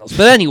steroid scandals.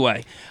 But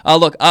anyway,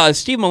 look,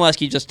 Steve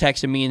Melewski just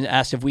texted me and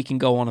asked if we can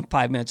go on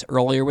 5 minutes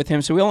earlier with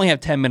him. So we only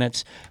have 10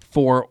 minutes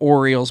for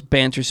Orioles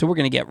banter, so we're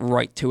going to get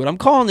right to it. I'm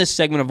calling this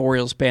segment of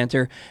Orioles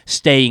banter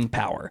Staying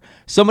Power.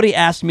 Somebody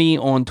asked me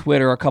on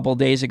Twitter a couple of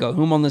days ago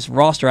whom on this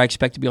roster I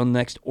expect to be on the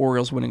next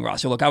Orioles winning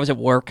roster. Look, I was at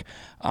work,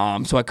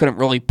 so I couldn't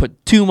really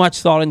put too much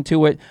thought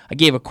into it. I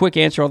gave a quick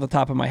answer off the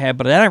top of my head,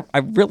 but then I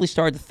really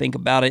started to think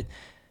about it.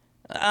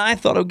 I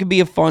thought it could be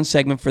a fun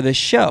segment for this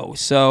show,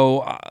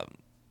 so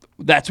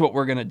that's what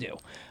we're going to do.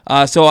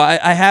 So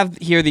I have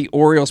here the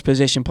Orioles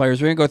position players.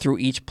 We're going to go through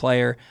each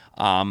player.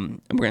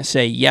 And we're going to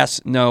say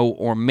yes, no,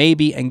 or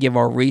maybe and give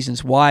our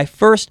reasons why.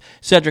 First,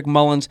 Cedric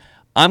Mullins.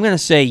 I'm going to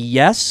say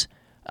yes.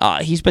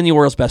 He's been the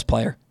Orioles' best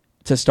player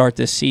to start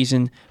this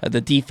season. The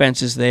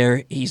defense is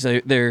there. He's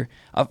their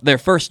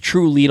first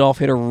true leadoff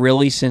hitter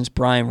really since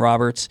Brian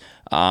Roberts.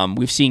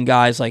 We've seen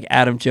guys like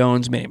Adam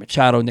Jones, Manny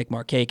Machado, Nick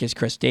Markakis,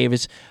 Chris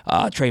Davis,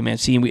 Trey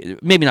Mancini.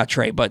 Maybe not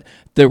Trey, but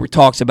there were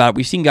talks about it.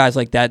 We've seen guys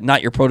like that,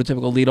 not your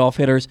prototypical leadoff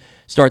hitters,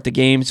 start the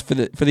games for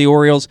the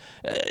Orioles.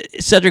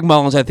 Cedric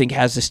Mullins, I think,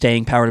 has the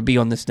staying power to be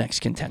on this next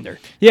contender.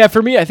 Yeah,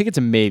 for me, I think it's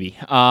a maybe.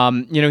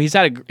 He's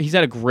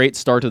had a great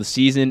start to the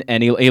season,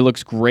 and he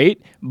looks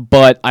great.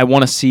 But I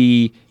want to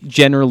see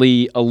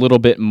generally a little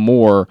bit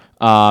more.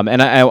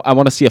 And I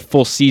want to see a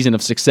full season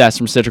of success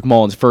from Cedric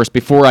Mullins first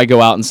before I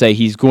go out and say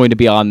he's going to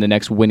be on the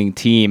next winning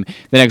team,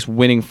 the next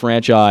winning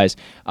franchise.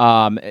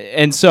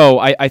 And so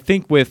I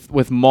think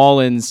with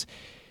Mullins,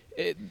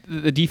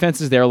 the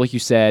defense is there, like you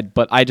said,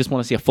 but I just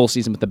want to see a full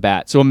season with the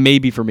bat. So a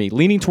maybe for me.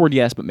 Leaning toward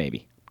yes, but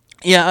maybe.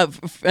 Yeah,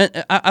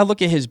 I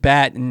look at his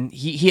bat, and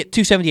he hit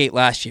 278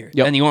 last year.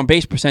 Yep. And the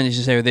on-base percentage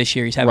is there this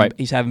year.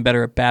 He's having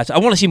better at-bats. I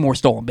want to see more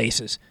stolen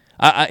bases.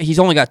 He's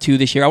only got 2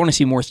 this year. I want to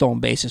see more stolen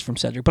bases from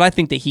Cedric, but I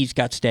think that he's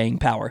got staying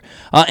power.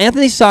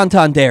 Anthony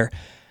Santander,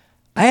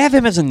 I have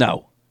him as a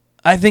no.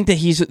 I think that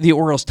he's the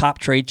Orioles' top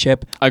trade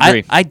chip. I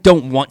agree. I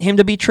don't want him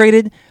to be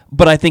traded,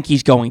 but I think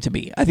he's going to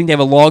be. I think they have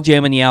a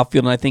logjam in the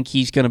outfield, and I think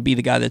he's going to be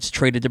the guy that's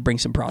traded to bring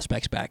some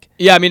prospects back.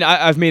 Yeah, I mean,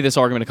 I've made this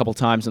argument a couple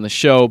times on the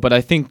show, but I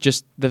think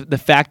just the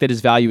fact that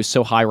his value is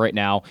so high right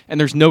now, and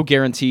there's no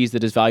guarantees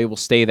that his value will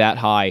stay that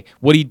high.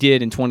 What he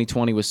did in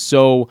 2020 was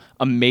so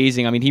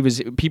amazing. I mean, he was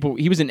in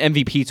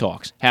MVP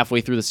talks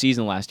halfway through the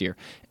season last year,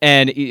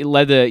 and he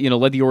led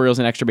the Orioles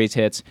in extra base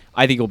hits.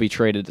 I think he'll be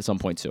traded at some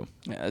point too.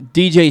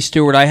 DJ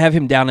Stewart, I have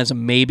him down as a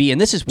maybe, and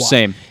this is why.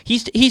 Same.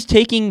 He's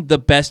taking the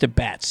best at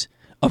bats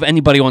of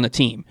anybody on the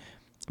team.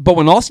 But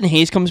when Austin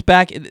Hayes comes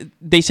back,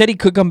 they said he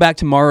could come back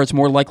tomorrow. It's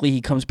more likely he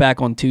comes back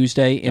on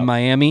Tuesday in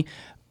Miami.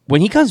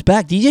 When he comes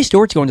back, DJ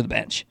Stewart's going to the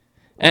bench.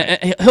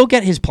 He'll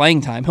get his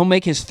playing time. He'll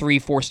make his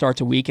 3-4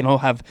 starts a week, and he'll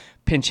have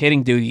pinch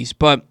hitting duties.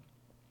 But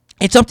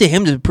it's up to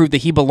him to prove that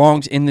he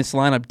belongs in this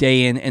lineup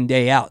day in and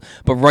day out.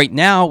 But right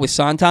now, with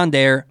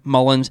Santander,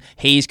 Mullins,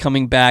 Hayes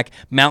coming back,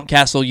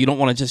 Mountcastle, you don't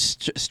want to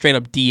just straight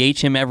up DH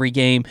him every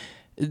game.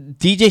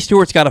 DJ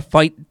Stewart's got to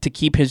fight to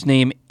keep his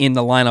name in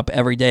the lineup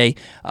every day.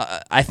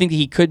 I think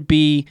he could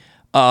be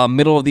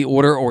middle of the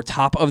order or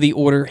top of the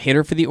order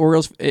hitter for the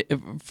Orioles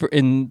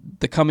in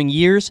the coming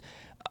years.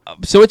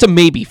 So it's a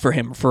maybe for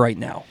him for right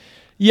now.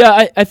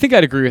 Yeah, I think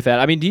I'd agree with that.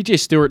 I mean, DJ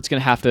Stewart's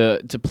going to have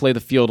to play the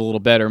field a little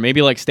better.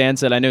 Maybe like Stan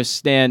said, I know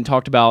Stan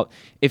talked about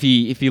if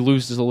he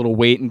loses a little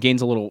weight and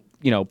gains a little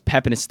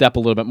pep in his step a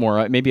little bit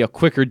more, maybe a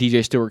quicker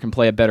DJ Stewart can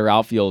play a better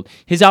outfield.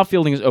 His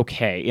outfielding is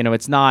okay.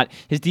 It's not,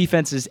 his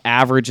defense is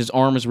average. His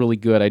arm is really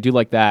good. I do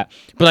like that.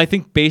 But I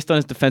think based on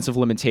his defensive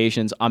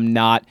limitations, I'm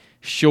not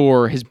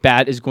sure his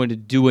bat is going to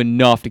do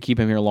enough to keep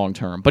him here long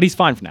term. But he's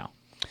fine for now.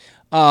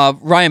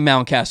 Ryan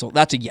Mountcastle,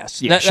 that's a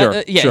yes. Yeah,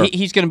 sure.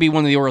 He's going to be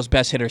one of the Orioles'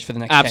 best hitters for the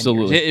next 10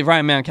 years.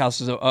 Ryan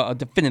Mountcastle is a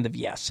definitive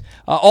yes.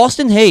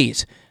 Austin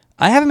Hayes,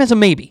 I have him as a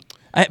maybe.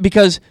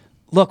 Because,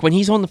 look, when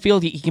he's on the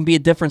field, he can be a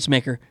difference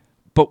maker,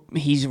 but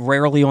he's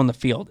rarely on the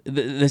field.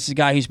 This is a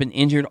guy who's been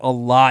injured a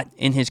lot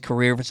in his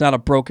career. If it's not a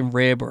broken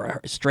rib or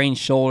a strained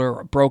shoulder or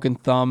a broken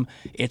thumb,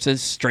 it's a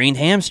strained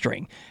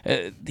hamstring.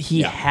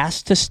 He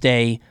has to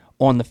stay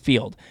on the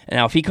field. And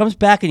now if he comes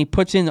back and he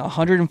puts in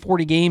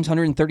 140 games,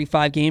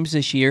 135 games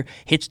this year,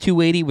 hits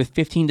 280 with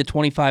 15 to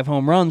 25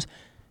 home runs,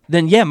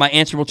 then yeah, my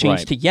answer will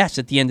change to yes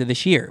at the end of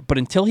this year. But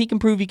until he can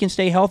prove he can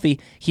stay healthy,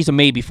 he's a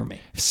maybe for me.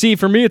 See,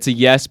 for me it's a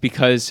yes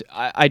because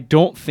I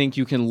don't think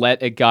you can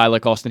let a guy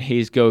like Austin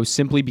Hayes go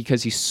simply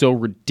because he's so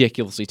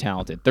ridiculously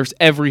talented. There's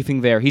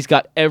everything there. He's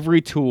got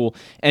every tool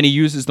and he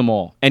uses them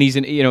all. And he's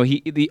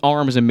the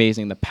arm is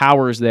amazing. The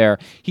power is there.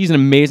 He's an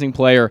amazing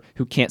player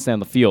who can't stay on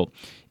the field.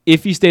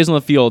 If he stays on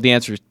the field, the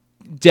answer is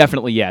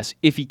definitely yes.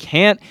 If he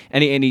can't,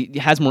 and he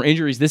has more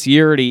injuries this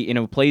year, and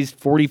he plays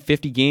 40,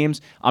 50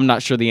 games, I'm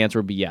not sure the answer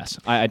would be yes.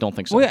 I don't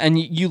think so. Well, yeah, and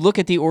you look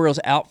at the Orioles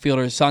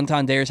outfielders.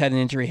 Santander's had an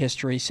injury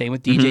history. Same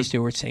with DJ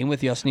Stewart. Same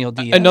with Yasniel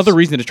Diaz. Another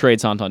reason to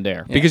trade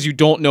Santander, because you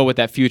don't know what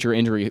that future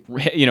injury,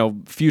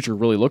 future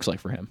really looks like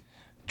for him.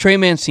 Trey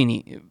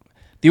Mancini.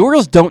 The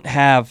Orioles don't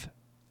have.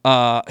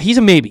 He's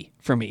a maybe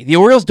for me. The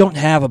Orioles don't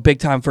have a big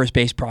time first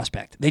base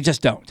prospect. They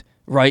just don't.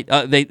 Right?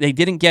 They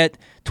didn't get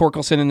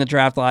Torkelson in the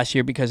draft last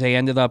year because they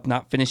ended up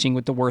not finishing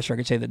with the worst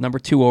record, say the number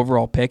 2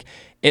 overall pick.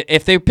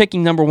 If they're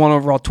picking number 1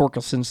 overall,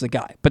 Torkelson's the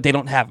guy. But they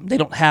don't have him. They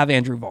don't have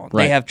Andrew Vaughn.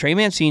 Right. They have Trey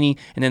Mancini,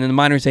 and then in the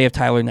minors they have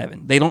Tyler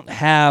Nevin. They don't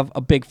have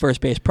a big first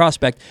base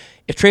prospect.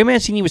 If Trey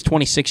Mancini was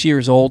 26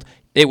 years old,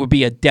 it would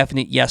be a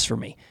definite yes for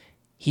me.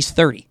 He's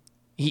 30.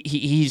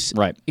 He's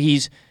right.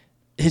 His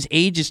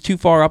age is too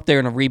far up there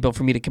in a rebuild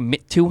for me to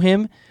commit to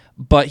him,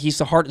 but he's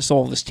the heart and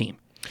soul of this team.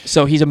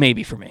 So he's a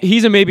maybe for me.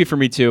 He's a maybe for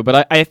me too,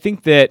 but I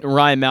think that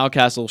Ryan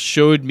Mountcastle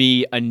showed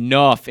me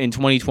enough in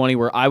 2020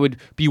 where I would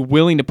be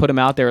willing to put him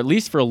out there at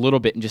least for a little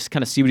bit and just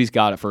kind of see what he's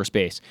got at first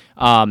base.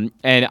 And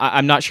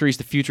I'm not sure he's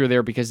the future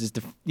there because his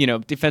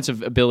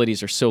defensive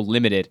abilities are so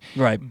limited.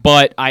 Right.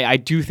 But I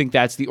do think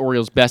that's the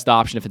Orioles' best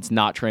option if it's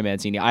not Trey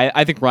Mancini.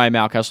 I think Ryan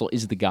Mountcastle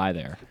is the guy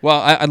there. Well,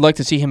 I'd like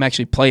to see him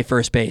actually play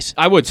first base.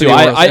 I would too.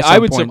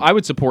 I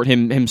would support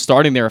him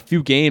starting there a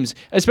few games,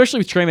 especially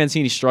with Trey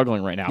Mancini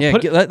struggling right now. Yeah,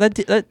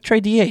 let Trey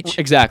DH.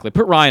 Exactly.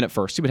 Put Ryan at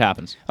first. See what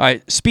happens. All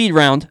right, speed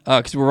round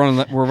because we're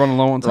running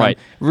low on time. Right.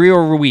 Rio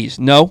Ruiz,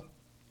 no.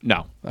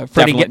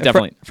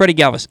 Definitely. Freddie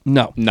Galvis,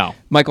 no. No.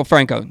 Michael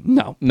Franco,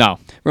 no. No.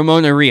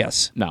 Ramon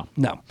Arias, no.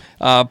 No.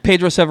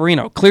 Pedro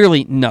Severino,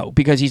 clearly no,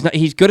 because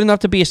he's good enough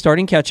to be a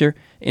starting catcher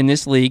in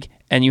this league,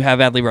 and you have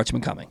Adley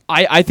Rutschman coming.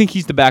 I think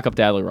he's the backup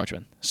to Adley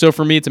Rutschman. So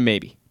for me, it's a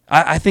maybe.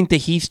 I think that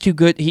he's too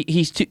good.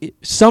 He's too.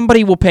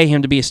 Somebody will pay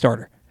him to be a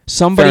starter.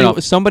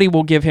 Somebody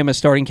will give him a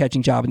starting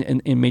catching job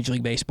in Major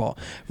League Baseball.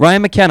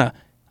 Ryan McKenna,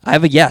 I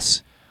have a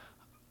yes.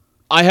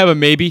 I have a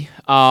maybe,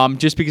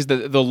 just because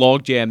the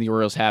log jam the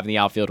Orioles have in the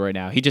outfield right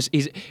now. He's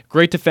a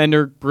great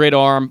defender, great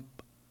arm.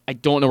 I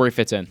don't know where he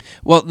fits in.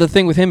 Well, the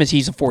thing with him is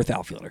he's a fourth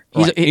outfielder.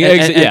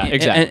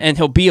 Exactly. And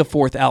he'll be a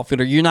fourth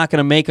outfielder. You're not going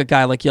to make a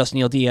guy like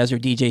Yasniel Diaz or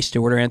DJ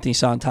Stewart or Anthony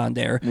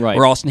Santander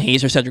or Austin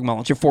Hayes or Cedric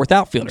Mullins your fourth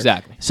outfielder.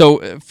 Exactly.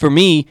 So for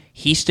me,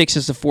 he sticks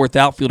as the fourth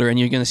outfielder, and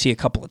you're going to see a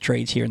couple of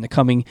trades here in the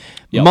coming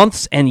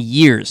months and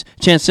years.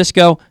 Chance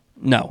Sisco,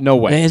 no. No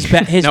way.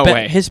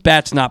 His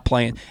bat's not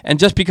playing. And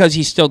just because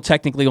he's still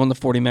technically on the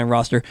 40-man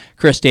roster,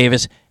 Chris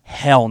Davis,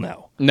 hell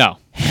no. No.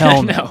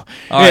 Hell no.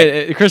 All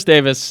right. Chris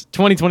Davis,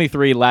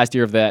 2023, last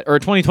year of that, or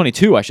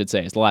 2022, I should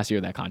say, is the last year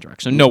of that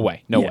contract. So no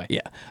way. No way.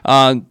 Yeah.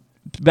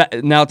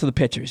 Now to the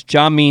pitchers.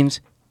 John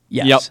Means,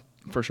 yes.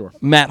 Yep, for sure.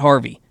 Matt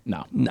Harvey,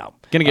 no. Going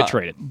to get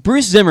traded.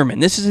 Bruce Zimmerman,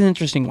 this is an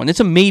interesting one. It's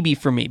a maybe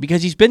for me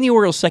because he's been the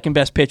Orioles'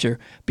 second-best pitcher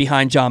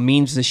behind John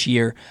Means this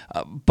year,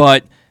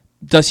 but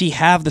does he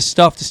have the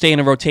stuff to stay in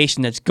a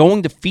rotation that's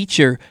going to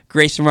feature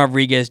Grayson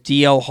Rodriguez,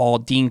 DL Hall,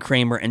 Dean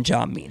Kramer, and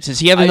John Means? Does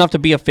he have enough to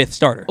be a fifth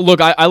starter?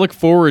 Look, I look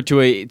forward to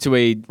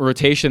a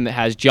rotation that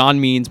has John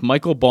Means,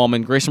 Michael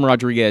Ballman, Grayson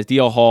Rodriguez,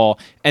 DL Hall,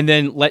 and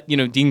then let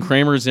Dean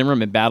Kramer,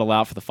 Zimmerman battle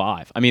out for the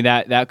 5. I mean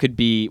that could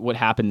be what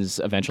happens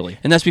eventually.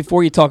 And that's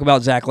before you talk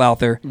about Zach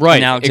Lowther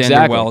and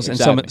Alexander Wells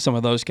and some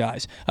of those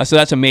guys. So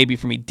that's a maybe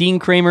for me. Dean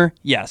Kramer,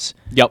 yes.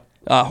 Yep.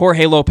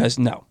 Jorge Lopez,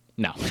 no.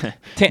 No.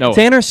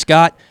 Tanner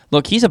Scott,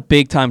 look, he's a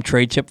big-time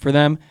trade chip for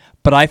them,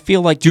 but I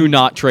feel like do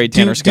not trade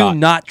Tanner Scott. Do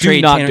not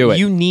trade Tanner. Do it.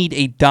 You need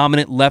a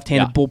dominant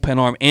left-handed bullpen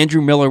arm.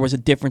 Andrew Miller was a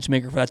difference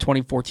maker for that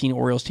 2014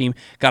 Orioles team.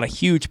 Got a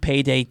huge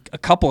payday a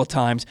couple of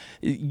times.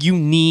 You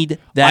need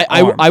that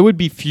arm. I would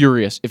be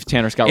furious if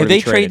Tanner Scott were to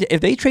be traded. If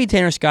they trade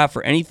Tanner Scott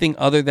for anything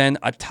other than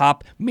a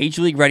top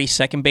Major League ready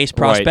second base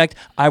prospect,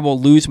 I will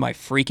lose my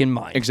freaking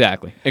mind.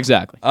 Exactly.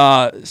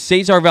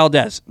 Cesar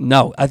Valdez,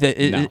 no.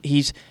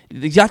 He's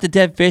got the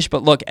dead fish,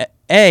 but look,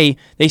 they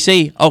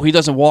say, he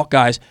doesn't walk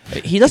guys.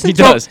 He doesn't.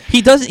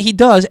 He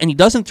does, and he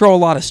doesn't throw a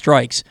lot of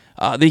strikes.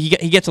 He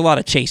gets a lot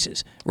of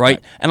chases,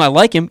 right? And I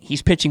like him.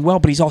 He's pitching well,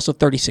 but he's also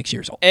 36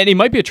 years old. And he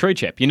might be a trade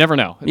chip. You never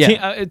know.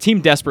 Yeah. A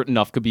team desperate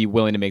enough could be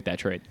willing to make that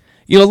trade.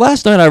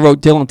 Last night I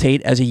wrote Dylan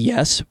Tate as a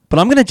yes, but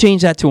I'm going to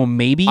change that to a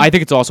maybe. I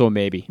think it's also a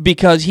maybe.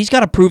 Because he's got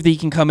to prove that he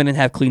can come in and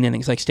have clean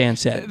innings, like Stan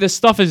said. The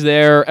stuff is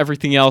there.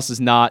 Everything else is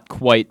not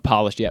quite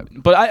polished yet.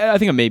 But I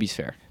think a maybe's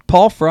fair.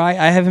 Paul Fry,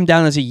 I have him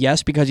down as a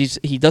yes because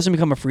he doesn't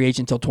become a free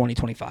agent until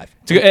 2025.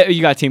 You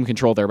got team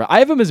control there, but I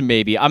have him as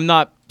maybe. I'm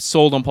not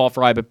sold on Paul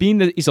Fry, but being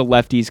that he's a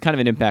lefty, he's kind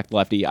of an impact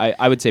lefty,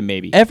 I would say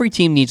maybe. Every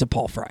team needs a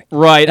Paul Fry.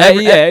 Right.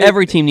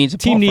 Every team needs a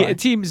Paul Fry.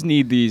 Teams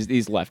need these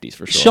lefties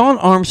for sure. Sean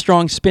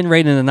Armstrong, spin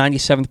rate in the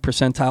 97th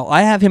percentile.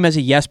 I have him as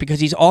a yes because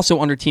he's also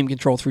under team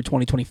control through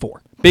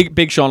 2024.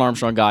 Big Sean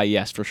Armstrong guy,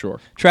 yes, for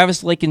sure.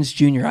 Travis Lakins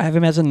Jr., I have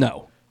him as a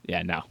no.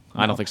 Yeah, no.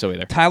 I don't think so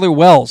either. Tyler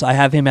Wells, I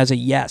have him as a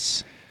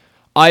yes.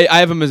 I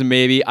have him as a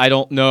maybe. I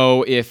don't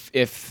know if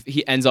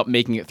he ends up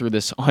making it through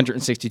this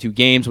 162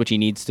 games, which he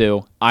needs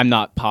to. I'm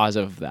not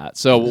positive of that.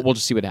 So we'll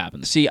just see what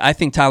happens. See, I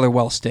think Tyler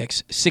Wells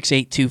sticks.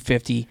 6'8",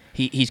 250.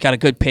 He's got a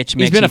good pitch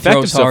mix. He's been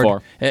effective so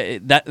far.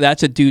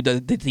 That's a dude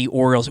that the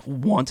Orioles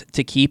want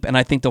to keep, and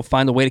I think they'll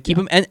find a way to keep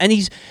him. And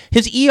his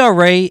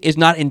ERA is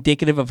not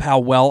indicative of how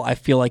well I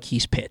feel like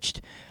he's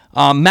pitched.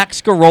 Max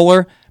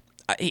Scarola,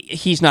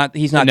 he's not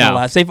going to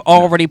last. They've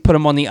already put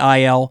him on the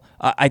IL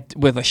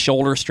with a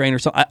shoulder strain or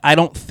something. I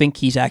don't think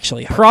he's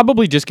actually hurt.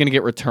 Probably just going to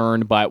get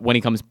returned, but when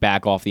he comes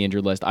back off the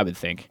injured list, I would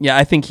think. Yeah,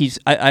 I think he's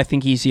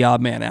the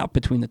odd man out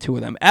between the two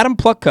of them. Adam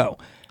Plutko,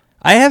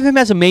 I have him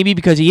as a maybe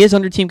because he is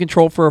under team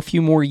control for a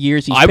few more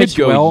years. I would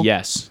go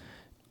yes.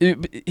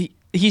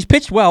 He's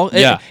pitched well.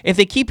 Yeah. If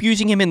they keep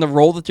using him in the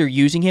role that they're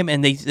using him,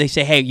 and they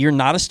say, hey, you're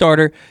not a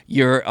starter,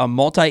 you're a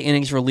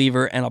multi-innings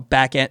reliever and a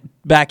back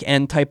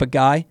end type of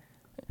guy,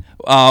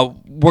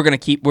 we're gonna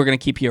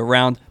keep you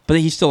around. But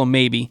he's still a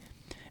maybe.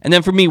 And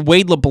then for me,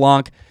 Wade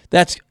LeBlanc,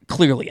 that's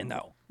clearly a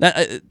no.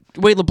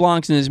 Wade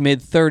LeBlanc's in his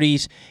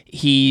mid-30s.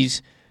 He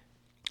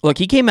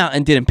came out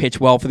and didn't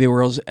pitch well for the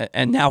Orioles,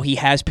 and now he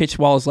has pitched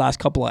well his last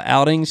couple of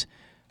outings,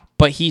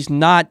 but he's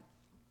not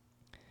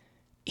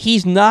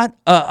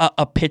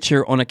a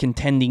pitcher on a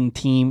contending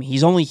team.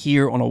 He's only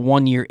here on a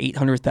 1-year,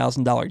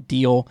 $800,000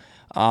 deal,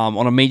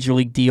 on a major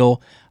league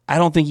deal. I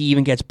don't think he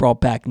even gets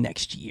brought back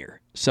next year.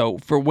 So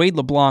for Wade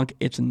LeBlanc,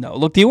 it's a no.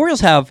 Look, the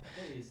Orioles have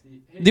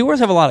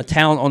a lot of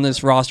talent on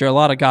this roster. A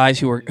lot of guys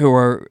who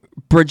are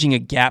bridging a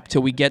gap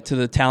till we get to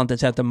the talent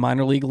that's at the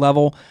minor league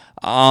level.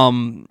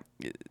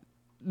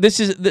 This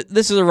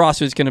is a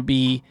roster that's going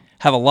to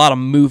have a lot of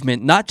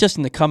movement, not just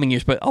in the coming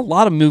years, but a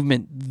lot of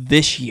movement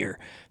this year.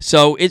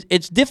 So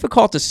it's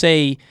difficult to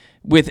say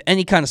with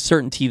any kind of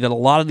certainty that a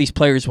lot of these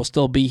players will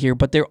still be here,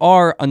 but there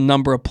are a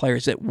number of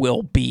players that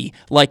will be,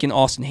 like an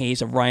Austin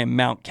Hayes, a Ryan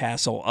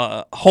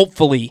Mountcastle,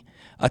 hopefully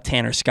a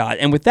Tanner Scott.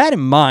 And with that in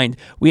mind,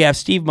 we have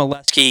Steve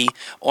Melewski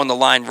on the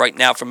line right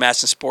now from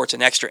MASN Sports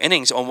and Extra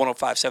Innings on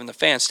 105.7 The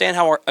Fan.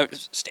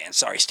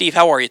 Steve,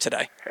 how are you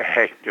today?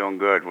 Hey, doing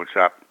good. What's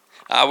up?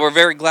 We're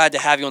very glad to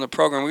have you on the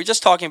program. We were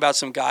just talking about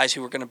some guys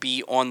who are going to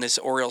be on this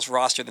Orioles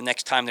roster the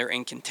next time they're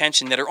in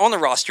contention that are on the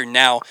roster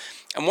now.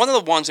 And one of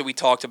the ones that we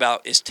talked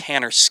about is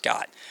Tanner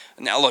Scott.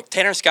 Now, look,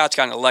 Tanner Scott's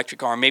got an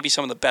electric arm, maybe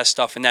some of the best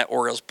stuff in that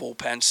Orioles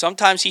bullpen.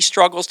 Sometimes he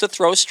struggles to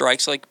throw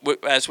strikes, like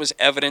as was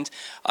evident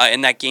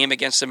in that game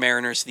against the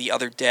Mariners the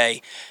other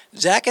day.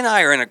 Zack and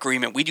I are in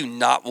agreement. We do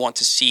not want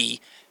to see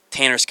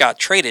Tanner Scott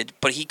traded,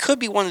 but he could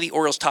be one of the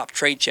Orioles' top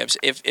trade chips.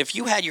 If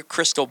you had your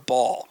crystal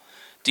ball,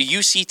 do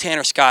you see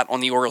Tanner Scott on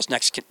the Orioles'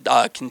 next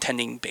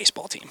contending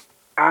baseball team?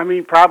 I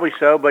mean, probably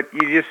so, but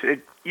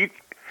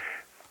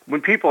when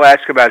people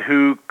ask about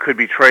who could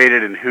be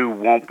traded and who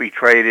won't be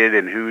traded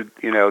and who,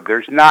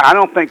 I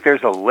don't think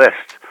there's a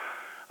list,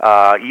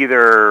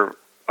 either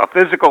a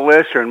physical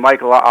list or in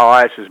Mike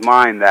Elias's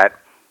mind that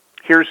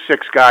here's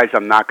 6 guys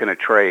I'm not going to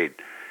trade.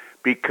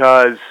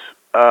 Because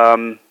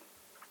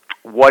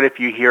what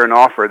if you hear an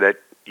offer that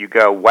you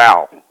go,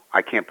 wow,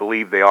 I can't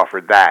believe they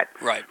offered that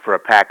for a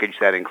package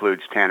that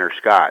includes Tanner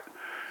Scott.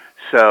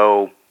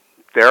 So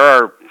there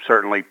are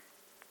certainly,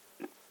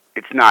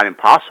 it's not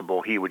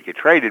impossible he would get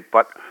traded,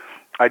 but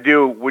I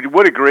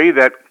would agree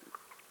that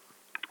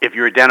if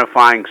you're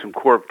identifying some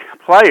core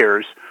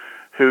players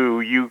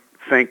who you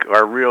think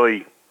are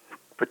really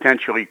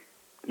potentially,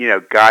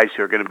 guys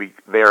who are going to be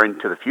there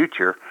into the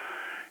future,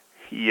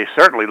 you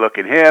certainly look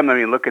at him. I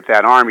mean, look at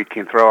that arm. He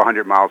can throw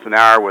 100 miles an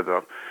hour with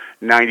a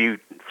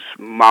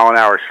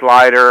 90-mile-an-hour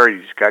slider.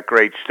 He's got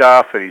great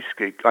stuff, and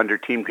he's under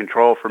team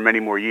control for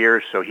many more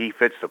years, so he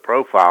fits the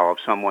profile of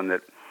someone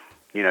that,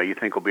 you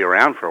think will be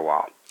around for a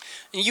while.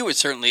 You would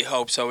certainly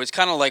hope so. It's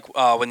kind of like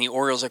when the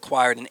Orioles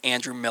acquired an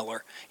Andrew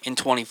Miller in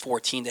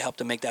 2014 to help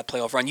them make that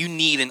playoff run. You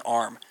need an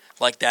arm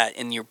like that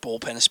in your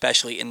bullpen,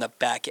 especially in the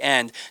back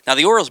end. Now,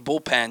 the Orioles'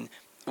 bullpen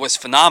was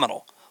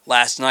phenomenal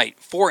last night.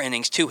 4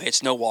 innings, 2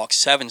 hits, no walks,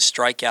 7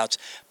 strikeouts.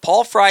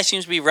 Paul Fry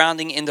seems to be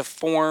rounding into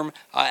form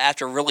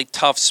after a really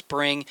tough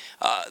spring.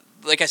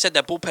 Like I said,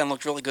 that bullpen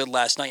looked really good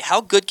last night. How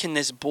good can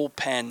this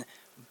bullpen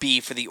be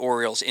for the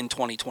Orioles in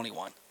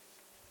 2021?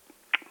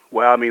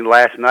 Well, I mean,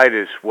 last night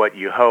is what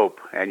you hope,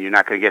 and you're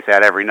not going to get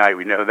that every night.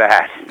 We know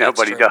that.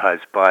 Nobody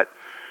does. But,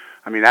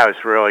 I mean, that was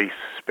really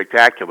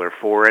spectacular.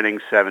 4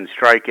 innings, 7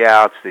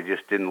 strikeouts. They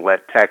just didn't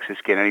let Texas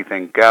get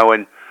anything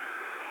going.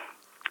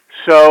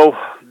 So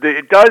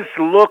it does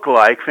look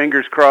like,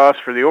 fingers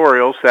crossed for the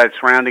Orioles, that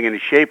it's rounding into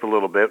shape a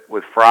little bit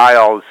with Fry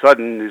all of a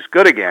sudden is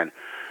good again.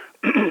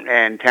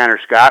 And Tanner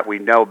Scott, we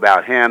know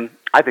about him.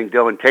 I think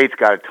Dylan Tate's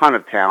got a ton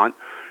of talent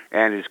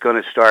and is going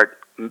to start,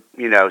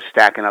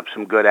 stacking up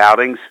some good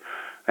outings.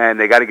 And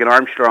they got to get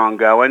Armstrong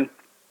going.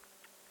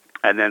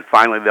 And then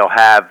finally they'll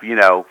have,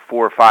 4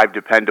 or 5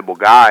 dependable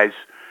guys.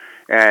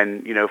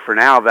 And, for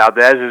now,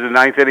 Valdez is a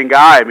 9th inning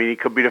guy. I mean, he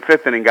could be the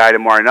 5th inning guy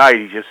tomorrow night.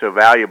 He's just so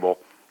valuable.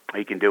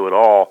 He can do it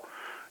all.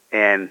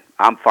 And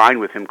I'm fine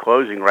with him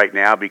closing right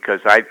now because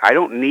I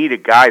don't need a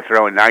guy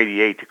throwing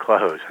 98 to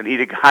close. I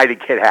need a guy to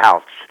get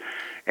outs.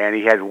 And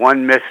he had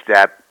one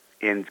misstep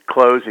in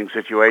closing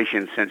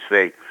situations since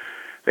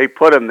they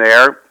put him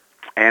there.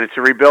 And it's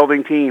a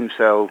rebuilding team,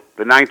 so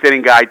the ninth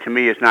inning guy to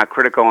me is not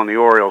critical on the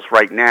Orioles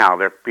right now.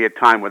 There'll be a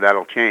time where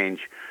that'll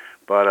change.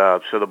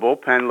 But so the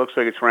bullpen looks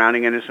like it's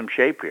rounding into some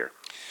shape here.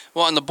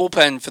 Well, and the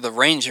bullpen for the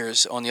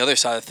Rangers on the other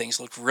side of things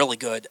looked really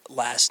good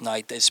last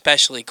night,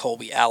 especially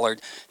Colby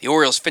Allard. The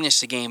Orioles finished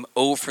the game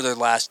 0 for their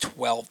last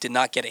 12, did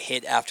not get a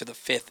hit after the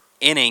fifth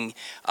inning.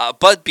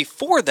 But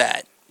before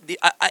that,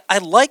 I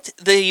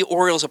liked the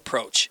Orioles'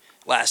 approach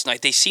last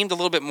night. They seemed a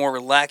little bit more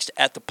relaxed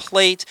at the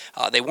plate.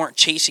 They weren't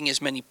chasing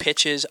as many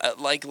pitches.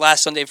 Like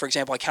last Sunday, for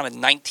example, I counted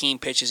 19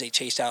 pitches they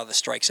chased out of the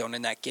strike zone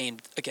in that game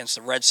against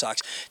the Red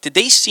Sox. Did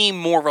they seem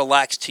more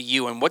relaxed to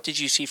you, and what did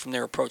you see from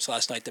their approach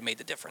last night that made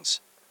the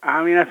difference?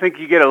 I mean, I think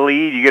you get a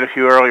lead, you get a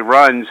few early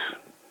runs,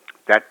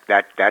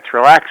 that's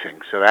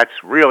relaxing. So that's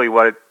really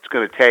what it's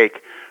going to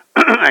take.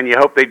 And you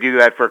hope they do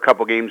that for a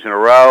couple games in a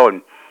row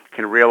and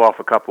can reel off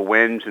a couple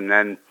wins, and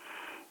then,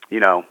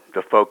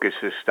 the focus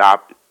is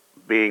stopped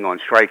being on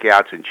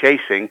strikeouts and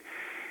chasing.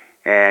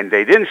 And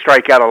they didn't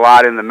strike out a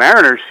lot in the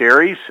Mariners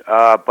series,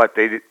 but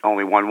they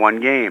only won one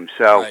game.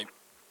 So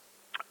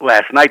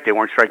last night they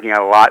weren't striking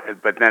out a lot,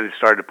 but then it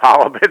started to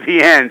pile up at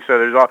the end. So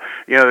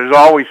there's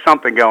always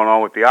something going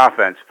on with the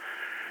offense.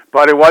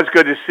 But it was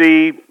good to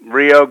see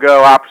Rio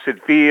go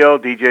opposite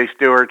field, DJ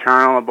Stewart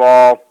turn on the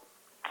ball,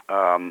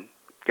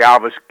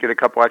 Galvis get a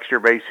couple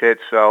extra base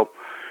hits. So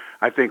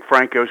I think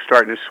Franco's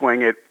starting to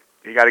swing it.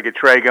 You got to get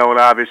Trey going,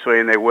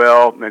 obviously, and they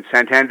will. And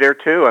Santander,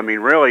 too. I mean,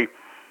 really,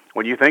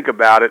 when you think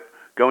about it,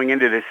 going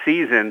into this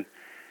season,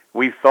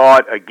 we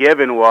thought a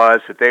given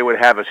was that they would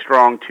have a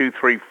strong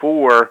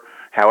 2-3-4.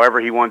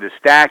 However he wanted to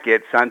stack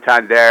it,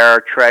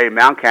 Santander, Trey,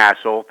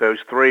 Mountcastle, those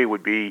three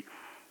would be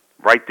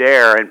right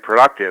there and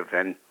productive.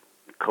 And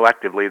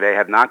collectively, they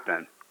have not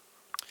been.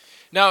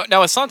 Now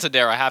with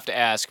Santander, I have to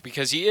ask,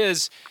 because he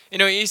is,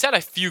 he's had a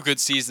few good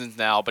seasons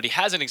now, but he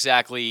doesn't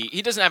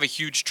have a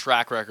huge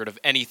track record of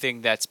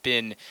anything that's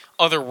been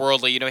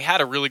otherworldly. He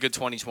had a really good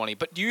 2020,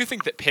 but do you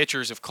think that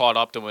pitchers have caught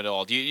up to him at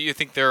all? Do you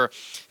think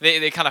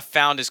they kind of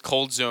found his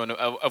cold zone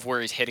of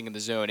where he's hitting in the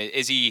zone?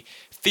 Is he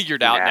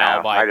figured out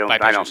now by pitchers?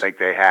 I don't think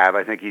they have.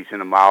 I think he's in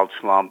a mild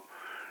slump,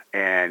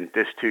 and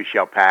this too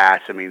shall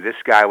pass. I mean, this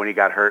guy, when he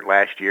got hurt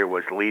last year,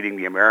 was leading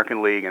the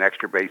American League in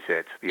extra base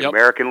hits. The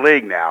American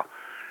League now.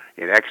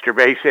 In extra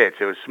base hits.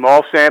 It was a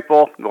small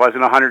sample. It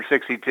wasn't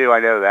 162, I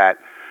know that.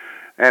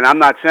 And I'm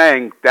not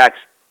saying that's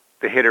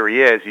the hitter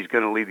he is. He's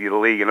going to lead the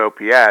league in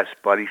OPS,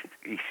 but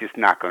he's just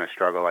not going to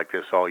struggle like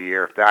this all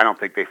year. I don't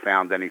think they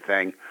found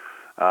anything.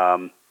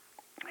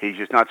 He's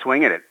just not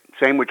swinging it.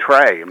 Same with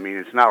Trey. I mean,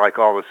 it's not like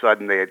all of a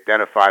sudden they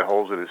identified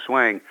holes in his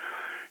swing.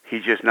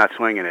 He's just not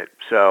swinging it.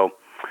 So,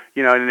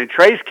 and in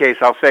Trey's case,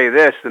 I'll say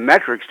this. The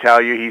metrics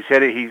tell you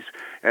he's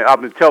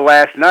up until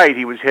last night,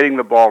 he was hitting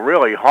the ball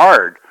really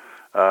hard.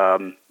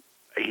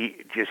 He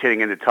just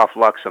hitting into tough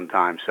luck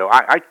sometimes. So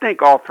I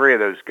think all three of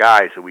those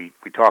guys that we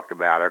talked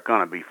about are going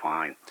to be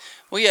fine.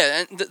 Well,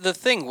 yeah, and the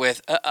thing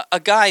with a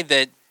guy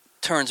that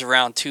turns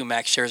around two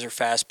Max Scherzer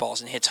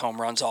fastballs and hits home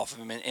runs off of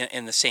him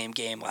in the same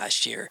game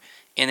last year,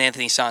 in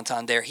Anthony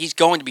Santander, he's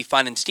going to be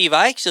fine. And Steve,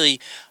 I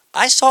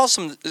saw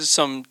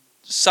some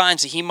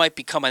signs that he might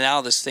be coming out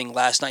of this thing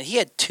last night. He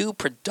had two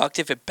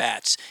productive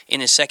at-bats in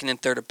his second and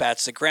third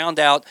at-bats. The ground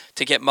out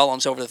to get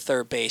Mullins over to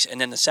third base,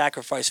 and then the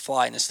sacrifice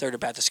fly in his third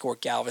at-bat to score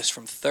Galvis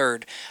from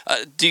third.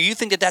 Do you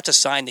think that that's a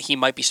sign that he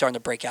might be starting to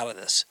break out of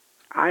this?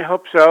 I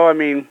hope so. I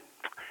mean,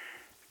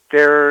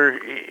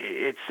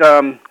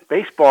 it's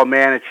baseball,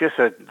 man. It's just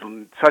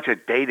such a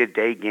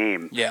day-to-day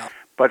game. Yeah.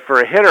 But for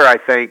a hitter, I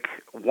think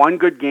one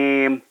good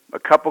game, a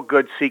couple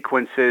good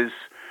sequences,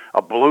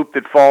 a bloop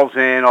that falls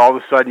in, all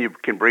of a sudden you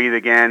can breathe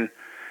again.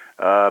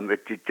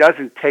 It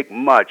doesn't take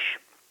much,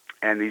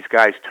 and these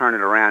guys turn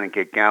it around and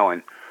get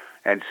going.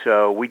 And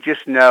so we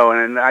just know,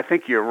 and I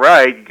think you're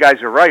right. You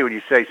guys are right when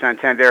you say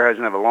Santander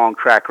doesn't have a long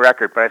track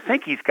record, but I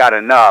think he's got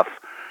enough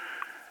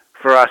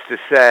for us to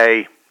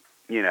say,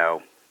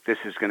 this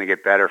is going to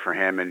get better for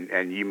him,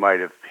 and you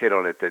might have hit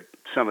on it that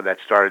some of that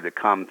started to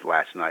come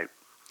last night.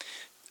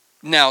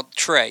 Now,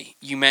 Trey,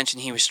 you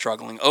mentioned he was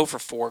struggling. 0 for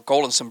 4,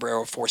 golden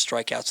sombrero, 4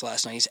 strikeouts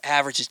last night. His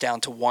average is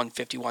down to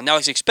 151. Now,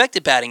 his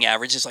expected batting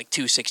average is like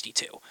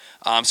 262.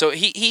 So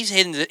he's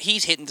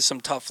hitting to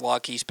some tough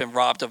luck. He's been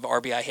robbed of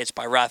RBI hits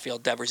by Rafael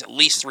Devers at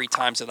least 3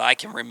 times that I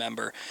can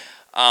remember.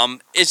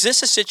 Is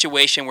this a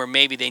situation where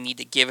maybe they need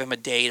to give him a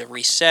day to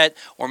reset,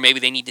 or maybe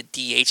they need to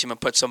DH him and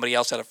put somebody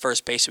else out of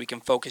first base so he can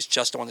focus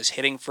just on his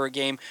hitting for a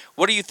game?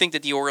 What do you think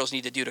that the Orioles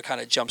need to do to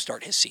kind of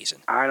jumpstart his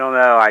season? I don't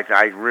know.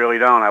 I really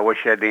don't. I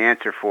wish I had the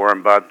answer for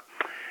him, but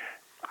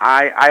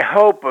I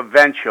hope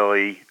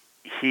eventually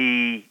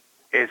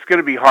it's going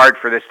to be hard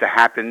for this to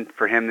happen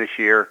for him this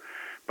year,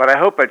 but I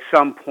hope at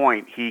some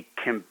point he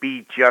can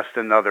be just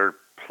another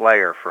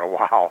player for a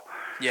while.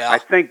 Yeah. I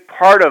think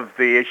part of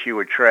the issue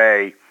with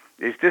Trey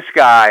is this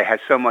guy has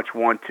so much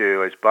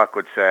want-to, as Buck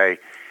would say,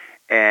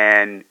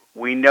 and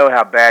we know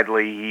how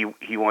badly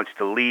he wants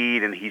to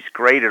lead, and he's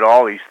great at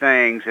all these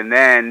things, and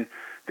then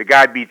the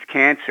guy beats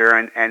cancer,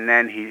 and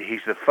then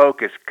he's the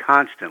focus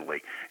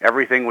constantly.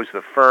 Everything was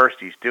the first.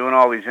 He's doing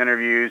all these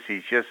interviews.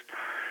 He's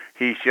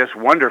just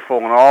wonderful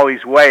in all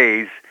these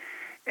ways,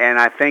 and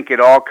I think it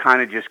all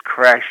kind of just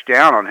crashed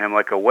down on him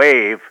like a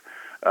wave.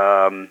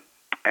 And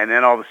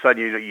then all of a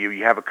sudden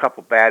you have a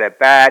couple bad at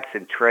bats,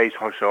 and Trey's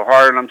so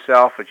hard on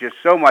himself. It's just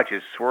so much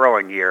is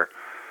swirling here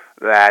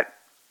that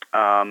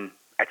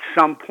at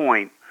some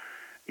point,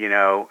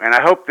 and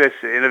I hope this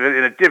in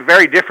a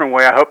very different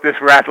way. I hope this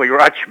Radley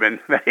Rutschman,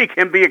 that he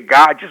can be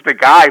just a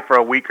guy for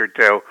a week or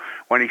two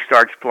when he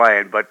starts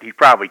playing, but he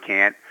probably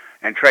can't,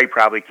 and Trey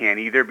probably can't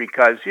either,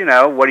 because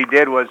what he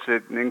did was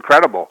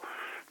incredible.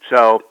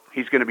 So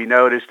he's going to be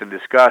noticed and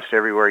discussed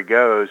everywhere he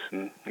goes,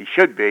 and he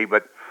should be,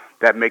 but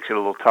that makes it a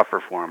little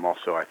tougher for him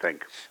also, I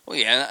think. Well,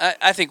 yeah,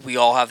 I think we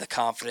all have the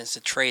confidence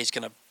that Trey is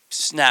going to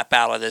snap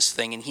out of this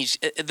thing, and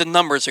the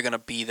numbers are going to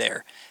be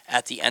there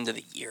at the end of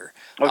the year.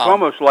 Well, it's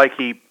almost like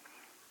he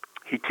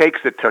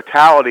takes the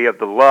totality of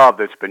the love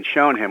that's been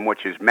shown him,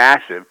 which is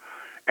massive,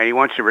 and he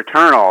wants to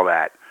return all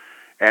that.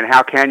 And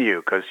how can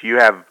you? Because you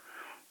have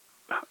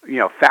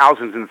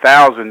thousands and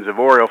thousands of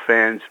Oriole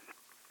fans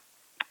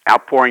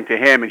outpouring to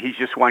him, and he's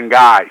just one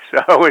guy.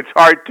 So it's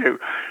hard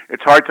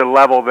to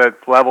level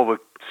the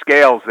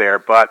scales there,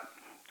 but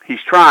he's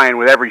trying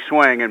with every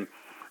swing, and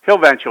he'll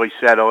eventually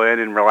settle in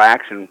and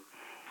relax. And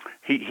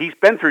he's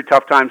been through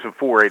tough times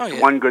before.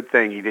 It's one good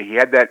thing. He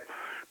had that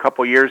a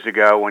couple years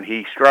ago when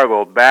he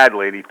struggled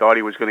badly, and he thought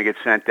he was going to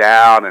get sent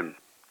out, and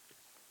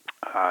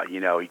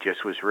he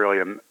just was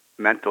really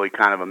mentally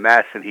kind of a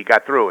mess, and he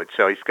got through it.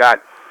 So he's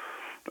got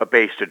a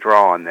base to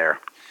draw on there.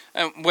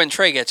 And when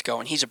Trey gets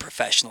going, he's a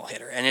professional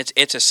hitter, and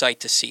it's a sight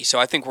to see. So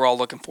I think we're all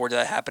looking forward to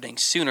that happening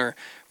sooner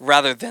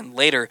rather than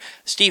later.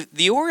 Steve,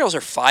 the Orioles are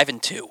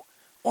 5-2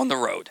 on the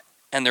road,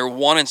 and they're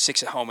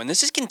 1-6 at home, and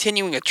this is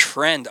continuing a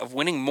trend of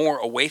winning more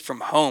away from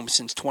home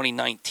since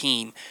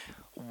 2019.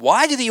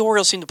 Why do the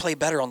Orioles seem to play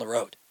better on the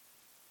road?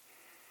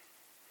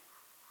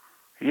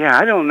 Yeah,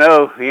 I don't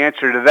know the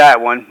answer to that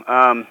one.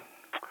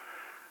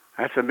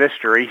 That's a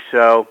mystery.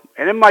 So,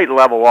 and it might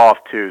level off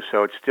too.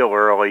 So it's still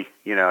early.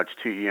 It's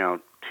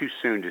too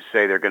soon to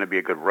say they're going to be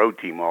a good road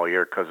team all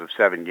year because of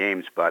 7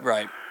 games. But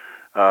right.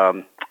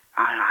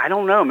 I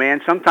don't know,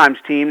 man. Sometimes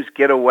teams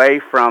get away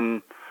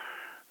from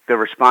the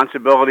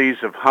responsibilities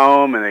of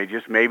home,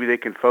 and maybe they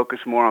can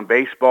focus more on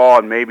baseball.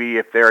 And maybe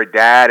if they're a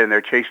dad and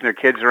they're chasing their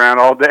kids around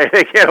all day,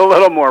 they get a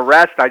little more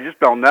rest. I just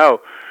don't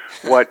know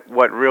what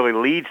really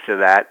leads to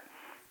that.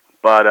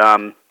 But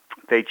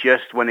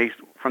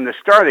from the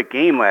start of the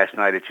game last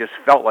night, it just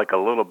felt like a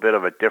little bit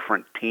of a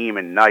different team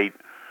and night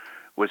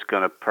was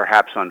going to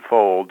perhaps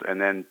unfold,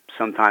 and then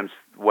sometimes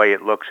the way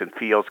it looks and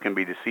feels can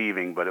be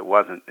deceiving, but it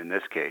wasn't in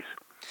this case.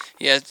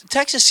 Yeah,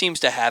 Texas seems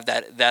to have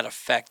that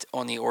effect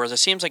on the Orioles. It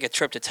seems like a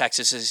trip to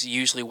Texas is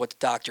usually what the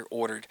doctor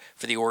ordered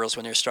for the Orioles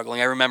when they're struggling.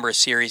 I remember a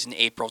series in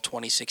April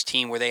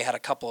 2016 where they had a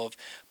couple of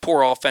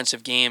poor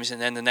offensive games,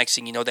 and then the next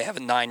thing you know, they have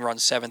a 9-run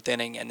 7th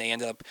inning, and they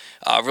ended up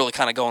really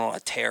kind of going on a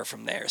tear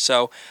from there.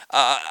 So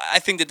I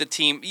think that the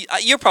team,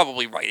 you're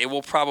probably right. It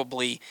will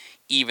probably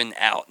even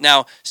out.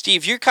 Now,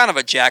 Steve, you're kind of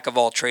a jack of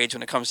all trades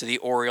when it comes to the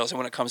Orioles and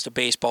when it comes to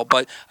baseball,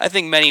 but I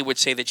think many would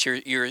say that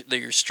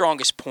your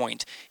strongest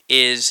point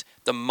is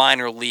the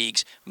minor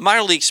leagues.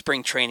 Minor league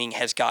spring training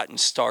has gotten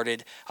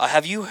started.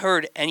 Have you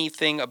heard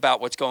anything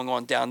about what's going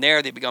on down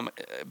there? They've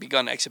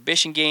begun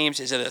exhibition games.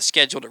 Is it a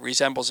schedule that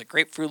resembles a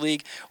Grapefruit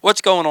League?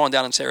 What's going on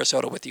down in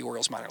Sarasota with the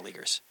Orioles minor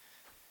leaguers?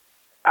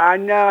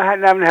 No, I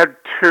haven't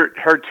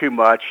heard too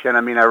much, and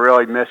I mean, I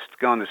really missed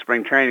going to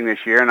spring training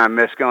this year, and I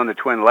missed going to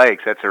Twin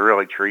Lakes. That's a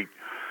really treat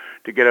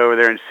to get over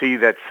there and see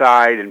that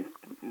side and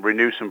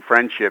renew some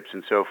friendships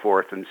and so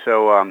forth. And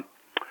so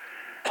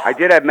I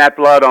did have Matt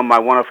Blood on my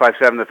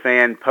 105.7 The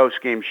Fan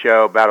post-game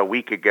show about a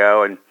week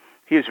ago, and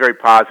he was very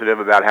positive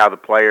about how the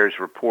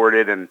players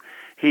reported, and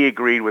he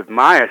agreed with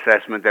my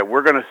assessment that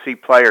we're going to see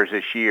players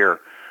this year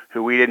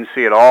who we didn't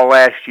see at all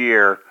last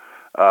year,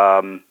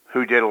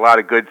 who did a lot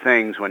of good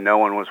things when no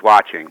one was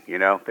watching.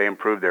 They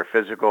improved their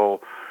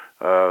physical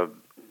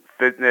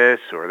fitness,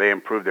 or they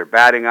improved their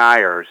batting eye,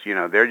 or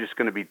they're just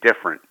going to be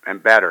different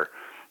and better,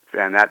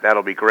 and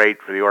that'll be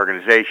great for the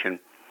organization.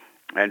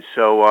 And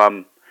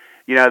so,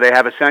 they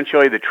have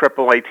essentially the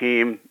AAA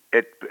team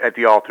at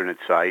the alternate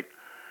site,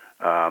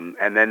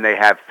 and then they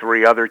have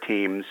 3 other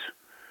teams: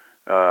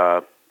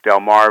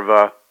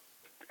 Delmarva,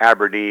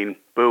 Aberdeen,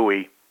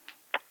 Bowie.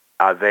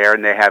 There,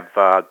 and they have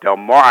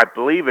I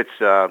believe it's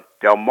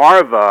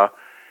Delmarva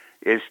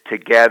is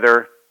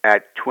together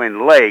at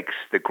Twin Lakes,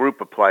 the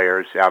group of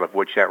players out of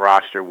which that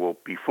roster will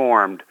be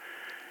formed,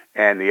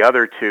 and the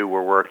other 2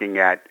 were working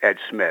at Ed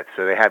Smith.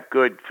 So they have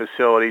good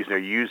facilities. They're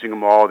using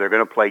them all. They're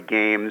going to play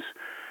games.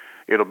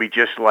 It'll be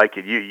just like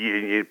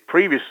in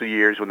previous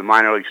years when the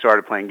minor league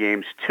started playing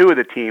games. 2 of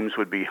the teams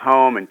would be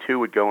home and 2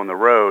 would go on the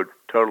road,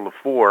 total of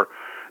 4.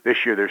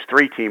 This year there's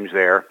 3 teams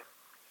there.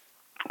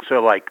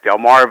 So like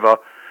Delmarva,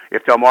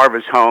 if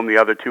Delmarva's home, the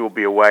other 2 will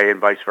be away and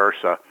vice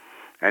versa.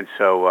 And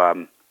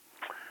so,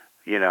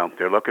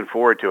 they're looking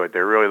forward to it.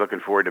 They're really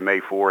looking forward to May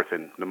 4th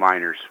and the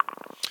minors.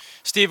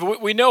 Steve,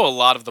 we know a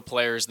lot of the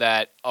players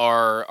that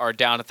are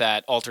down at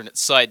that alternate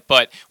site,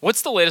 but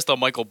what's the latest on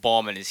Michael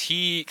Ballman? Is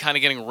he kind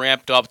of getting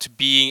ramped up to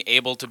being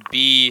able to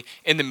be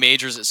in the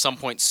majors at some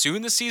point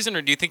soon this season,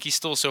 or do you think he's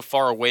still so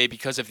far away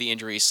because of the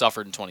injury he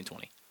suffered in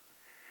 2020?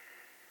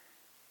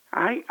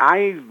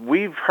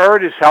 We've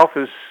heard his health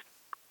is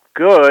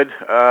good.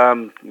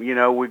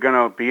 We're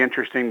going to be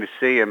interesting to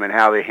see him and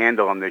how they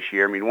handle him this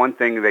year. I mean, one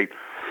thing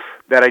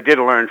that I did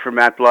learn from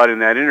Matt Blood in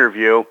that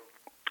interview,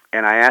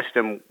 and I asked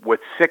him,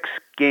 with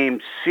 6-game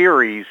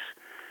series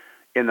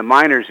in the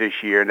minors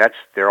this year, and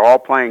they're all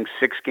playing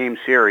 6-game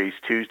series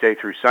Tuesday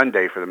through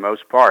Sunday for the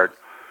most part,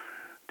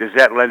 does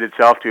that lend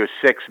itself to a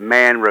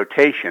 6-man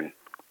rotation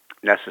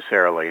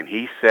necessarily? And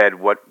he said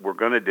what we're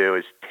going to do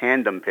is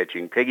tandem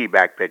pitching,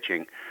 piggyback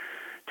pitching,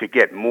 to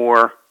get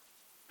more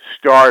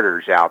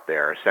starters out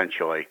there,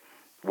 essentially,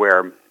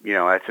 where,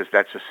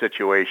 that's a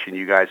situation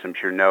you guys, I'm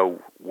sure,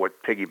 know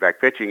what piggyback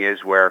pitching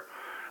is, where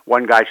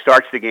one guy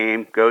starts the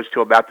game, goes to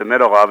about the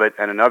middle of it,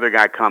 and another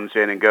guy comes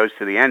in and goes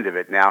to the end of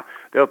it. Now,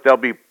 there'll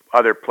be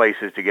other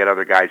places to get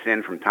other guys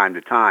in from time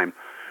to time,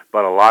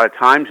 but a lot of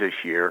times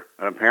this year,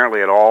 and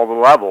apparently at all the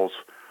levels,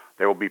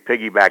 there will be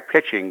piggyback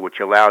pitching, which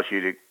allows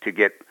you to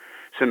get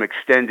some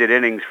extended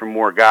innings from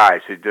more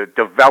guys. To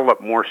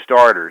develop more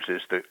starters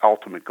is the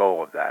ultimate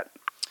goal of that.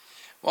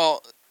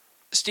 Well,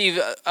 Steve,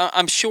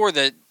 I'm sure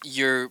that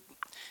you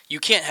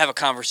can't have a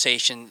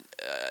conversation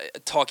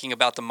talking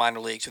about the minor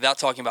leagues without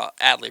talking about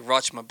Adley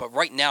Rutschman, but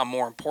right now,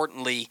 more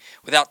importantly,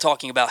 without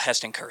talking about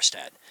Heston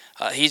Kjerstad.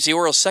 He's the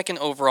Orioles' second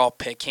overall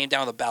pick, came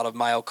down with a bout of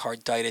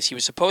myocarditis. He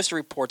was supposed to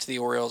report to the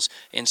Orioles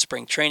in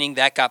spring training.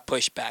 That got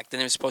pushed back. Then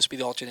it was supposed to be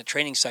the alternate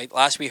training site.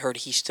 Last we heard,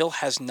 he still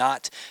has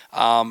not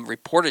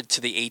reported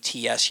to the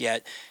ATS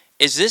yet.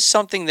 Is this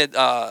something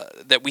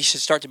that we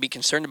should start to be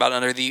concerned about?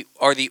 And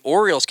are the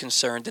Orioles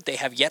concerned that they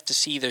have yet to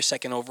see their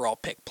second overall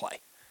pick play?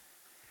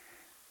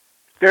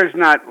 There's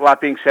not a lot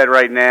being said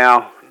right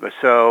now.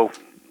 So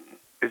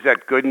is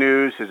that good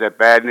news? Is that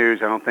bad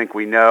news? I don't think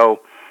we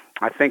know.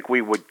 I think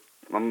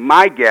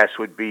my guess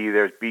would be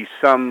there'd be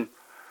some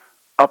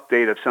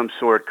update of some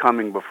sort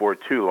coming before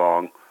too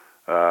long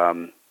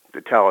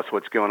to tell us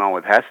what's going on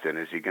with Heston.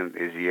 Is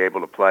he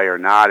able to play or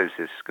not? Is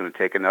this going to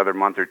take another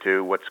month or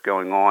two? What's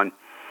going on?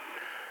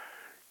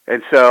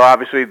 And so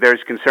obviously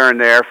there's concern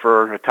there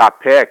for a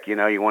top pick. You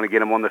want to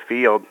get him on the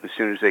field as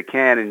soon as they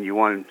can, and you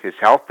want his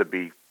health to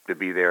be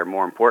there,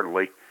 more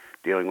importantly,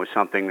 dealing with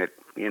something that,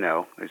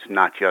 is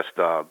not just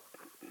a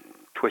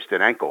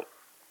twisted ankle.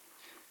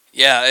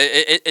 Yeah,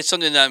 it's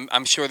something that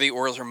I'm sure the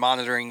Orioles are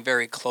monitoring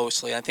very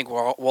closely. I think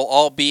we'll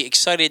all be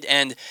excited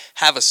and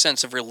have a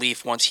sense of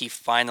relief once he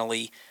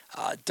finally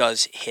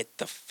does hit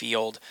the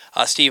field.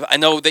 Steve, I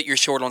know that you're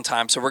short on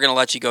time, so we're going to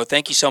let you go.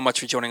 Thank you so much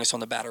for joining us on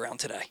the Bat Around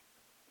today.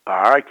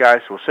 All right,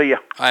 guys. We'll see you.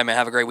 All right, man.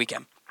 Have a great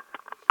weekend.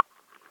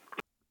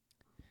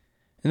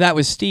 And that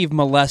was Steve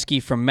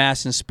Melewski from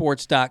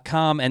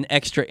MASNsports.com and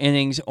Extra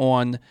Innings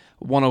on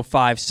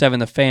 105.7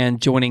 The Fan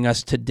joining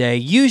us today.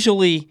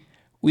 Usually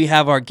we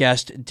have our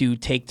guest do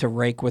Take to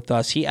Rake with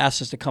us. He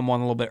asked us to come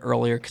on a little bit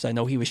earlier because I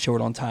know he was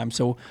short on time.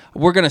 So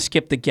we're going to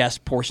skip the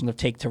guest portion of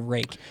Take to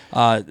Rake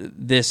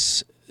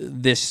this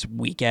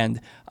weekend.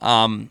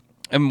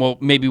 And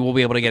maybe we'll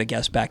be able to get a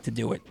guest back to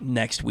do it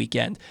next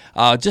weekend.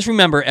 Just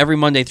remember, every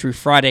Monday through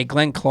Friday,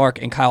 Glenn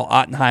Clark and Kyle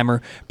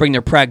Ottenheimer bring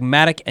their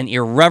pragmatic and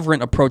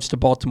irreverent approach to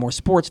Baltimore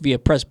sports via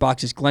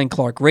PressBox's Glenn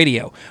Clark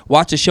Radio.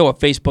 Watch the show at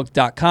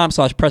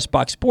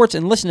Facebook.com/PressBoxSports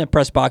and listen at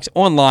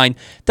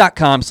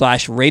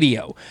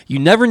PressBoxOnline.com/radio. You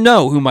never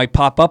know who might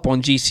pop up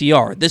on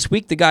GCR. This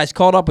week, the guys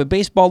called up with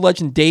baseball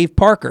legend Dave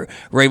Parker,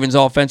 Ravens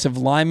offensive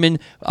lineman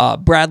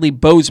Bradley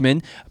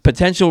Bozeman,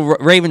 potential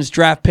Ravens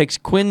draft picks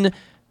Quinn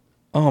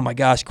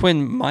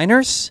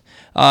Miners,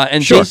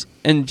 and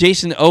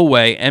Jason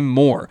Oweh, and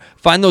more.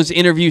 Find those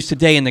interviews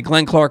today in the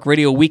Glenn Clark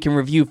Radio Week in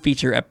Review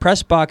feature at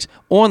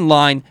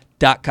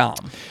PressBoxOnline.com.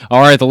 All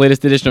right, the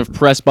latest edition of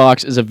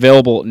PressBox is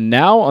available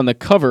now. On the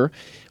cover,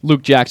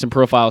 Luke Jackson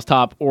profiles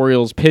top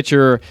Orioles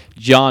pitcher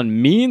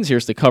John Means.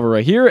 Here's the cover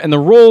right here. And the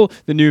role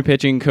the new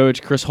pitching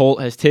coach Chris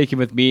Holt has taken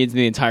with Means and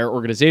the entire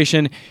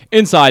organization.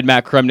 Inside,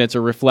 Matt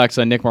Kremnitzer reflects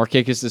on Nick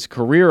Markakis'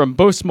 career, and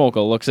Bo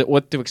Smolka looks at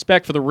what to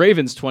expect for the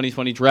Ravens'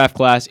 2020 draft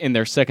class in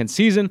their second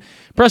season.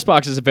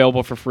 PressBox is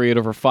available for free at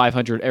over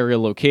 500 area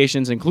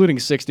locations, including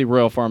 60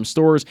 Royal Farm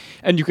stores,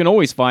 and you can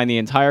always find the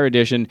entire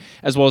edition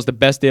as well as the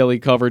best daily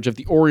coverage of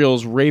the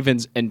Orioles,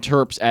 Ravens, and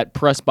Terps at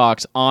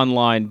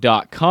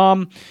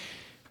PressBoxOnline.com.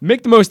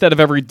 Make the most out of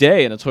every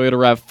day in a Toyota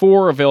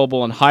RAV4,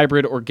 available on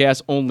hybrid or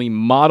gas-only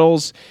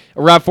models. A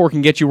RAV4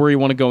 can get you where you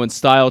want to go in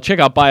style. Check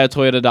out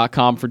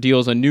buyatoyota.com for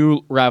deals on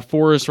new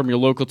RAV4s from your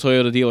local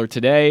Toyota dealer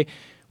today.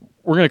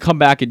 We're going to come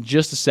back in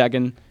just a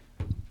second.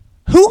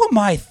 Who am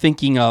I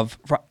thinking of?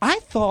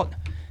 I thought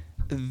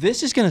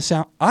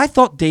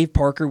Dave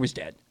Parker was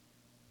dead.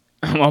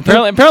 Well,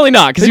 apparently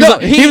not, because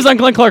he was on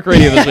Glenn Clark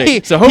Radio this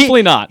week, so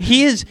hopefully not.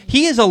 He is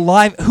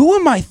alive. Who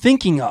am I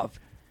thinking of?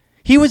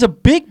 He was a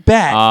big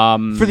bat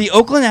for the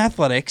Oakland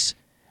Athletics,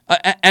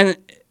 and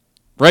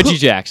Reggie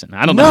Jackson.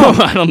 I don't know.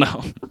 I don't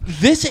know.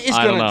 This is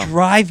going to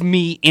drive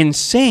me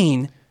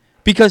insane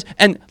because,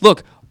 and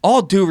look,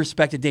 all due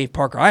respect to Dave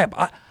Parker,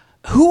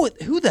 who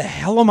the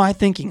hell am I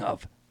thinking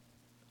of?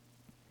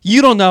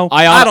 You don't know.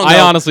 I don't know. I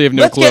honestly have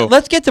no clue.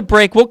 Let's get to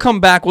break. We'll come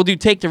back. We'll do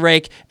Take the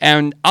Rake,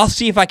 and I'll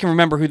see if I can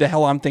remember who the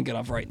hell I'm thinking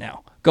of right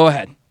now. Go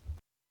ahead.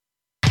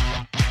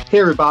 Hey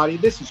everybody,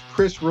 this is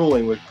Chris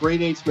Ruling with Grade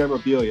 8's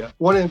Memorabilia. I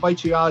want to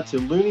invite you out to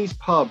Looney's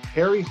Pub,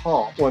 Perry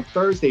Hall on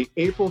Thursday,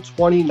 April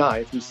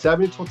 29th from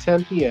 7 until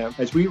 10 p.m.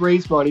 as we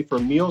raise money for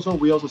Meals on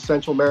Wheels of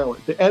Central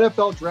Maryland. The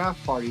NFL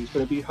Draft Party is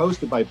going to be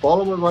hosted by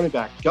Baltimore running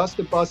back Gus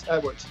the Bus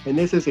Edwards, and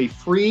this is a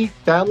free,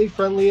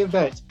 family-friendly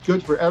event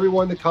good for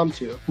everyone to come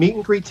to. Meet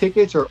and greet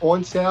tickets are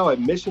on sale at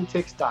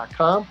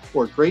missiontix.com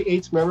or Grade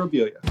 8's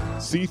Memorabilia.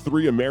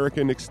 C3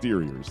 American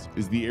Exteriors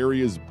is the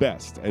area's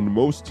best and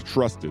most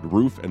trusted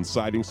roof and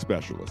siding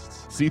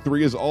specialists.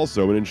 C3 is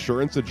also an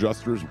insurance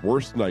adjuster's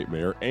worst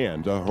nightmare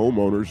and a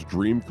homeowner's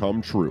dream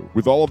come true.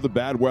 With all of the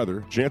bad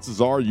weather, chances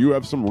are you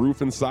have some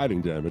roof and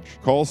siding damage.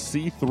 Call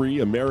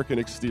C3 American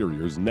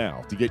Exteriors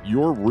now to get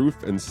your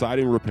roof and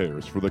siding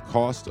repairs for the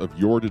cost of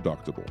your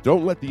deductible.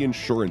 Don't let the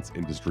insurance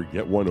industry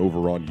get one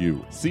over on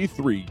you.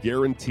 C3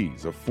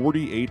 guarantees a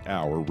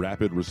 48-hour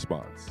rapid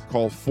response.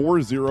 Call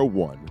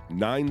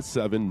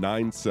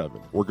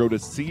 401-9797 or go to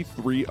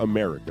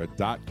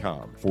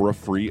c3america.com for a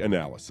free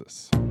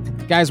analysis.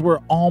 Guys, we're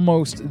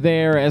almost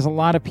there. As a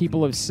lot of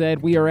people have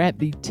said, we are at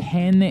the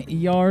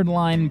 10-yard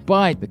line,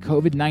 but the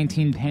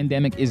COVID-19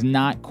 pandemic is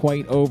not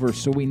quite over,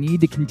 so we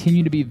need to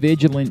continue to be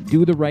vigilant,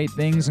 do the right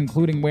things,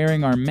 including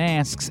wearing our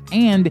masks,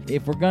 and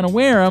if we're going to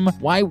wear them,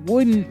 why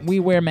wouldn't we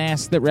wear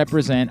masks that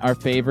represent our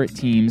favorite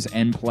teams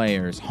and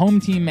players? Home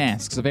team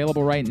masks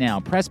available right now.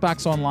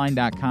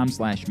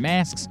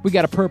 PressBoxOnline.com/masks. We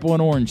got a purple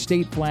and orange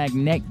state flag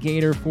neck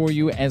gaiter for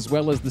you, as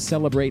well as the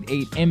Celebrate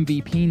 8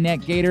 MVP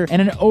neck gaiter,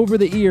 and an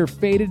over-the-ear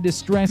faded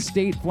distress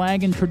state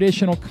flag and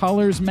traditional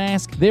colors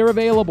mask. They're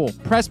available.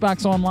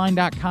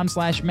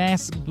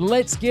 PressBoxOnline.com/masks.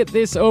 Let's get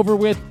this over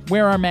with.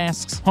 Wear our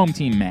masks. Home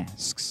team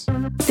masks.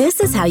 This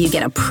is how you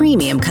get a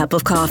premium cup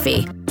of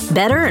coffee.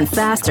 Better and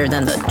faster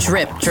than the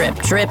drip, drip,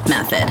 drip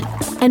method.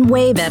 And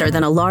way better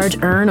than a large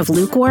urn of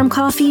lukewarm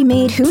coffee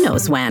made who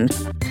knows when.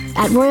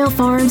 At Royal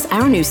Farms,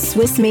 our new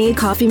Swiss-made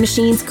coffee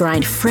machines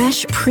grind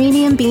fresh,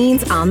 premium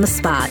beans on the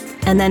spot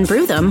and then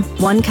brew them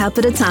 1 cup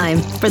at a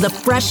time for the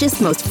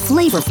freshest, most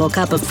flavorful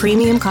cup of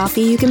premium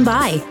coffee you can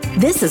buy.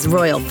 This is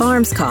Royal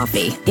Farms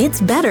coffee.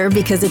 It's better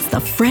because it's the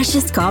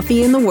freshest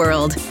coffee in the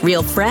world.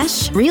 Real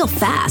fresh, real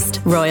fast.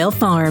 Royal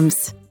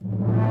Farms.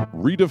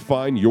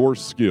 Redefine your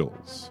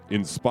skills,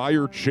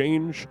 inspire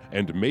change,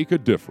 and make a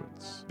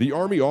difference. The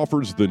Army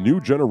offers the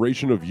new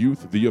generation of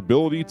youth the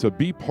ability to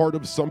be part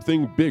of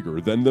something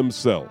bigger than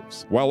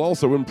themselves, while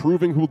also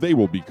improving who they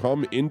will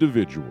become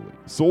individually.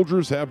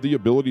 Soldiers have the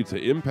ability to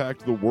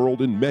impact the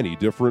world in many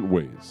different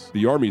ways.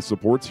 The Army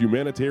supports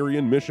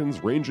humanitarian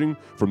missions ranging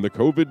from the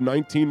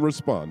COVID-19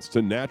 response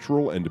to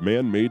natural and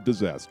man-made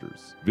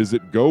disasters.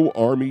 Visit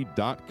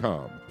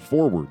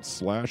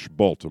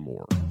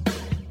goarmy.com/Baltimore.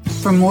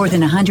 For more than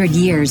 100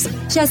 years,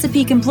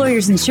 Chesapeake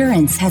Employers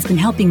Insurance has been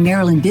helping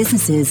Maryland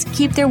businesses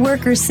keep their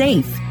workers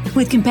safe.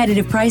 With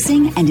competitive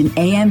pricing and an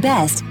AM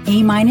Best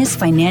A-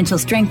 financial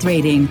strength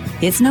rating,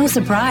 it's no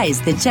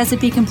surprise that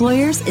Chesapeake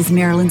Employers is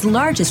Maryland's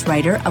largest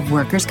writer of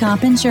workers'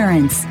 comp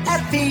insurance.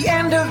 At the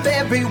end of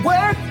every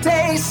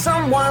workday,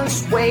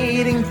 someone's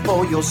waiting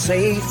for your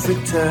safe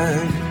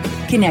return.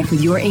 Connect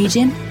with your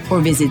agent or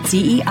visit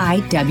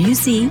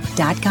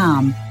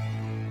CEIWC.com.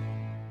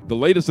 The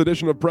latest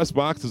edition of Press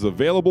Box is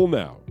available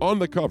now. On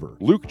the cover,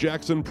 Luke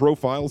Jackson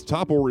profiles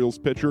top Orioles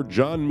pitcher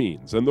John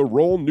Means and the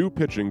role new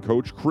pitching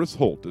coach Chris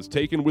Holt has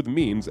taken with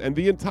Means and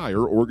the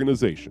entire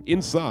organization.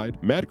 Inside,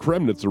 Matt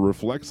Kremnitzer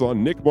reflects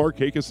on Nick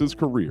Markakis'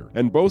 career,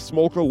 and Bo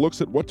Smolka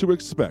looks at what to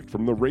expect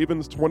from the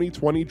Ravens'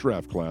 2020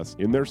 draft class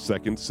in their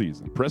second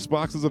season. Press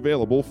Box is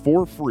available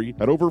for free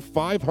at over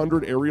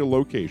 500 area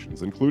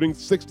locations, including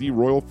 60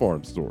 Royal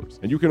Farm stores.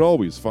 And you can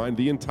always find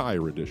the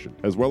entire edition,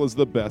 as well as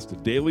the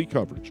best daily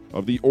coverage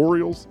of the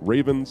Orioles,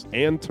 Ravens,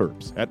 and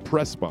Terps at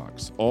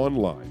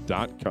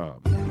PressBoxOnline.com.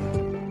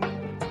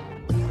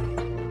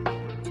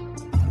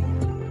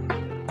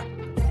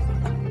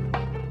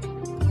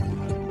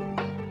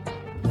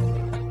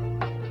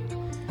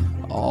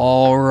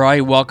 All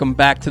right, welcome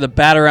back to the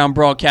Bat Around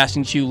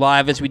Broadcasting to you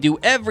live as we do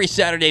every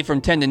Saturday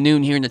from 10 to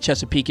noon here in the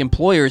Chesapeake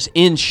Employers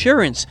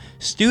Insurance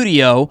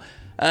Studio.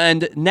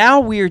 And now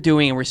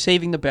we're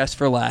saving the best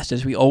for last,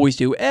 as we always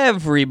do,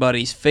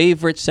 everybody's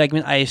favorite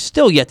segment. I have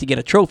still yet to get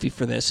a trophy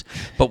for this,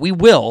 but we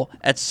will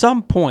at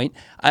some point.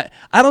 I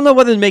don't know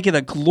whether to make it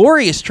a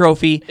glorious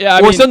trophy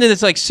or something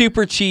that's like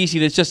super cheesy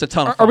that's just a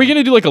ton of fun. Are we going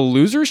to do like a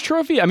loser's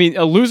trophy? I mean,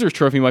 a loser's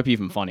trophy might be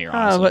even funnier,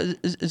 honestly.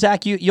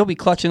 Zach, you'll be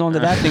clutching onto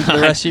that thing for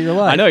the rest of your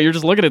life. I know, you're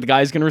just looking at the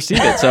guy who's going to receive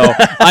it, so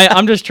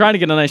I'm just trying to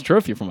get a nice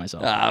trophy for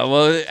myself.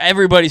 Well,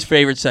 everybody's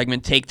favorite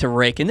segment, Take to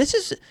Rake, and this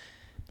is...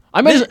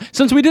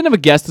 Since we didn't have a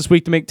guest this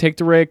week to make a take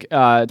to Rake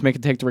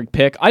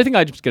pick, I think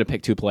I'm just gonna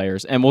pick two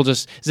players, and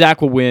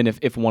Zack will win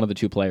if one of the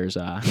two players.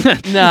 Look,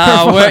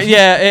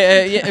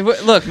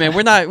 man,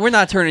 we're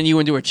not turning you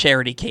into a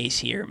charity case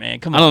here, man.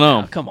 Come on, I don't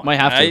know. Now. Come on, might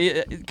have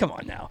to. Come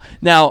on now.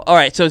 Now, all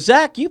right. So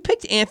Zack, you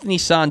picked Anthony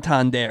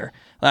Santander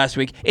last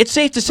week. It's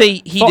safe to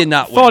say he did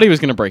not win. Thought he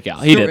was gonna break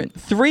out. He didn't.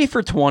 3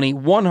 for 20,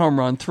 1 home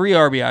run, 3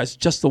 RBIs,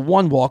 just the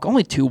 1 walk,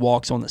 only 2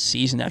 walks on the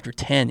season after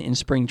 10 in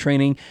spring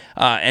training,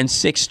 and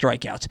 6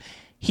 strikeouts.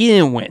 He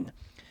didn't win.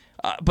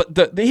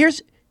 But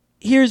here's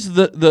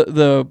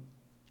the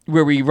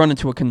where we run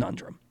into a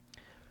conundrum.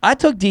 I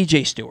took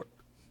DJ Stewart.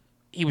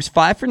 He was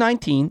 5 for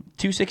 19,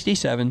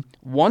 267,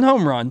 1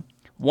 home run,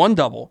 1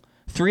 double,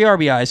 3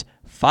 RBIs,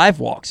 5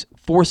 walks,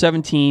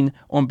 417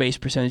 on base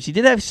percentage. He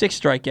did have 6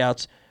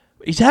 strikeouts.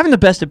 He's having the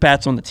best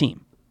at-bats on the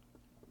team.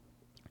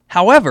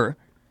 However,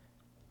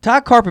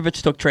 Todd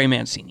Karpovich took Trey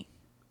Mancini.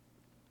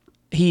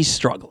 He's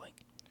struggling.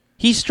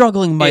 He's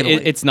struggling mightily.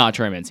 It's not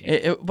Trey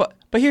Mancini. But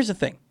here's the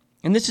thing,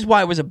 and this is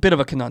why it was a bit of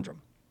a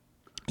conundrum.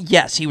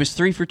 Yes, he was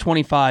 3 for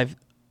 25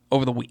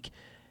 over the week.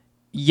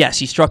 Yes,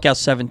 he struck out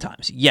 7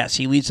 times. Yes,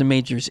 he leads the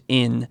majors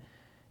in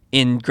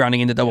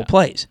grounding into double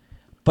plays.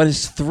 But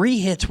his 3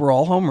 hits were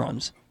all home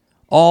runs,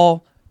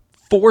 all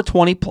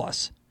 420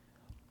 plus,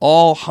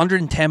 all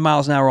 110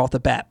 miles an hour off the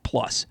bat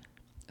plus,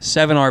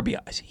 7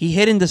 RBIs. He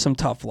hit into some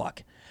tough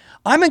luck.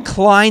 I'm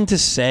inclined to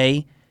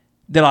say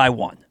that I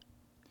won.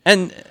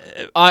 And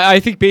I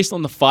think based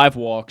on the 5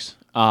 walks,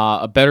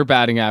 a better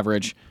batting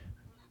average,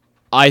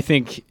 I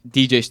think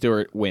DJ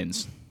Stewart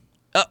wins.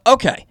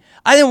 Okay.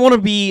 I didn't want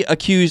to be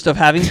accused of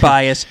having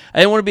bias. I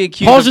didn't want to be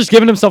accused Paul's just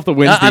giving himself the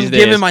wins these days. I'm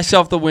giving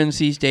myself the wins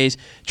these days.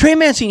 Trey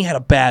Mancini had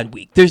a bad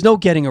week. There's no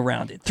getting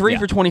around it. 3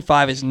 for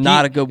 25 is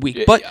not a good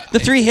week. But the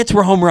 3 hits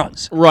were home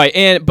runs. Right,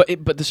 but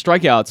the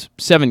strikeouts,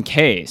 7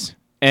 Ks.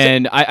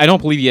 And I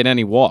don't believe he had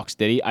any walks,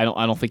 did he? I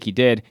don't think he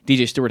did.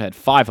 DJ Stewart had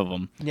 5 of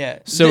them. Yeah.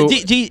 So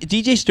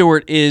DJ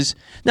Stewart is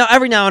now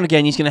every now and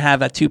again he's going to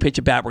have that 2-pitch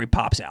at bat where he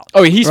pops out.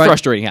 Oh, he's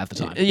frustrating half the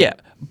time. Yeah,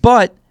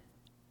 but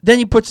then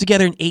he puts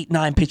together an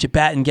 8-9 pitch at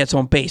bat and gets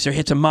on base or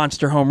hits a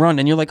monster home run,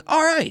 and you're like,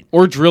 all right.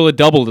 Or drill a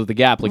double to the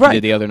gap like he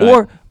did the other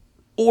night.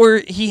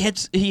 Or he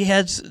hits in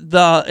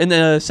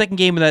the second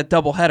game of that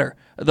doubleheader,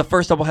 the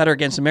first doubleheader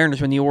against the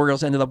Mariners when the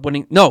Orioles ended up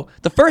winning. No,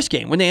 the first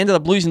game when they ended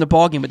up losing the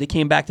ball game, but they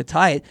came back to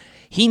tie it.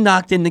 He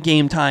knocked in the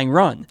game tying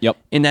run. Yep.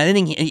 In that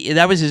inning,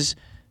 that was his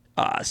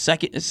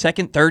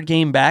third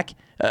game back.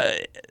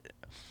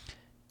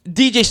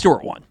 DJ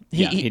Stewart won.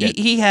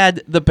 He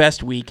had the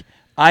best week.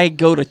 I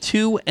go to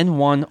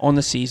 2-1 on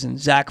the season.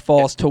 Zack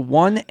falls to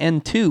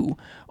 1-2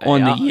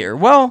 on the year.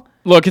 Well,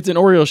 look, it's an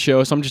Orioles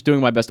show, so I'm just doing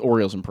my best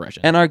Orioles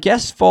impression. And our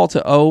guests fall to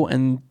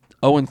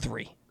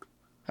 0-3.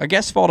 Our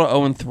guests fall to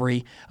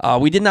 0-3.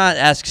 We did not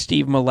ask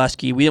Steve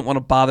Melewski. We didn't want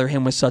to bother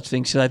him with such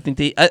things because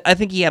I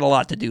think he had a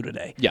lot to do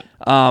today. Yeah.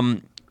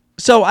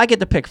 So I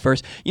get to pick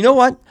first. You know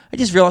what? I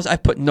just realized I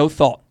put no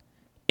thought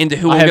into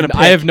who I'm going to pick.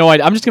 I have no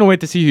idea. I'm just going to wait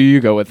to see who you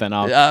go with then.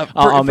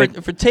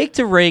 For take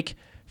to Rake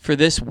for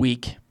this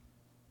week,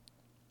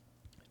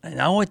 I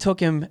know I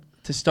took him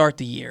to start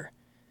the year.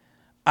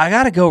 I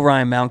got to go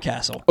Ryan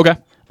Mountcastle. Okay.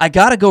 I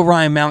got to go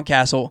Ryan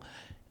Mountcastle.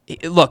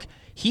 Look,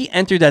 he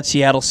entered that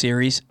Seattle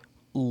series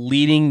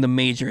leading the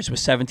majors with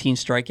 17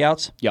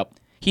 strikeouts. Yep.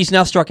 He's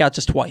now struck out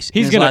just twice.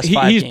 He's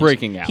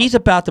breaking out. He's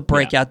about to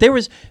break out. There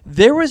was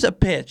a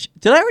pitch.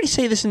 Did I already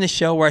say this in the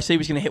show where I said he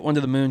was going to hit one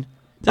to the moon?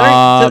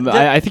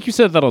 I think you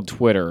said that on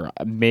Twitter,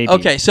 maybe.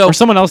 Okay, or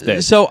someone else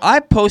did. So I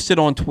posted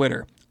on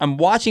Twitter. I'm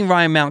watching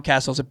Ryan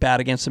Mountcastle's at bat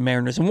against the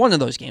Mariners in one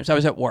of those games. I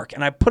was at work,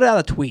 and I put out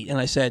a tweet, and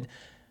I said,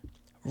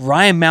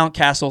 Ryan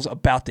Mountcastle's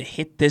about to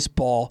hit this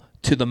ball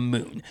to the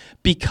moon.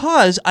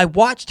 Because I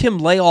watched him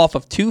lay off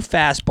of 2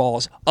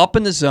 fastballs up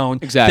in the zone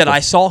that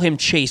I saw him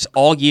chase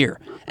all year.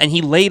 And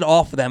he laid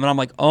off of them, and I'm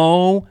like,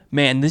 oh,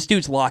 man, this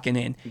dude's locking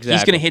in. Exactly.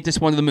 He's going to hit this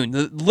one to the moon.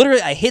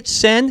 Literally, I hit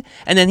send,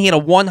 and then he had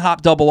a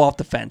 1-hop double off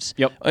the fence.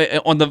 Yep.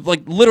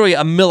 Literally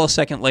a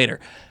millisecond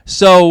later.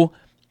 So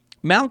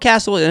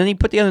Mountcastle, and then he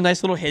put together a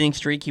nice little hitting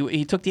streak.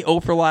 He took the 0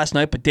 for last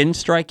night, but didn't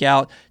strike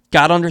out,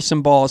 got under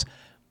some balls.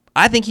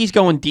 I think he's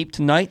going deep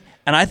tonight,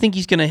 and I think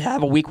he's going to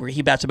have a week where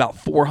he bats about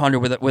 400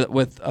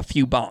 with a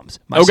few bombs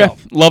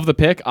myself. Okay, love the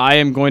pick. I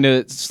am going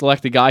to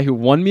select a guy who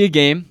won me a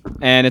game,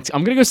 and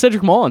I'm going to go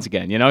Cedric Mullins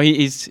again. You know,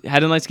 he's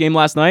had a nice game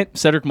last night.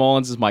 Cedric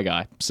Mullins is my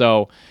guy.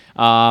 So,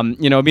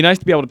 it'd be nice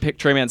to be able to pick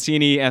Trey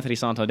Mancini, Anthony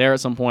Santander at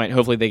some point.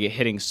 Hopefully they get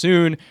hitting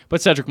soon.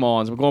 But Cedric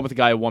Mullins, I'm going with the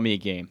guy who won me a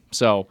game.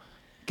 So,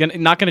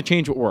 not going to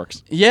change what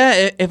works.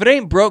 Yeah, if it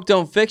ain't broke,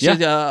 don't fix it.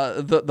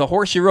 The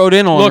horse you rode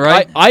in on, Look,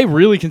 right? I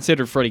really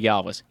considered Freddie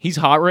Galvis. He's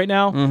hot right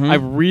now. Mm-hmm. I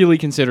really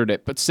considered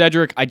it. But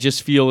Cedric, I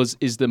just feel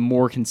is the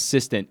more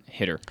consistent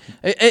hitter.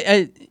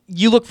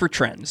 You look for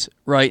trends,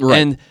 right?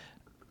 And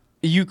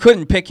you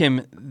couldn't pick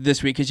him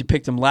this week because you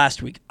picked him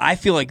last week. I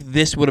feel like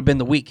this would have been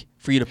the week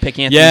for you to pick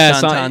Anthony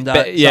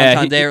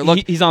Santander.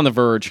 Look, he's on the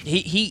verge.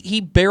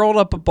 He barreled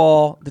up a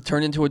ball that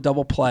turned into a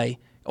double play.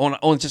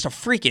 on just a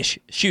freakish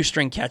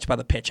shoestring catch by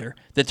the pitcher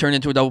that turned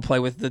into a double play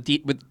with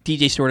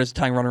DJ Stewart as a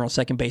tying runner on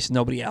second base and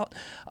nobody out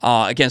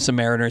against the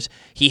Mariners.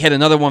 He hit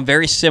another one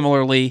very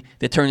similarly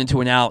that turned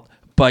into an out,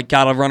 but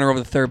got a runner over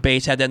the third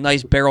base, had that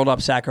nice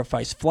barreled-up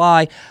sacrifice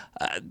fly.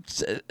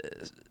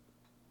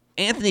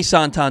 Anthony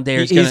Santander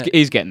is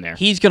he's getting there.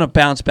 He's going to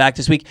bounce back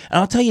this week. And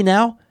I'll tell you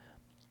now,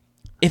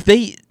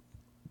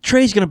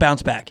 Trey's going to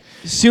bounce back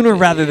sooner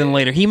rather than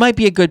later. He might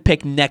be a good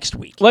pick next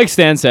week. Like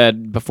Stan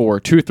said before,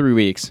 2 or 3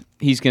 weeks,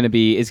 is going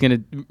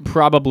to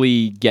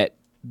probably get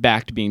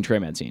back to being Trey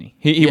Mancini.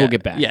 He will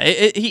get back. Yeah,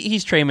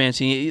 he's Trey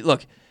Mancini.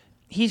 Look,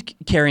 he's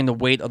carrying the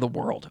weight of the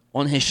world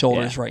on his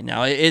shoulders right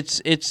now.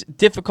 It's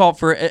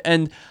difficult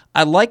and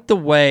I like the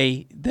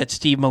way that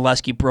Steve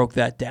Melewski broke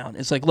that down.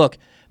 It's like, look,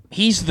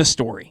 he's the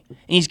story. And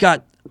he's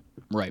got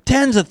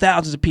tens of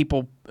thousands of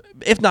people,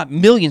 if not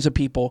millions of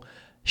people,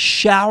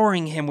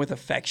 showering him with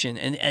affection,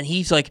 and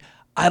he's like,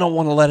 I don't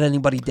want to let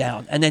anybody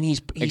down. And then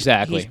he's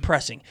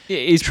pressing.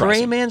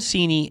 Trey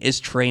Mancini is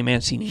Trey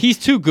Mancini. He's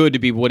too good to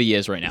be what he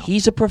is right now.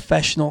 He's a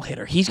professional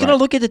hitter. He's going to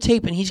look at the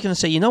tape and he's going to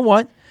say, you know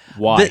what?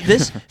 Why?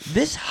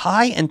 This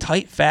high and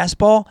tight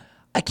fastball,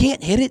 I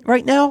can't hit it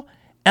right now,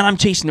 and I'm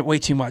chasing it way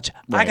too much.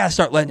 I got to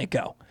start letting it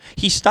go.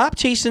 He stopped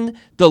chasing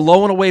the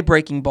low and away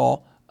breaking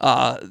ball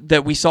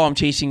that we saw him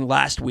chasing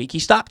last week. He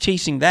stopped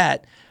chasing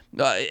that.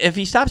 If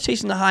he stops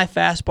chasing the high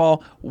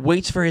fastball,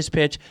 waits for his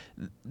pitch,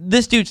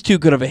 this dude's too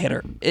good of a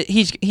hitter.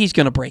 He's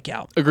going to break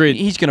out. Agreed.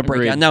 He's going to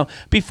break out. Now,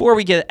 before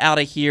we get out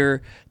of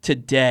here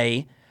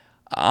today,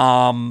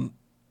 the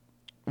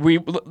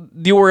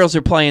Orioles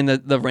are playing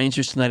the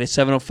Rangers tonight at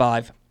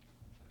 7:05.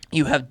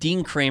 You have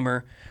Dean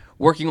Kramer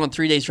working on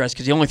 3 days rest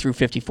because he only threw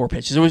 54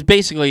 pitches. It was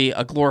basically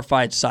a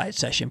glorified side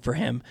session for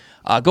him.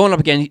 Going up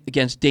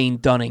against Dane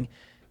Dunning.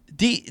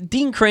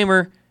 Dean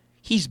Kramer,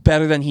 he's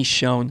better than he's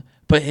shown.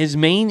 But his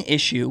main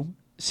issue,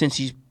 since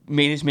he's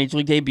made his Major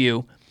League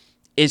debut,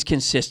 is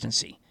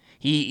consistency.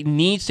 He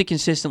needs to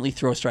consistently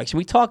throw strikes. And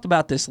we talked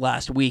about this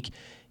last week.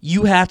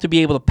 You have to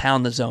be able to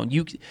pound the zone.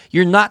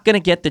 You're not going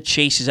to get the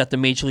chases at the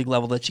Major League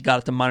level that you got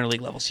at the minor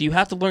league level. So you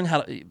have to learn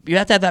you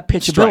have to have that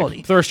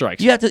pitchability. Throw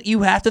strikes. You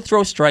have to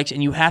throw strikes,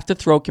 and you have to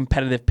throw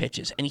competitive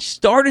pitches. And he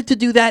started to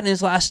do that in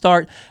his last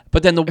start,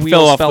 but then the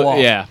wheels fell off.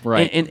 Yeah,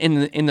 right.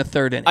 In the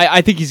third inning.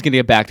 I think he's going to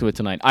get back to it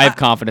tonight. I have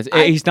confidence.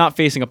 He's not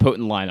facing a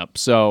potent lineup,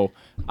 so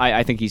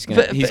I think he's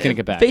going to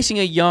get back. Facing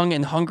a young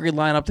and hungry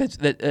lineup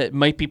that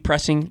might be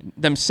pressing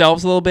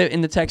themselves a little bit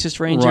in the Texas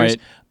Rangers.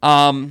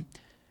 Right.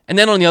 And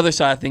then on the other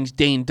side of things,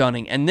 Dane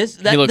Dunning. And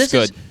he looks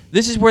good.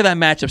 This is where that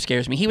matchup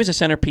scares me. He was a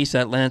centerpiece of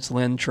that Lance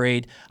Lynn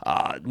trade.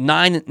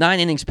 9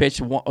 innings pitched,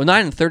 9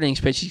 and third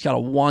innings pitched. He's got a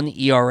 1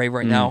 ERA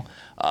right now.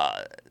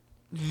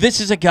 This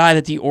is a guy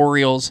that the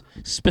Orioles,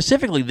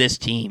 specifically this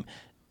team,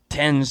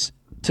 tends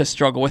to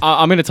struggle with.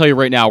 I'm going to tell you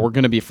right now, we're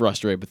going to be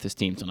frustrated with this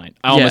team tonight.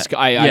 I just see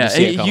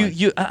it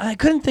coming. I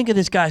couldn't think of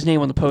this guy's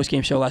name on the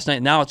postgame show last night.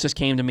 And now it just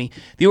came to me.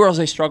 The Orioles,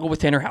 they struggled with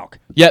Tanner Houck.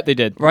 Yeah, they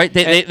did. Right?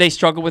 They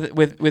struggled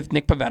with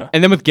Nick Pivetta.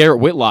 And then with Garrett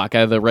Whitlock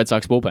out of the Red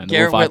Sox bullpen.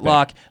 Garrett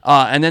Whitlock.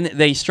 And then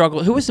they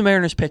struggled. Who was the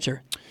Mariners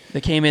pitcher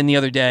that came in the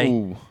other day?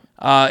 Ooh.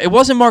 It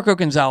wasn't Marco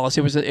Gonzalez.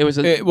 It was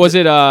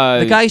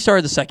the guy who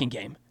started the second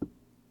game.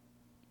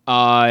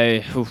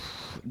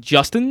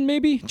 Justin,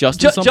 maybe?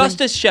 Justice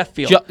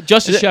Sheffield.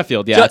 Justice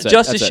Sheffield, yeah.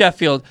 Justice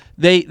Sheffield.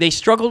 They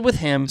struggled with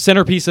him.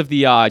 Centerpiece of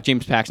the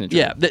James Paxton trade.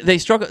 Yeah, they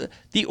struggled.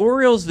 The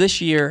Orioles this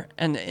year,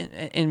 and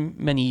in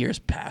many years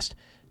past,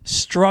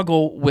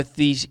 struggle with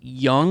these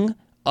young,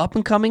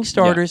 up-and-coming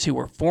starters who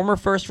were former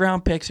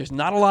first-round picks. There's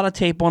not a lot of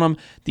tape on them.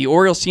 The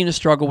Orioles seem to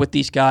struggle with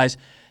these guys.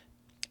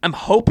 I'm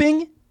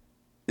hoping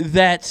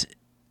that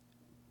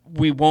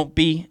we won't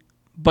be.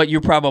 But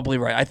you're probably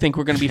right. I think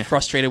we're going to be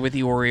frustrated with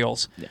the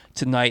Orioles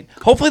tonight.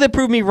 Hopefully they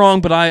prove me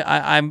wrong, but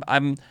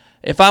I'm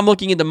if I'm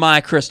looking into my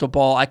crystal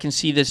ball, I can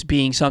see this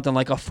being something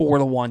like a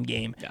 4-1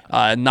 game,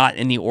 not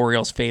in the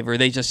Orioles' favor.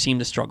 They just seem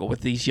to struggle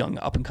with these young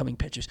up-and-coming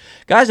pitchers.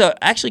 Guys,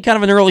 actually kind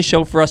of an early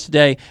show for us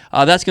today.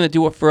 That's going to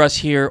do it for us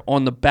here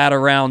on the Bat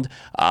Around.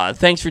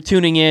 Thanks for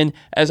tuning in.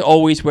 As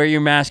always, wear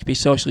your mask, be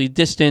socially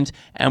distant,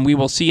 and we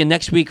will see you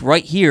next week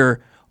right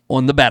here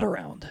on the Bat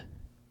Around.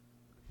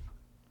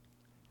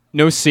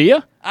 No see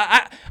ya?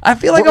 I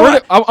feel like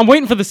I'm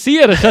waiting for the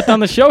see ya to shut down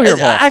the show here,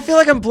 Paul. I feel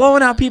like I'm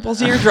blowing out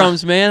people's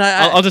eardrums, man.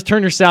 I'll just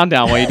turn your sound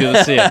down while you do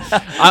the see ya.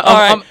 All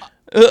right,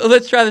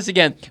 let's try this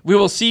again. We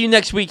will see you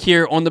next week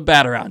here on the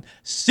Bat Around.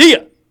 See ya!